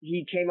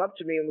 he came up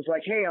to me and was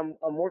like, "Hey, I'm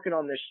working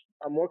on this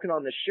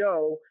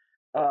show,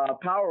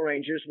 Power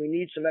Rangers. We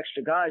need some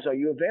extra guys. Are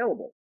you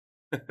available?"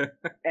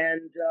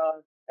 And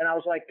I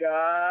was like,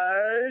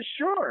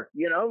 "Sure,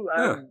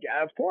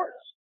 of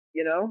course."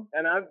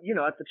 And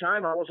at the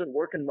time I wasn't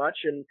working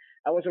much in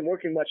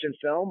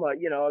film.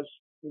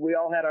 We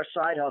all had our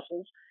side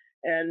hustles,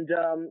 and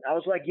I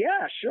was like,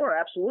 "Yeah, sure,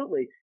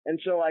 absolutely."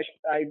 And so I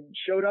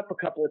showed up a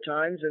couple of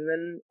times, and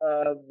then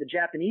the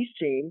Japanese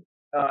team,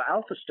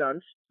 Alpha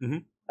Stunts,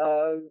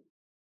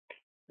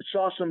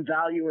 saw some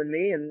value in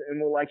me,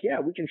 and were like, "Yeah,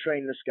 we can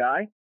train this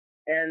guy."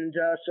 And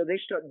so they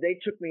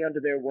took me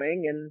under their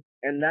wing,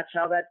 and that's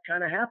how that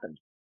kind of happened.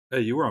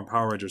 Hey, you were on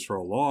Power Rangers for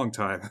a long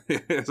time.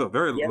 It's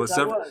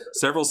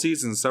several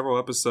seasons, several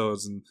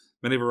episodes, and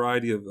many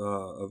variety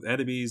of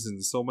enemies,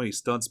 and so many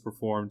stunts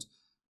performed,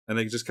 and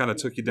they just kind of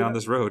took you down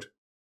this road.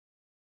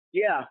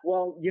 Yeah,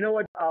 well, you know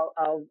what?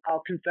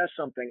 I'll confess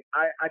something.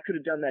 I could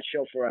have done that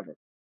show forever.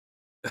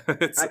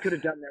 I could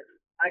have done that.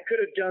 I could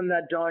have done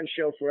that darn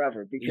show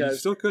forever, because you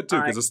still could too,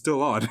 because it's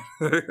still on.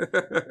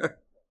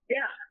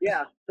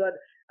 Yeah, but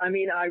I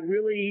mean, I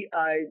really,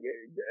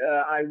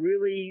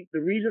 the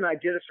reason I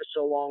did it for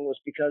so long was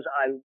because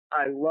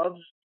I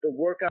loved the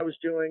work I was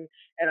doing,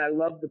 and I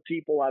loved the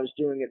people I was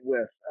doing it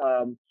with.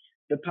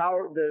 The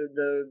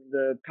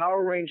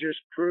Power Rangers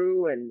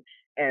crew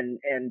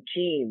and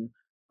team,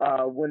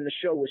 when the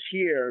show was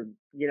here,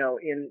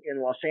 in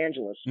Los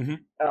Angeles,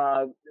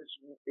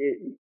 it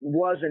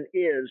was and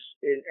is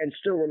and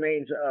still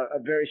remains a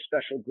very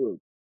special group.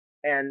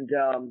 And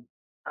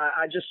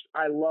I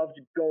loved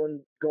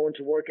going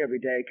to work every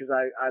day, because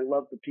I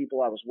loved the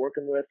people I was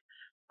working with.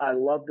 I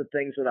loved the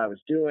things that I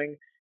was doing,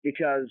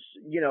 because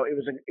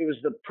it was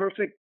the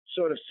perfect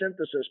sort of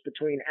synthesis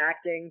between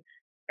acting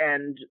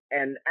and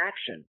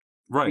action.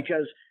 Right.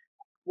 Because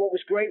what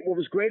was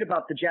great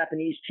about the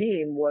Japanese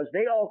team was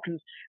they all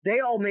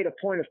made a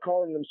point of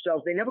calling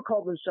themselves. They never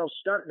called themselves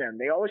stuntmen.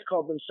 They always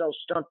called themselves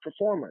stunt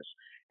performers,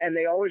 and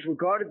they always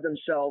regarded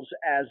themselves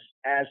as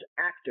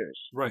actors.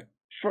 Right.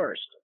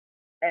 First.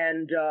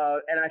 And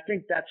I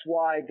think that's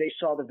why they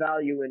saw the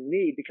value in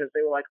me, because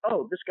they were like,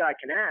 "Oh, this guy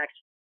can act,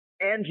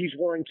 and he's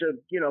willing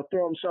to,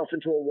 throw himself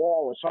into a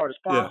wall as hard as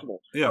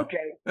possible. Yeah.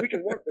 Okay, we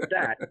can work with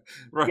that."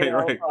 Right.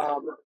 Right.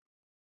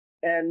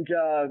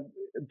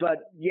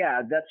 But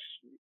yeah,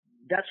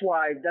 that's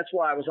why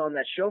I was on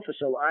that show for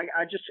so long.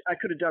 I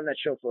could have done that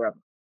show forever.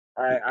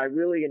 I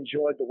really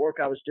enjoyed the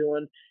work I was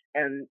doing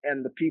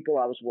and the people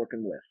I was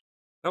working with.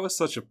 That was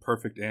such a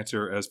perfect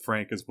answer as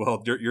Frank as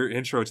well. Your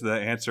intro to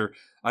that answer.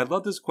 I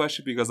love this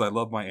question because I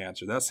love my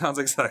answer. That sounds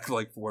exactly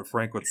like what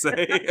Frank would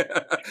say.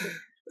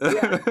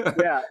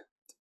 Yeah.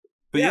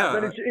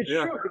 But it's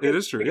true. It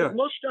is true. Yeah.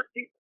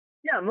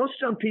 Most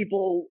stunt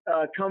people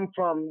come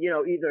from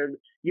either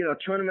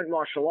tournament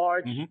martial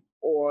arts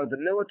or the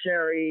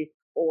military,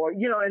 or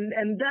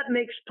and that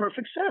makes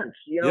perfect sense.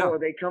 Or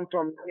they come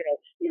from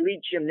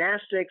elite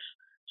gymnastics,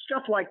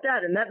 stuff like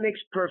that, and that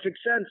makes perfect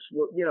sense.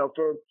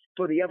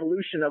 For the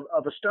evolution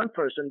of a stunt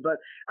person. But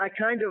I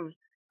kind of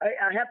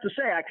I have to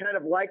say, I kind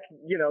of like,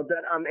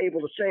 that I'm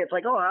able to say, it's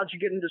like, oh, how'd you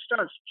get into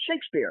stunts?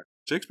 Shakespeare.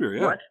 Shakespeare,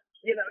 yeah. What?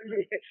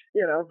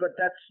 But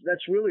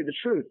that's really the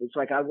truth. It's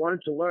like I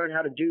wanted to learn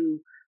how to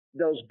do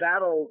those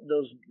battle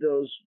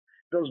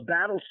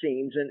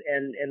scenes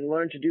and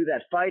learn to do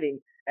that fighting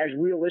as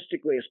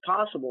realistically as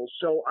possible,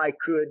 so I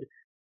could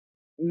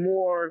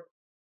more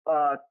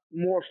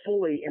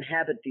fully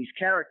inhabit these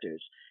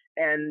characters.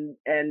 And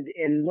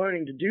in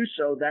learning to do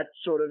so, that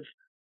sort of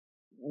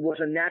was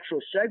a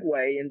natural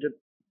segue into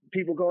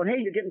people going, hey,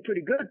 you're getting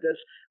pretty good at this.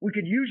 We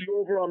could use you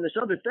over on this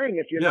other thing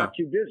if you're not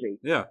too busy.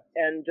 Yeah.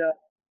 And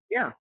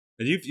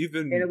and you've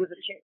been and it was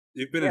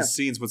you've been in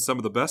scenes with some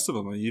of the best of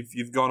them. I mean,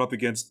 you've gone up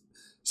against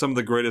some of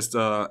the greatest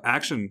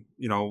action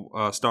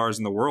stars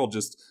in the world,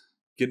 just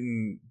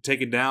getting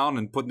taken down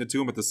and putting it to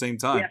them at the same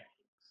time.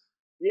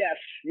 Yes.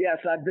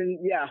 I've been.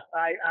 Yeah,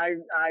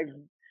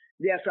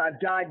 I've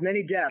died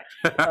many deaths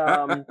at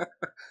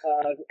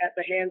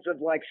the hands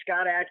of like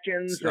Scott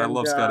Adkins. I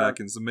love Scott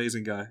Adkins,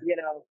 amazing guy.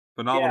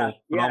 Phenomenal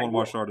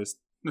martial artist.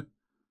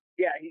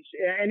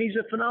 He's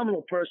a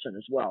phenomenal person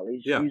as well.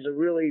 He's a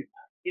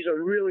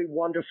really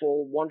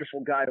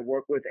wonderful guy to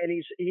work with, and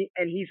he's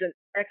an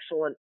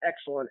excellent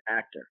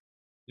actor.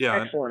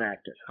 Yeah, excellent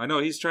actor. I know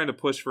he's trying to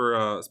push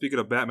for. Speaking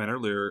of Batman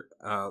earlier,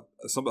 I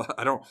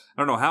don't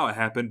know how it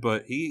happened,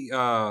 but he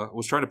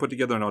was trying to put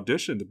together an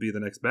audition to be the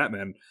next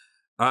Batman.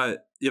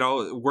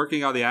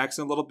 Working on the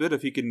accent a little bit.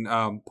 If he can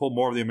pull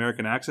more of the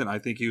American accent, I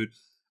think he would.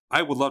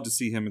 I would love to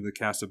see him in the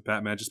cast of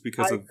Batman, just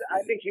because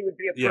I think he would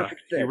be a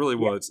perfect fit. He really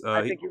would.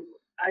 I think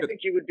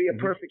he would be a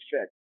perfect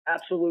fit.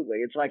 Absolutely.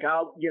 It's like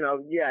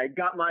it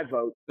got my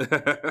vote.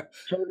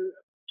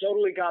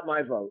 Totally got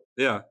my vote.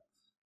 Yeah.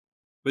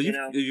 But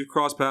you've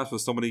crossed paths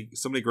with so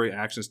many great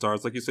action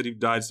stars. Like you said, you've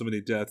died so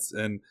many deaths,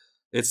 and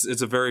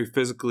it's a very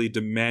physically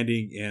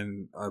demanding,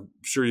 and I'm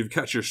sure you've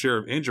got your share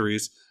of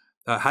injuries.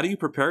 How do you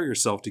prepare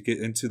yourself to get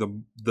into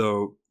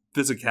the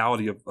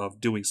physicality of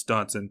doing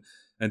stunts and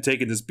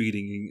taking this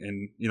beating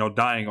and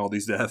dying all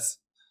these deaths?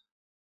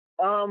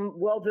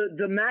 Well,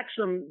 the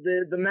maxim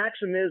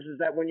is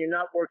that when you're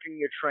not working,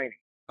 you're training.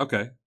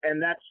 Okay.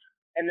 And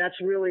that's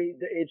really,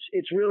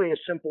 it's really as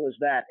simple as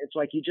that. It's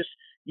like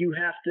you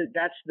have to,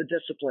 that's the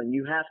discipline.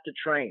 You have to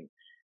train.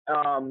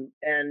 You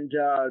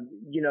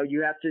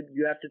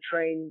have to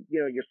train,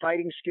 your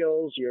fighting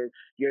skills, your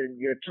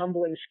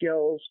tumbling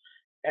skills.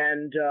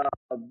 And,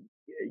 and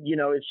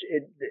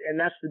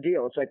that's the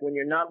deal. It's like when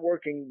you're not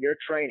working, you're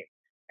training.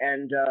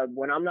 And,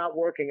 when I'm not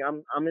working,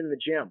 I'm in the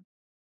gym.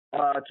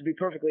 To be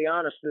perfectly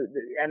honest,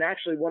 and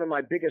actually one of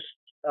my biggest,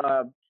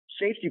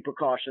 safety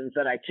precautions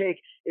that I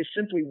take is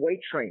simply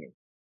weight training.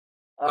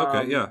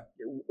 Okay. Yeah.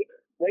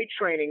 Weight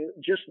training,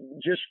 just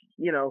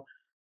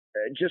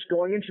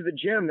going into the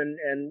gym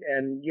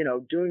and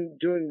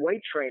doing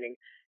weight training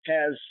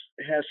has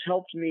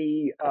helped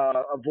me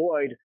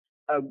avoid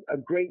a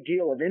great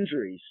deal of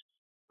injuries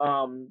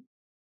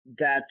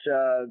that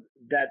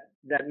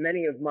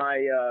many of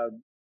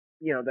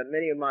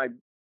my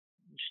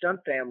stunt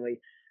family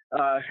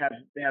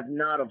have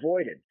not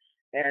avoided.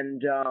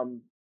 And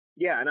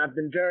and I've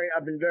been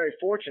very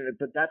fortunate,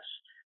 but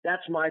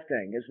that's my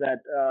thing, is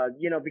that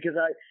because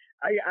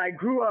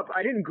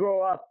I didn't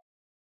grow up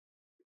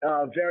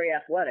very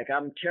athletic. I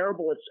was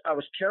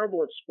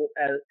terrible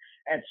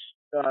at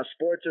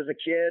sports as a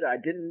kid. I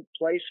didn't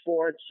play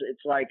sports.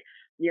 It's like,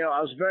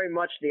 I was very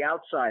much the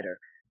outsider.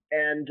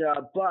 And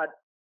but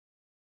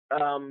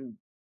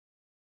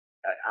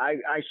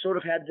I sort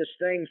of had this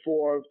thing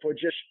for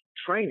just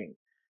training.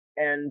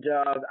 And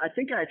I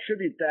think I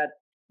attribute that,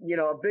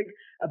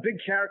 a big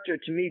character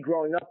to me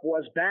growing up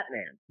was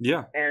Batman.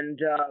 Yeah. And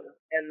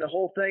the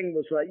whole thing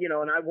was like,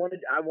 and I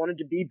wanted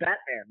to be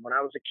Batman when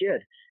I was a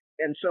kid.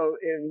 And so,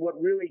 what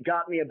really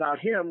got me about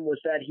him was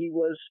that he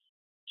was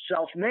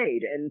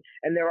self-made. And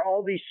there are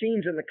all these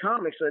scenes in the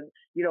comics that,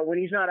 when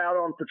he's not out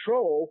on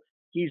patrol,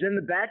 he's in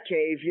the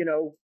Batcave,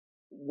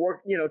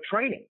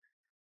 training.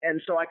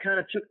 And so I kind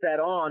of took that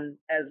on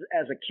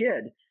as a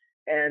kid,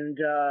 and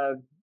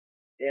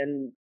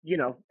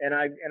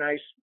I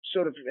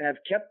sort of have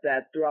kept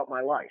that throughout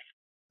my life.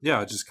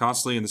 Yeah, just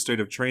constantly in the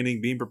state of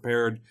training, being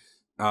prepared,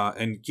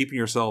 and keeping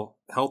yourself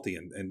healthy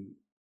and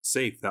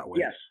safe that way.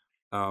 Yes.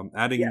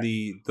 Adding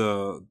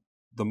the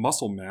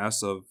muscle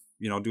mass of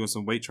doing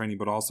some weight training,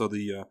 but also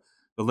the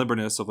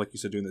limberness of, like you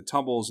said, doing the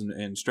tumbles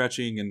and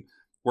stretching and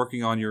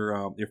working on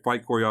your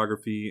fight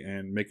choreography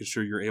and making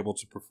sure you're able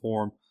to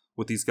perform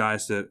with these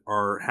guys that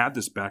have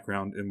this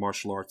background in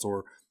martial arts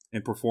or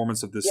in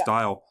performance of this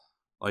style.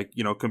 Like,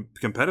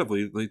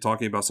 competitively,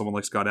 talking about someone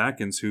like Scott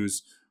Adkins,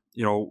 who's,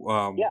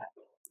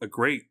 a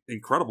great,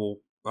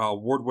 incredible,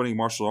 award-winning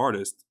martial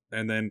artist.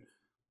 And then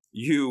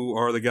you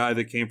are the guy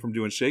that came from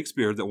doing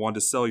Shakespeare that wanted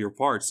to sell your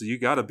parts. So you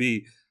got to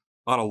be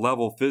on a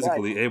level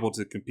physically able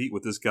to compete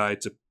with this guy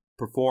to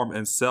perform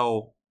and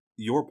sell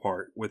your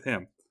part with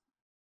him.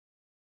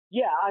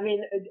 Yeah, I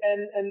mean,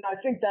 and I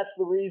think that's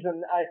the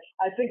reason.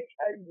 I think,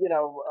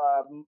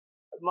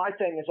 my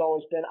thing has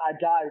always been I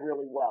die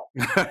really well.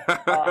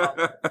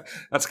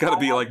 That's got to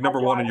be like number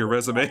one on your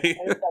resume.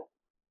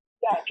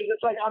 because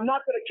it's like I'm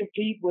not going to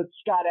compete with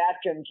Scott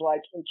Adkins,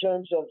 like in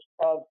terms of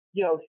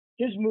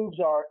his moves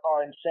are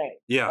insane.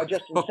 Yeah, are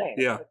just insane.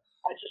 Yeah.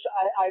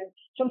 I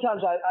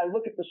sometimes I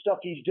look at the stuff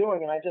he's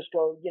doing and I just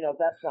go,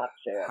 that's not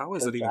fair. How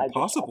is it even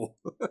possible?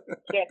 I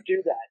can't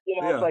do that.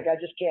 It's like I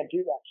just can't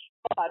do that.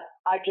 But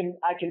I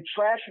can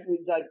trash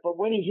but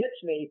when he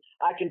hits me,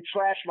 I can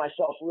trash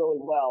myself really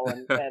well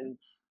and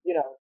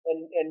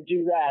and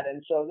do that.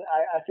 And so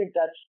I think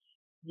that's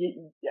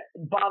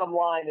bottom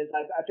line is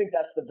I think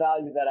that's the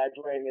value that I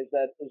bring is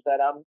that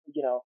I'm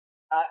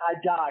I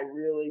die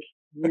really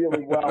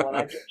really well and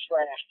I get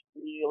trashed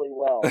really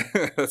well.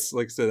 That's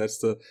like I said, that's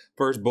the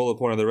first bullet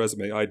point on the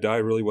resume. I die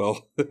really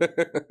well.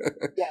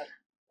 Yes,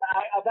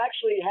 I've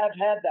actually have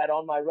had that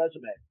on my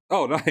resume.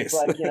 Oh, nice. It's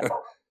like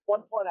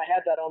one point I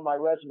had that on my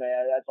resume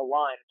as a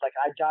line. It's like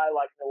I die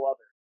like no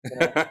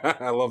other.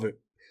 I love it.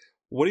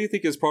 What do you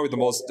think is probably the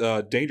most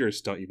dangerous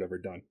stunt you've ever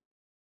done?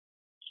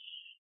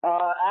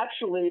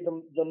 Actually,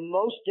 the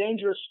most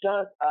dangerous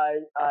stunt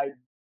I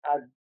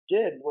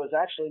did was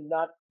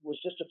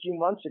just a few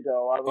months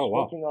ago. I was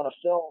working on a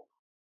film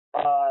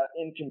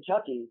in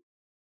Kentucky.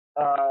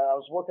 I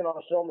was working on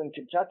a film in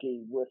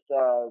Kentucky with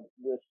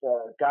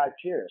Guy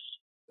Pearce.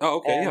 Oh,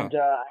 okay, and,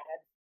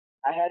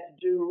 I had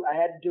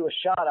to do a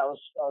shot. I was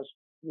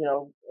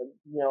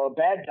a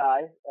bad guy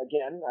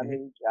again. I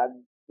mean,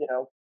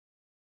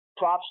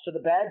 props to the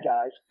bad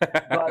guys,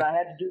 but I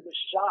had to do the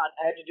shot.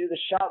 I had to do the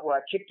shot where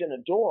I kicked in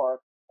a door,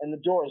 and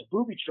the door is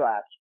booby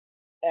trapped,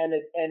 and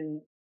it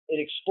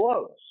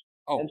explodes.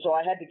 Oh. And so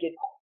I had to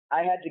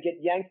get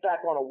yanked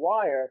back on a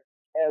wire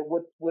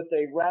with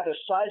a rather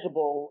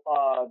sizable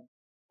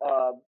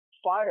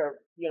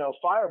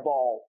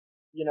fireball,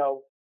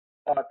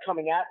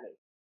 coming at me.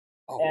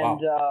 Oh,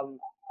 and wow.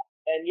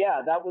 And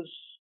yeah, that was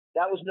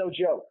no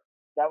joke.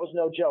 That was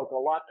no joke. A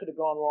lot could have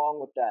gone wrong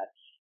with that.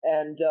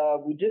 And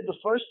we did the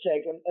first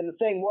take, and the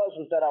thing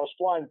was that I was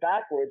flying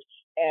backwards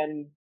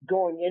and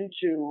going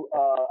into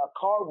a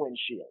car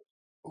windshield.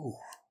 Ooh.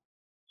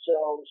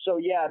 So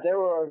yeah, there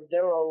were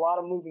a lot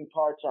of moving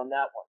parts on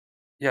that one.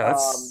 Yeah,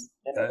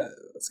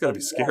 that's got to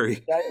be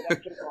scary.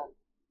 That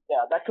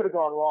could have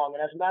gone wrong.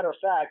 And as a matter of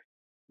fact,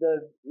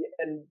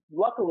 and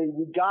luckily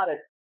we got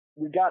it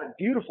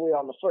beautifully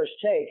on the first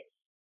take.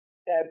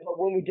 But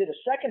when we did a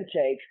second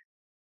take,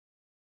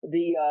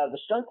 the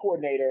stunt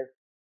coordinator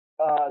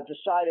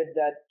decided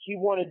that he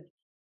wanted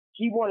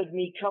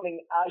me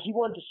coming out. He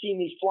wanted to see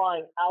me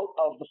flying out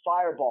of the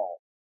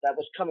fireball that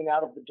was coming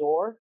out of the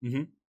door.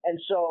 Mm-hmm. And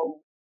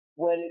so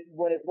when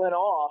it went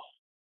off,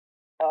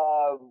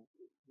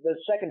 the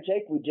second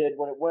take we did,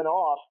 when it went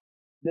off,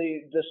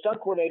 the stunt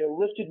coordinator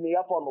lifted me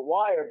up on the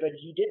wire, but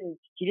he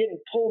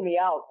didn't pull me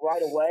out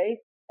right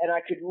away. And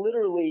I could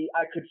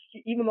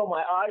even though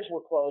my eyes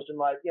were closed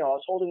and I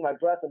was holding my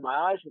breath and my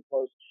eyes were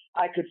closed,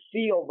 I could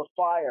feel the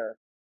fire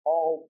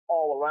all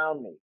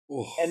around me.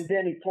 Oof. And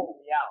then he pulled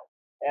me out.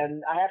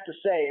 And I have to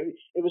say,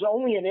 it was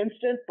only an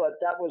instant, but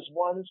that was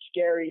one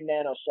scary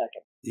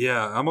nanosecond.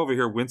 Yeah, I'm over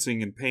here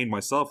wincing in pain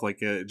myself,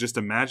 like just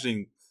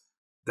imagining.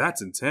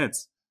 That's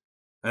intense.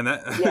 And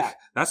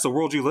that's the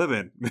world you live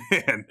in,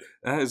 man.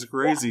 That is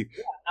crazy.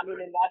 Yeah. I mean,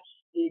 and that's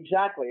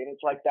exactly. And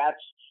it's like,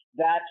 that's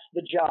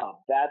the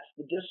job. That's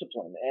the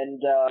discipline.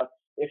 And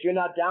if you're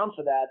not down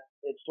for that,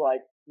 it's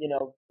like,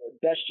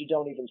 best you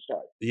don't even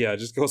start. Yeah,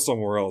 just go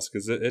somewhere else,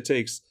 because it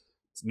takes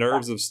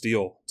nerves of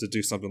steel to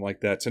do something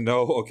like that. To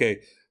know, okay,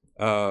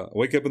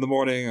 wake up in the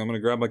morning, I'm going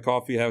to grab my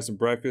coffee, have some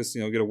breakfast,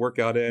 get a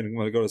workout in, I'm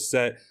going to go to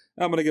set,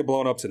 I'm going to get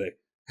blown up today.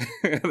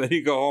 And then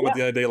you go home at the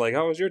end of the day like,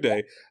 how was your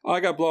day? Oh,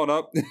 I got blown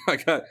up.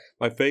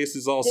 My face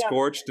is all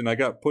scorched, and I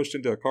got pushed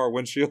into a car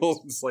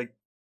windshield. It's like,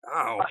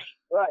 ow.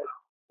 Right.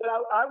 But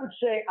I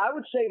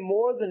would say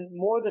more than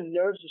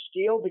nerves of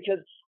steel, because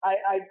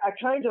I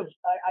kind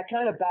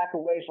of back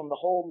away from the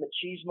whole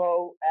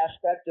machismo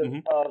aspect of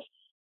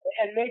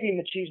and maybe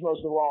machismo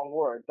is the wrong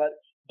word, but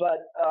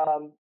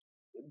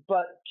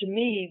to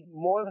me,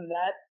 more than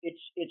that,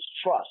 it's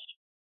trust.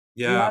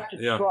 Yeah, you have to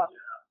trust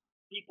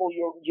people.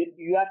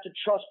 You have to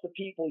trust the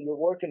people you're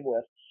working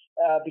with,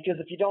 because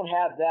if you don't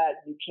have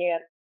that, you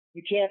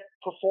can't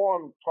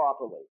perform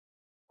properly.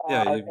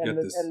 Yeah, you've got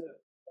this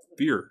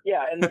fear.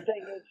 Yeah, and the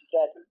thing is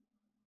that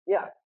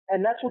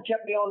and that's what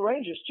kept me on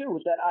Rangers too,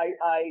 was that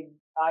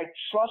I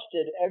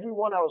trusted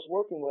everyone I was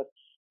working with.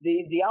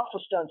 The Alpha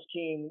Stunts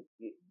team,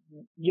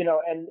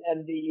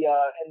 and the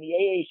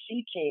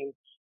AAC team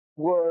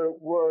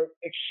were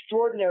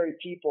extraordinary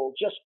people,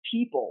 just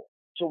people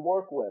to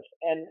work with,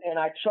 and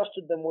I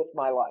trusted them with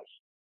my life,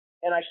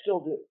 and I still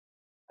do.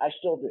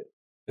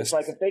 It's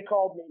like if they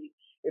called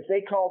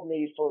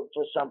me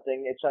for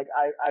something, it's like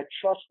I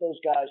trust those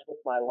guys with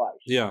my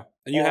life. Yeah,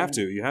 and you have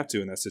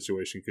to in that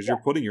situation, because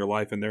you're putting your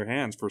life in their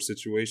hands for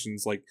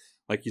situations like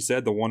you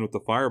said, the one with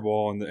the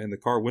fireball and the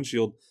car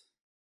windshield.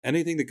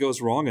 Anything that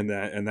goes wrong in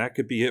that, and that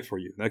could be it for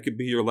you. That could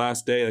be your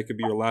last day. That could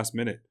be your last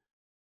minute.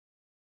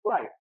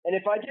 Right. And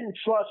if I didn't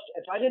trust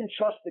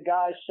the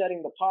guys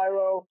setting the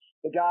pyro,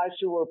 the guys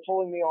who were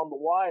pulling me on the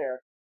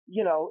wire,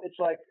 it's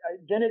like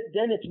then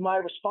it's my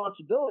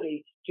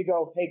responsibility to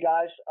go, hey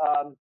guys,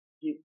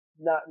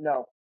 not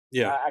no.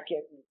 Yeah, I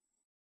can't.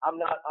 I'm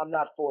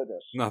not for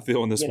this. not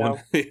feeling this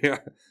one. Yeah,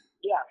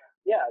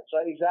 Yeah. So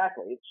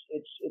exactly,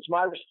 it's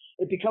my.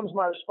 It becomes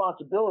my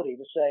responsibility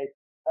to say,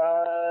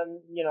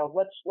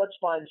 let's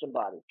find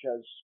somebody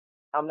because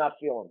I'm not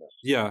feeling this.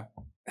 yeah.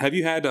 Have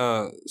you had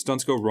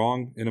stunts go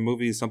wrong in a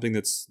movie? Something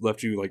that's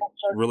left you like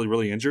really,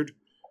 really injured?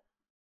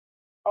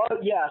 Oh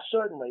yeah,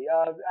 certainly.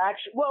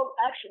 Actually,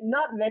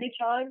 not many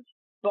times,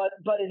 but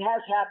it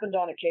has happened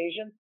on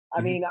occasion.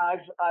 I mean,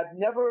 I've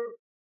never,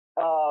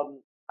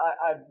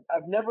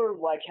 I've never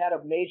like had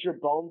a major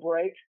bone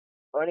break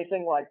or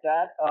anything like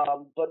that.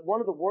 But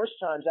one of the worst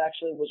times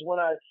actually was when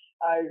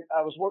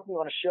I was working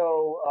on a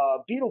show,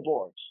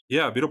 Beetleborgs.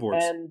 Yeah,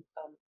 Beetleborgs. And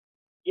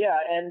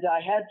and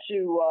I had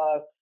to.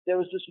 There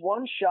was this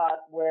one shot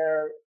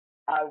where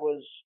I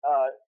was,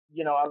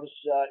 in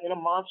a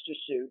monster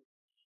suit,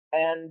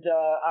 and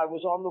I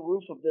was on the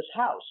roof of this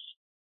house,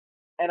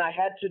 and I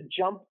had to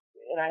jump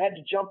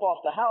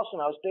off the house, and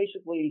I was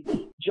basically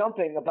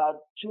jumping about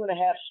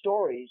 2.5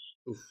 stories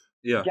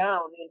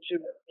down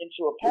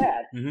into a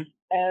pad,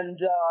 and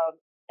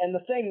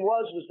the thing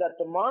was that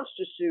the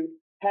monster suit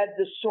had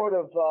this sort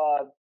of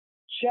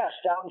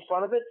chest out in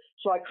front of it,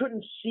 so I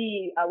couldn't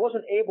see. I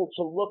wasn't able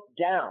to look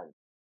down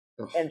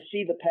and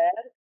see the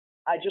pad.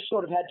 I just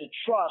sort of had to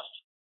trust.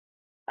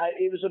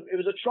 It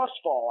was a trust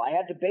fall. I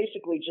had to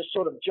basically just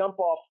sort of jump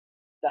off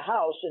the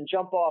house and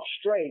jump off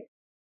straight,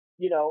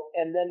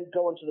 and then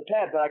go into the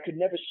pad. But I could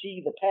never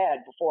see the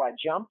pad before I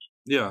jumped.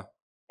 Yeah.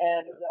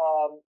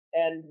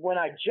 And when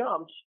I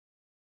jumped,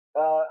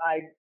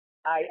 I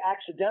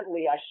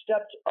accidentally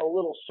stepped a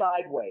little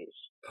sideways.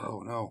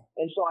 Oh no.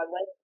 And so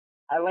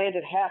I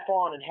landed half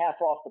on and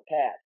half off the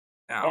pad.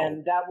 Ow.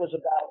 And that was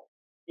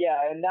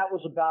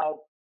about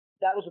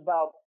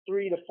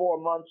 3 to 4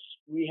 months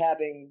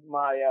rehabbing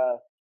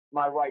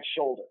my right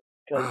shoulder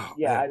because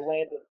I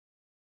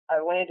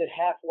landed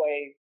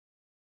halfway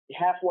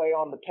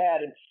on the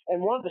pad,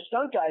 and one of the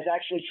stunt guys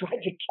actually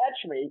tried to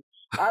catch me,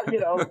 and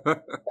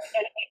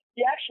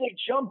he actually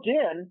jumped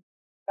in.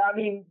 I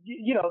mean,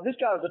 this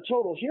guy was a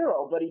total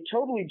hero, but he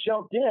totally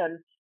jumped in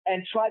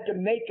and tried to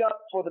make up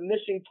for the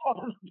missing part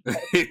of the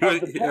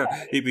pad.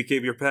 Yeah, he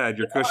became your pad,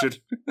 your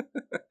cushion.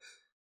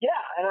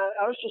 Yeah, and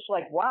I was just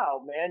like,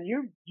 wow, man,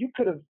 you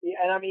could have,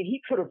 and I mean, he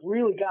could have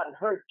really gotten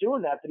hurt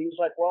doing that, but he was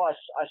like, well,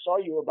 I saw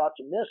you were about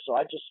to miss, so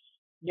I just,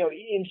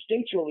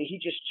 instinctually, he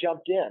just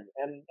jumped in,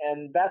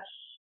 and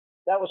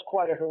that was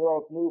quite a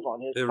heroic move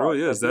on his part. It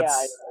really is. But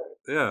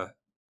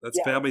That's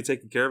family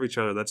taking care of each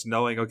other. That's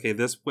knowing, okay,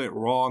 this went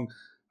wrong.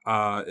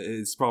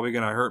 It's probably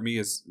going to hurt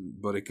me,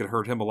 but it could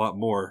hurt him a lot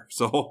more.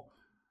 So,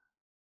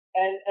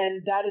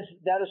 and that is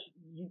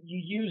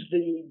you use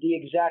the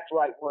exact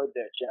right word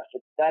there, Jeff.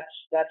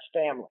 That's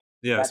family.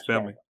 Yeah, it's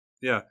family.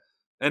 Yeah,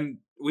 and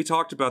we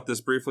talked about this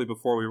briefly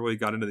before we really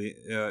got into the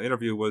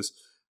interview. Was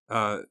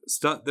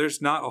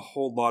there's not a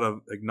whole lot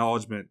of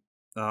acknowledgement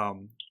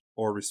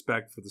or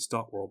respect for the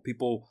stunt world.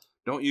 People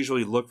don't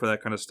usually look for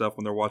that kind of stuff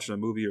when they're watching a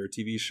movie or a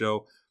TV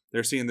show.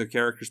 They're seeing the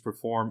characters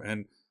perform,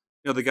 and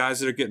the guys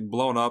that are getting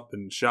blown up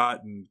and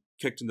shot and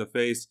kicked in the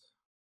face.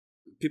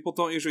 People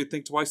don't usually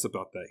think twice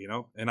about that,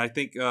 And I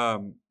think,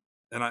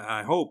 and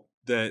I hope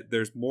that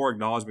there's more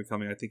acknowledgement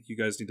coming. I think you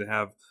guys need to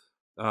have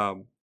a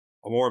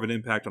more of an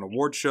impact on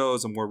award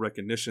shows and more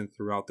recognition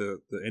throughout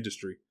the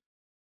industry.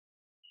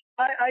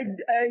 I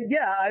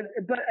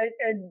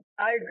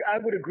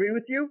would agree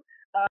with you.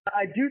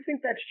 I do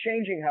think that's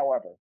changing,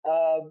 however.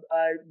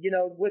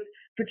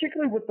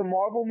 Particularly with the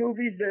Marvel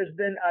movies,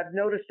 I've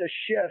noticed a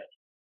shift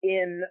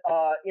in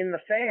the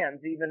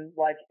fans, even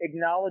like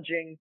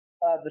acknowledging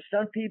the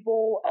stunt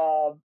people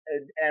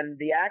and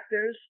the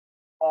actors,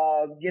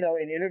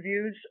 in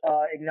interviews,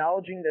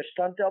 acknowledging their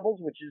stunt doubles,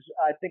 which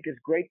I think is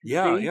great to see.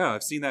 Yeah,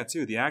 I've seen that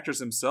too. The actors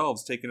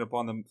themselves taking it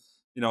upon them,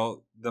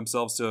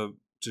 themselves to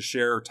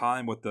share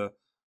time with the,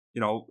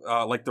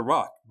 like The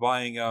Rock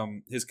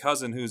buying his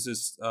cousin,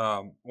 who's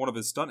one of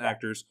his stunt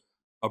actors,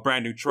 a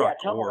brand new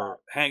truck, or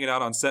hanging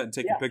out on set and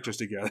taking pictures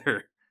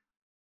together.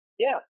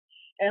 Yeah.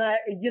 And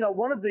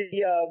one of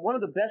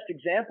the best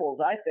examples,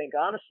 I think,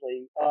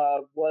 honestly,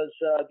 was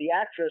the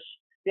actress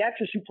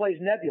who plays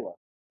Nebula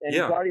in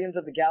Guardians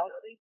of the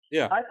Galaxy.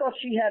 Yeah, I thought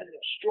she had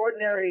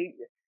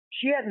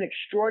an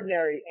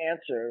extraordinary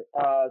answer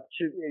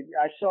to.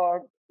 I saw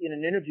in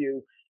an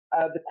interview.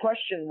 The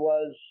question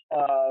was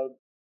a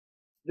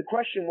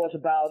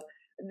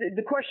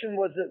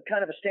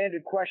kind of a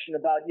standard question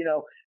about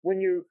when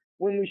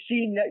we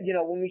see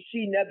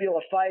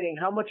Nebula fighting,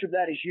 how much of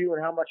that is you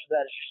and how much of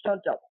that is your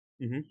stunt double.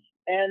 Mm-hmm.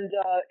 And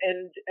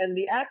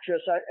the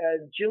actress,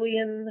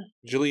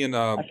 Jillian,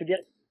 I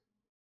forget.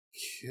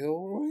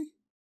 Kilroy.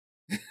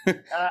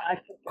 I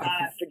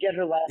forget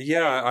her last name.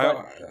 Yeah,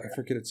 I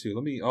forget it too.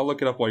 I'll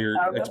look it up while you're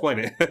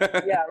explaining it.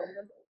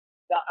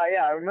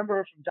 I remember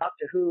her from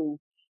Doctor Who,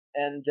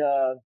 and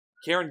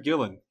Karen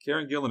Gillan.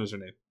 Karen Gillan is her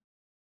name.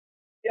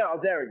 Yeah,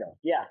 there we go.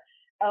 Yeah,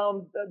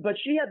 but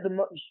she had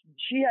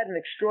an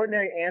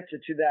extraordinary answer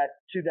to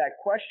that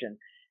question.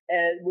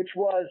 And which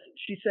was,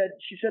 she said,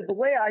 the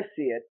way I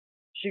see it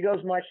She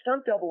goes, my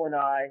stunt double and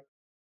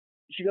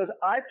she goes,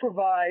 I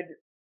provide,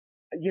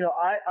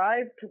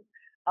 I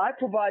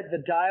provide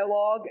the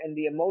dialogue and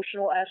the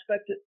emotional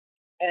aspect,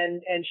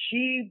 and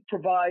she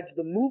provides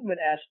the movement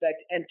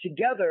aspect, and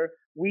together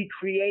we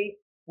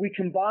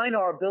combine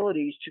our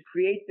abilities to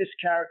create this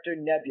character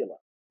Nebula.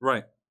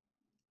 Right.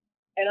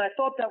 And I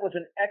thought that was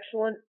an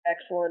excellent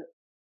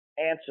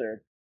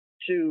answer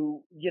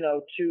to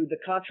the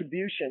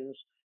contributions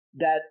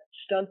that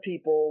stunt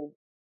people,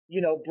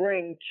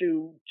 bring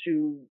to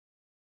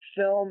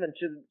film and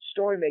to the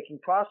story making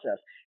process.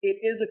 It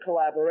is a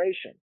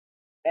collaboration.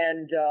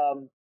 And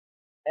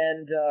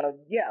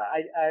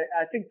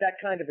I think that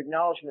kind of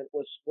acknowledgement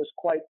was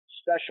quite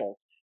special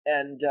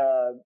and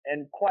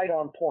quite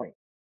on point.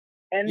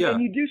 And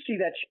you do see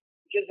that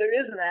because there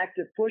is an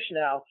active push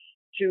now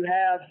to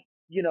have,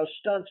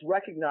 stunts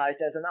recognized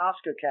as an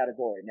Oscar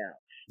category now.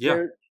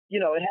 Yeah. It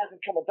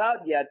hasn't come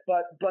about yet,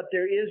 but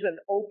there is an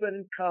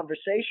open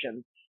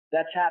conversation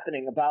that's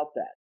happening about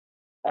that.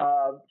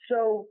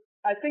 So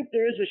I think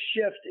there is a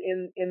shift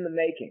in the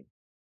making.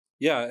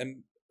 Yeah,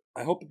 and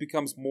I hope it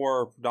becomes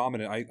more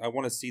predominant. I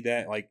want to see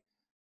that. Like,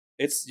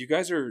 you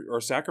guys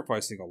are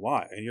sacrificing a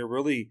lot, and you're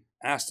really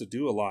asked to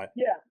do a lot.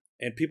 Yeah.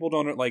 And people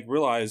don't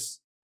realize,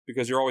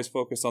 because you're always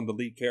focused on the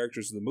lead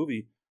characters of the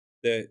movie,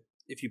 that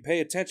if you pay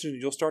attention,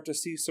 you'll start to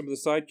see some of the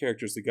side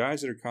characters, the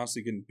guys that are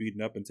constantly getting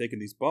beaten up and taking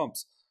these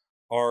bumps,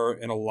 are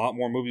in a lot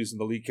more movies than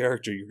the lead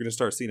character. You're going to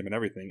start seeing them in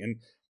everything. And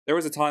there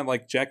was a time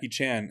like Jackie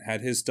Chan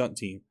had his stunt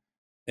team.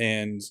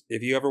 And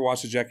if you ever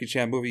watch a Jackie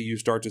Chan movie, you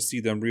start to see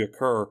them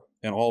reoccur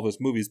in all of his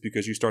movies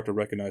because you start to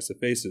recognize the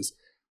faces.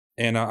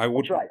 And I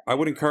would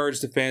encourage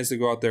the fans to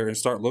go out there and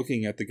start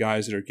looking at the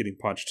guys that are getting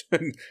punched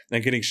and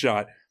getting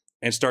shot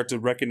and start to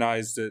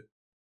recognize that,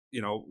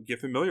 get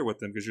familiar with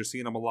them because you're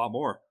seeing them a lot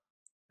more.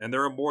 And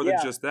there are more than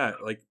just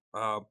that. Like,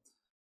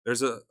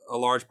 there's a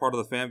large part of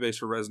the fan base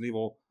for Resident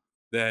Evil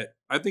that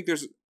I think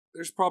there's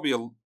probably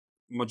a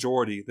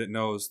majority that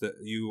knows that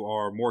you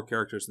are more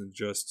characters than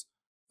just,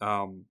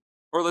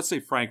 or let's say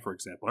Frank, for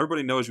example.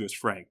 Everybody knows you as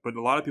Frank, but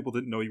a lot of people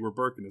didn't know you were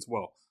Birkin as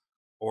well,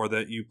 or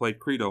that you played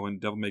Credo in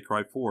Devil May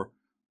Cry 4,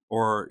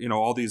 or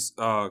all these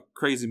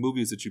crazy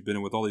movies that you've been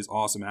in with all these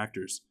awesome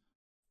actors.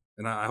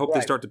 And I hope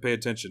they start to pay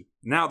attention.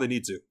 Now they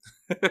need to.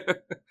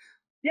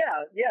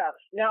 Yeah.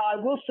 Now I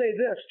will say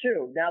this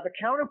too. Now the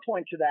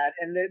counterpoint to that,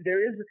 and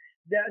there is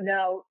that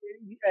now,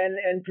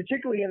 and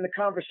particularly in the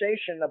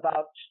conversation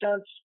about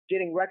stunts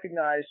getting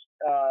recognized,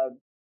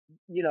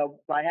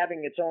 by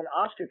having its own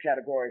Oscar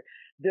category.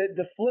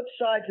 The flip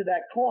side to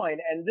that coin,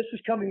 and this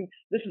is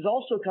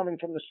also coming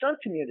from the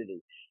stunt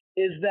community,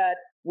 is that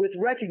with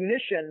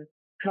recognition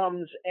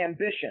comes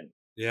ambition.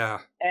 Yeah.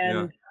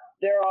 And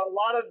there are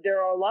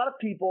a lot of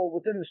people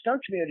within the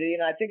stunt community,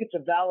 and I think it's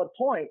a valid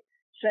point,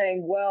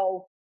 saying,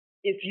 well,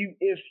 if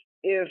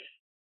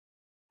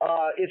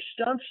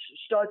stunts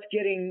starts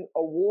getting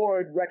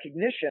award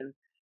recognition,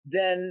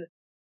 then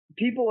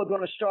people are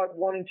going to start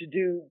wanting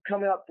to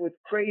come up with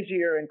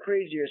crazier and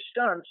crazier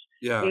stunts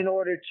in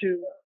order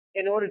to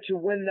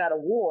win that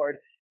award,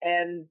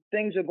 and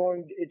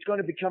it's going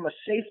to become a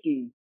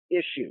safety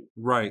issue.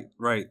 Right.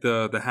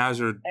 The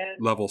hazard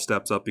level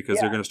steps up because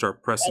they're going to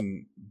start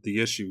pressing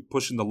the issue,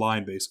 pushing the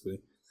line,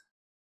 basically.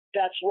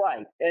 That's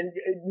right, and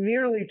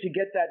merely to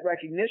get that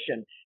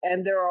recognition.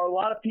 And there are a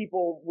lot of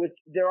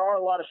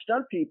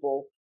stunt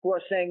people who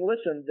are saying,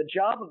 listen, the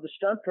job of the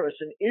stunt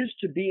person is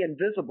to be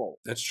invisible.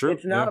 That's true.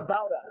 It's not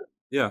about us.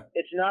 Yeah.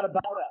 It's not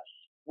about us.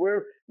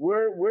 We're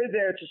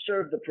there to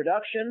serve the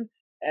production,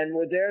 and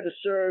we're there to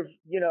serve,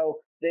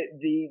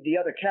 the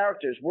other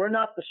characters. We're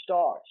not the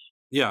stars.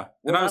 Yeah.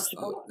 We're and not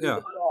supposed to be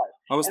the stars.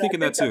 I was thinking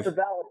that too. That's a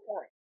valid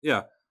point. Yeah.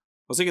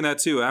 I was thinking that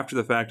too after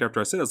the fact, after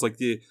I said it. It's like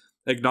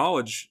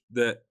acknowledge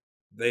that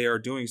they are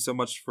doing so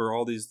much for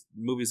all these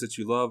movies that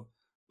you love,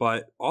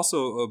 but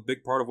also a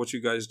big part of what you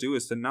guys do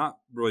is to not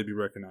really be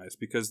recognized,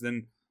 because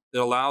then it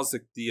allows the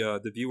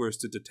viewers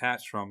to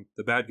detach from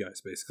the bad guys,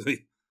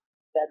 basically.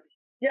 That's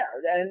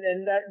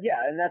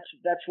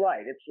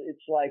right.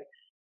 It's like,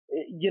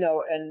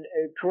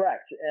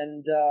 correct.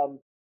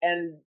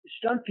 And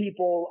stunt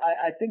people,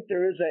 I think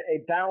there is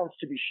a balance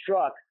to be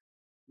struck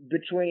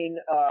between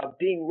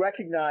being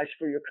recognized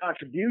for your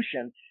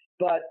contribution,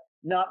 but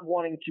not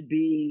wanting to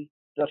be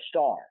the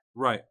star.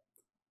 Right.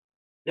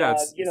 Yeah,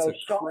 it's a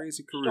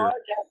crazy career.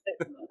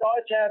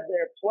 Stars have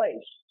their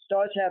place.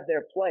 Stars have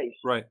their place.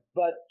 Right.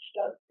 But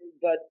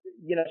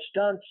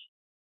stunts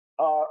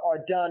are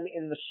done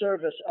in the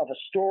service of a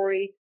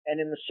story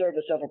and in the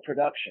service of a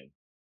production.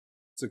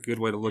 It's a good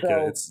way to look at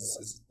it.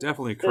 It's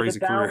definitely a crazy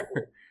career.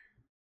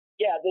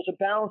 Yeah, there's a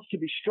balance to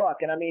be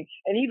struck. And I mean,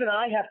 and even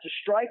I have to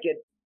strike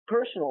it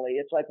personally.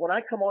 It's like when I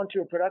come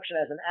onto a production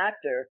as an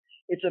actor,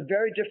 it's a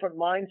very different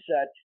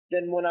mindset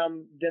than when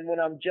I'm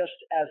just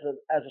as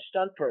a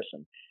stunt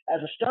person.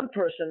 As a stunt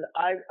person,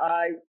 I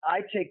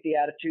take the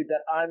attitude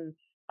that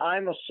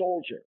I'm a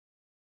soldier,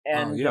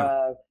 and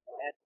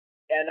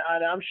and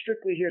I'm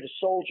strictly here to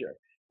soldier.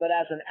 But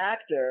as an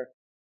actor,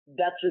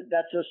 that's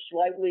a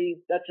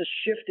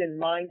shift in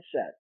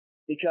mindset,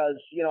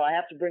 because, you know, I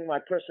have to bring my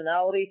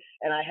personality,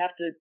 and I have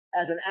to,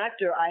 as an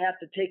actor, I have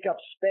to take up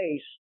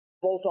space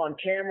both on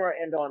camera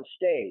and on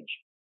stage.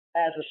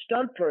 As a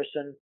stunt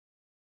person,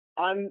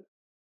 I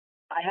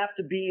have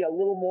to be a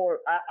little more,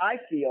 I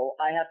feel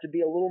I have to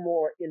be a little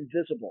more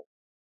invisible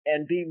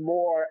and be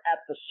more at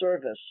the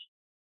service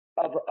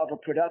of a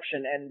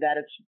production, and that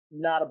it's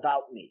not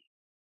about me.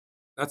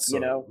 That's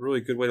a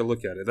really good way to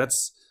look at it.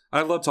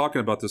 I love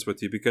talking about this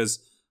with you because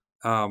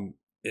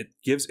it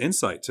gives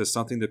insight to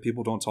something that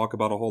people don't talk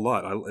about a whole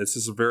lot. It's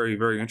just a very,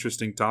 very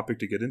interesting topic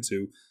to get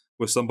into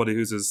with somebody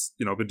who's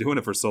been doing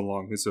it for so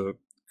long, who's a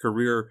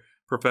career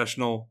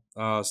professional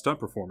stunt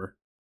performer.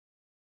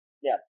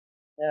 Yeah.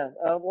 Yeah.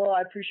 Well,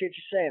 I appreciate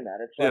you saying that.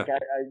 It's like,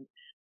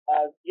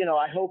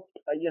 I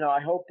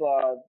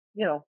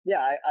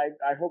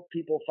hope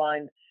people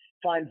find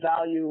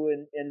value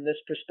in this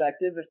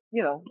perspective.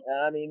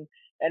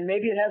 And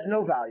maybe it has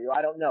no value.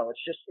 I don't know.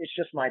 It's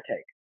just my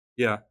take.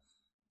 Yeah.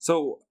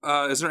 So,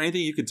 is there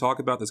anything you can talk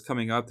about that's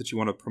coming up that you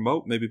want to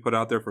promote, maybe put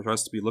out there for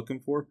us to be looking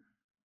for?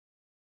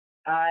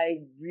 I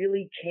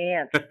really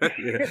can't.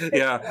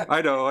 Yeah,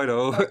 I know.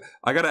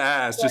 I gotta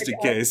ask just in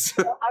case.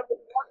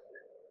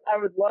 I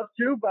would love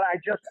to, but I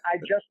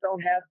just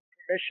don't have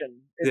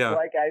permission. It's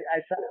like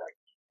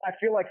I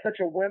feel like such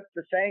a wimp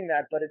for saying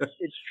that, but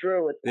it's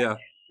true. It's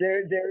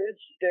there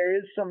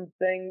is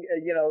something.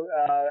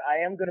 I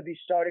am going to be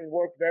starting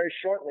work very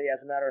shortly,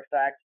 as a matter of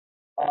fact,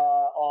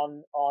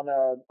 on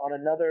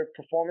another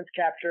performance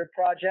capture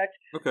project.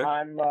 Okay.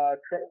 I'm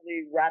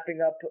currently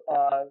wrapping up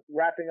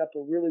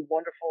a really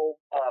wonderful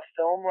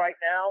film right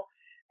now,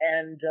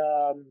 and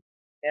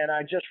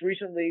I just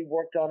recently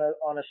worked on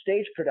a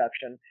stage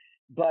production.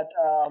 But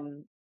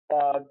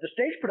the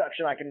stage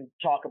production I can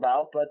talk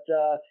about, but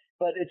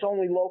it's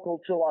only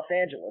local to Los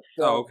Angeles.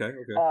 So, okay.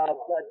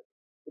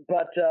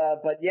 But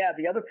yeah,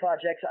 the other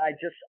projects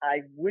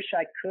I wish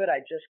I could, I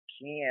just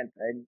can't.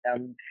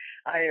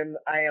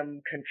 I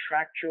am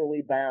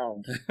contractually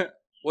bound.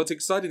 Well, it's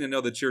exciting to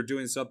know that you're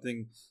doing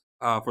something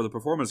for the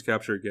performance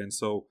capture again.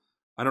 So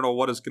I don't know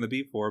what it's going to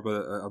be for,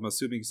 but I'm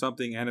assuming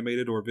something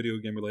animated or video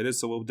game related.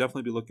 So we'll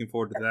definitely be looking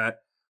forward to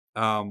that.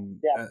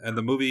 And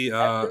the movie.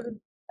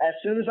 As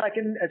soon as I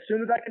can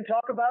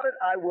talk about it,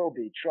 I will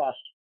be. Trust.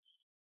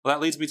 Well, that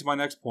leads me to my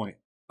next point.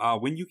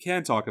 When you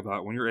can talk about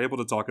it, when you're able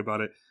to talk about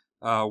it,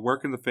 where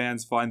can the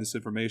fans find this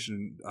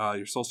information?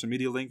 Your social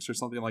media links or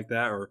something like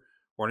that, or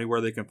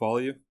anywhere they can follow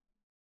you?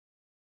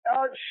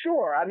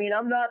 Sure. I mean,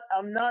 I'm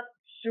not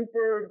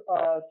super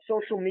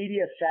social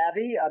media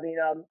savvy. I mean,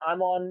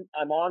 I'm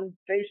on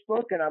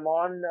Facebook and I'm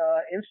on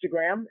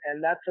Instagram,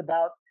 and that's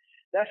about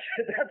the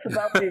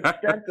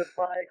extent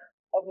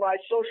of my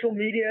social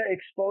media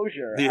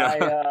exposure.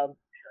 Yeah.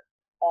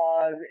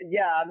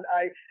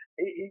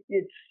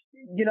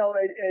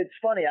 It's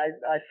funny.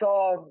 I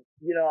saw,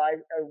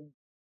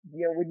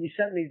 when you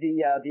sent me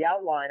the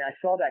outline, I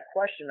saw that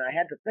question. I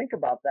had to think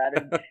about that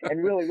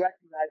and really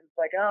recognize it's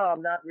like,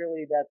 I'm not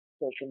really that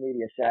social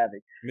media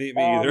savvy. Me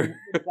either.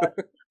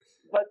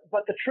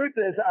 but the truth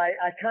is,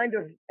 I kind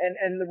of,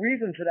 and the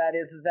reason for that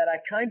is that I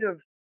kind of,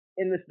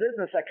 in this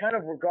business, I kind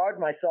of regard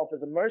myself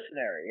as a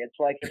mercenary. It's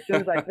like as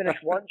soon as I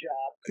finish one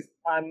job,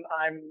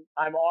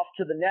 I'm off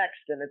to the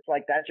next, and it's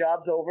like that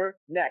job's over,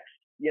 next.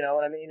 You know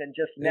what I mean? And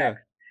just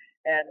next.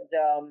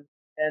 Yeah.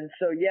 And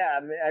so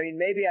I mean,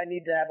 maybe I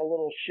need to have a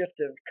little shift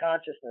of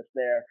consciousness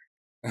there.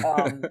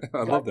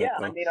 I love that. Yeah,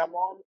 though. I mean, I'm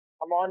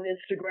on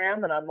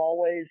Instagram, and I'm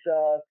always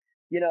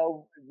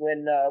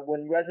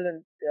when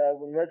Resident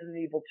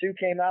Evil 2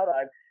 came out,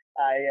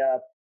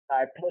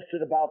 I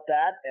posted about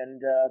that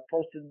and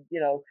posted,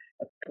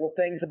 a couple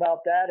things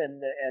about that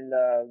and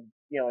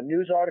a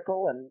news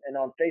article and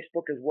on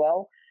Facebook as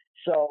well.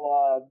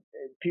 So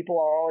people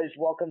are always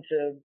welcome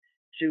to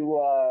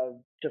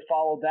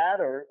follow that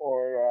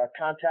or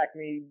contact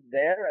me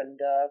there, and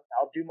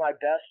I'll do my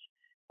best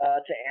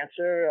to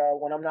answer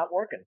when I'm not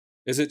working.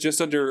 Is it just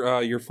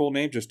under your full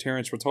name, just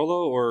Terence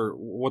Rotolo, or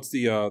what's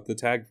the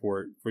tag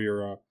for it for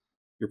your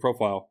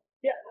profile?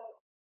 Yeah,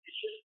 it's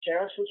just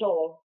Terence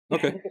Rotolo.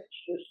 Okay.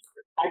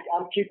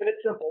 I'm keeping it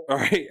simple. All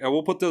right.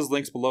 We'll put those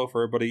links below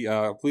for everybody.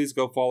 Please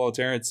go follow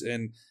Terrance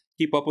and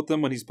keep up with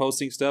him when he's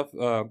posting stuff.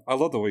 I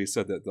love the way you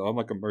said that, though. I'm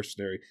like a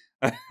mercenary.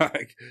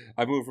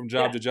 I move from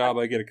job to job.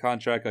 I get a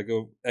contract. I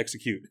go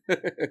execute. Yeah.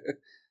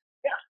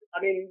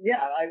 I mean,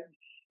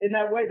 in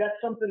that way, that's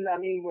something, I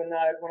mean, when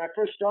I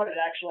first started,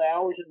 actually, I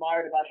always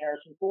admired about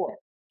Harrison Ford.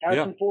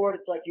 Harrison Ford,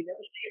 it's like you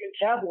never see him in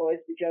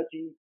tabloids because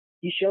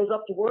he shows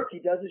up to work, he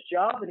does his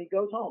job, and he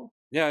goes home.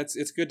 Yeah,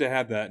 it's good to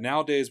have that.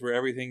 Nowadays, where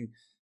everything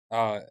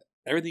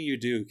you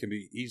do can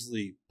be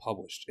easily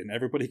published and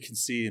everybody can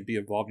see and be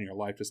involved in your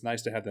life, it's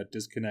nice to have that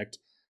disconnect.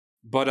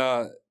 But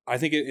I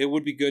think it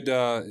would be good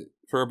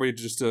for everybody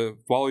just to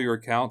follow your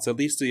accounts, at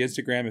least the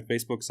Instagram and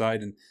Facebook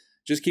side, and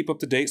just keep up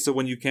to date so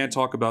when you can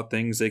talk about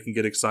things, they can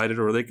get excited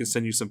or they can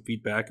send you some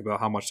feedback about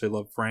how much they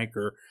love Frank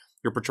or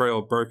your portrayal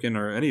of Birkin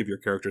or any of your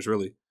characters,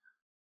 really.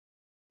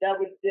 That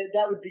would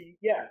be,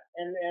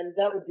 and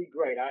that would be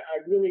great. I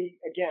really,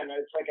 again,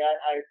 it's like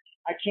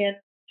I can't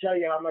tell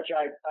you how much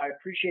I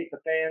appreciate the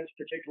fans,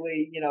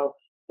 particularly, you know,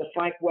 the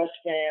Frank West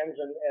fans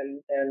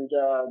and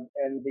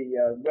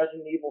the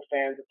Resident Evil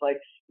fans. It's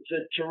like, it's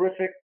a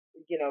terrific,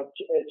 you know,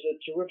 it's a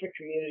terrific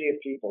community of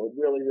people. It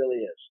really, really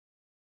is.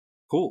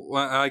 Cool.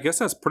 Well, I guess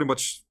that's pretty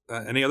much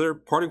any other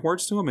parting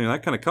words to him? I mean,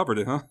 that kind of covered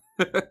it, huh?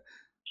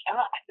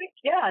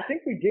 I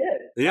think we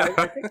did. Yeah.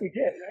 I think we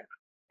did.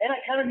 And I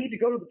kind of need to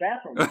go to the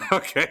bathroom.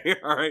 Okay.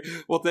 All right.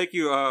 Well, thank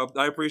you.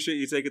 I appreciate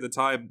you taking the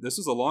time. This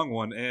is a long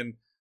one, and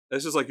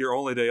this is like your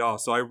only day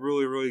off. So I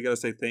really, really got to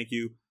say thank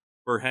you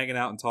for hanging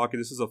out and talking.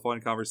 This is a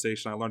fun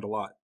conversation. I learned a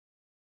lot.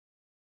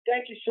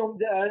 Thank you so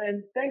much,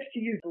 and thanks to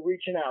you for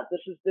reaching out.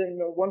 This has been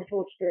a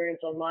wonderful experience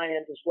on my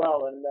end as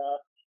well,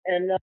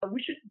 and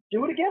we should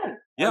do it again.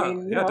 Yeah, I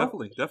mean, you know.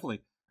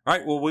 definitely. All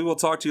right, well, we will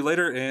talk to you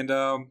later, and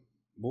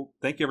well,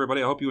 thank you,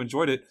 everybody. I hope you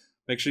enjoyed it.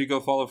 Make sure you go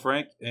follow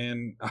Frank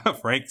and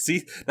Frank.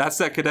 See, that's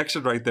that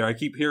connection right there. I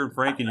keep hearing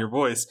Frank in your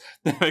voice.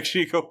 Make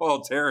sure you go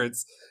follow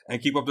Terrence and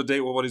keep up to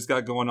date with what he's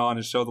got going on,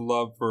 and show the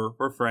love for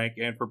Frank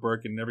and for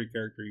BIRKIN and every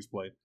character he's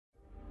played.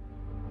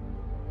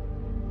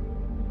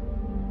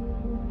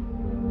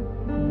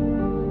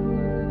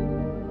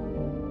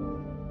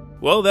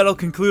 Well, that'll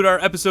conclude our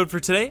episode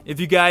for today. If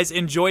you guys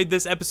enjoyed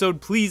this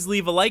episode, please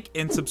leave a like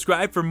and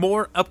subscribe for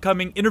more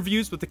upcoming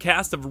interviews with the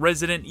cast of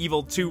Resident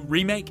Evil 2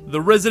 Remake. The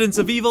Residents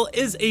of Evil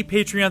is a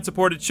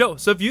Patreon-supported show,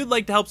 so if you'd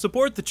like to help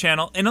support the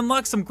channel and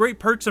unlock some great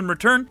perks in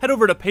return, head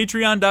over to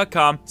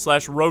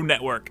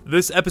patreon.com/ROE-Network.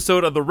 This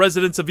episode of the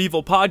Residents of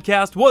Evil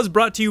podcast was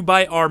brought to you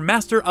by our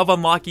Master of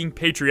Unlocking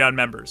Patreon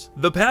members: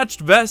 The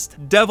Patched Vest,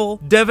 Devil,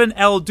 Devin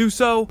L.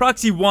 Duso,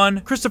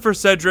 Proxy1, Christopher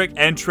Cedric,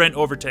 and Trent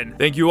Overton.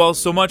 Thank you all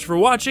so much for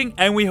watching,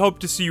 and we hope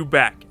to see you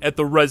back at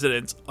the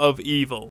Residents of Evil.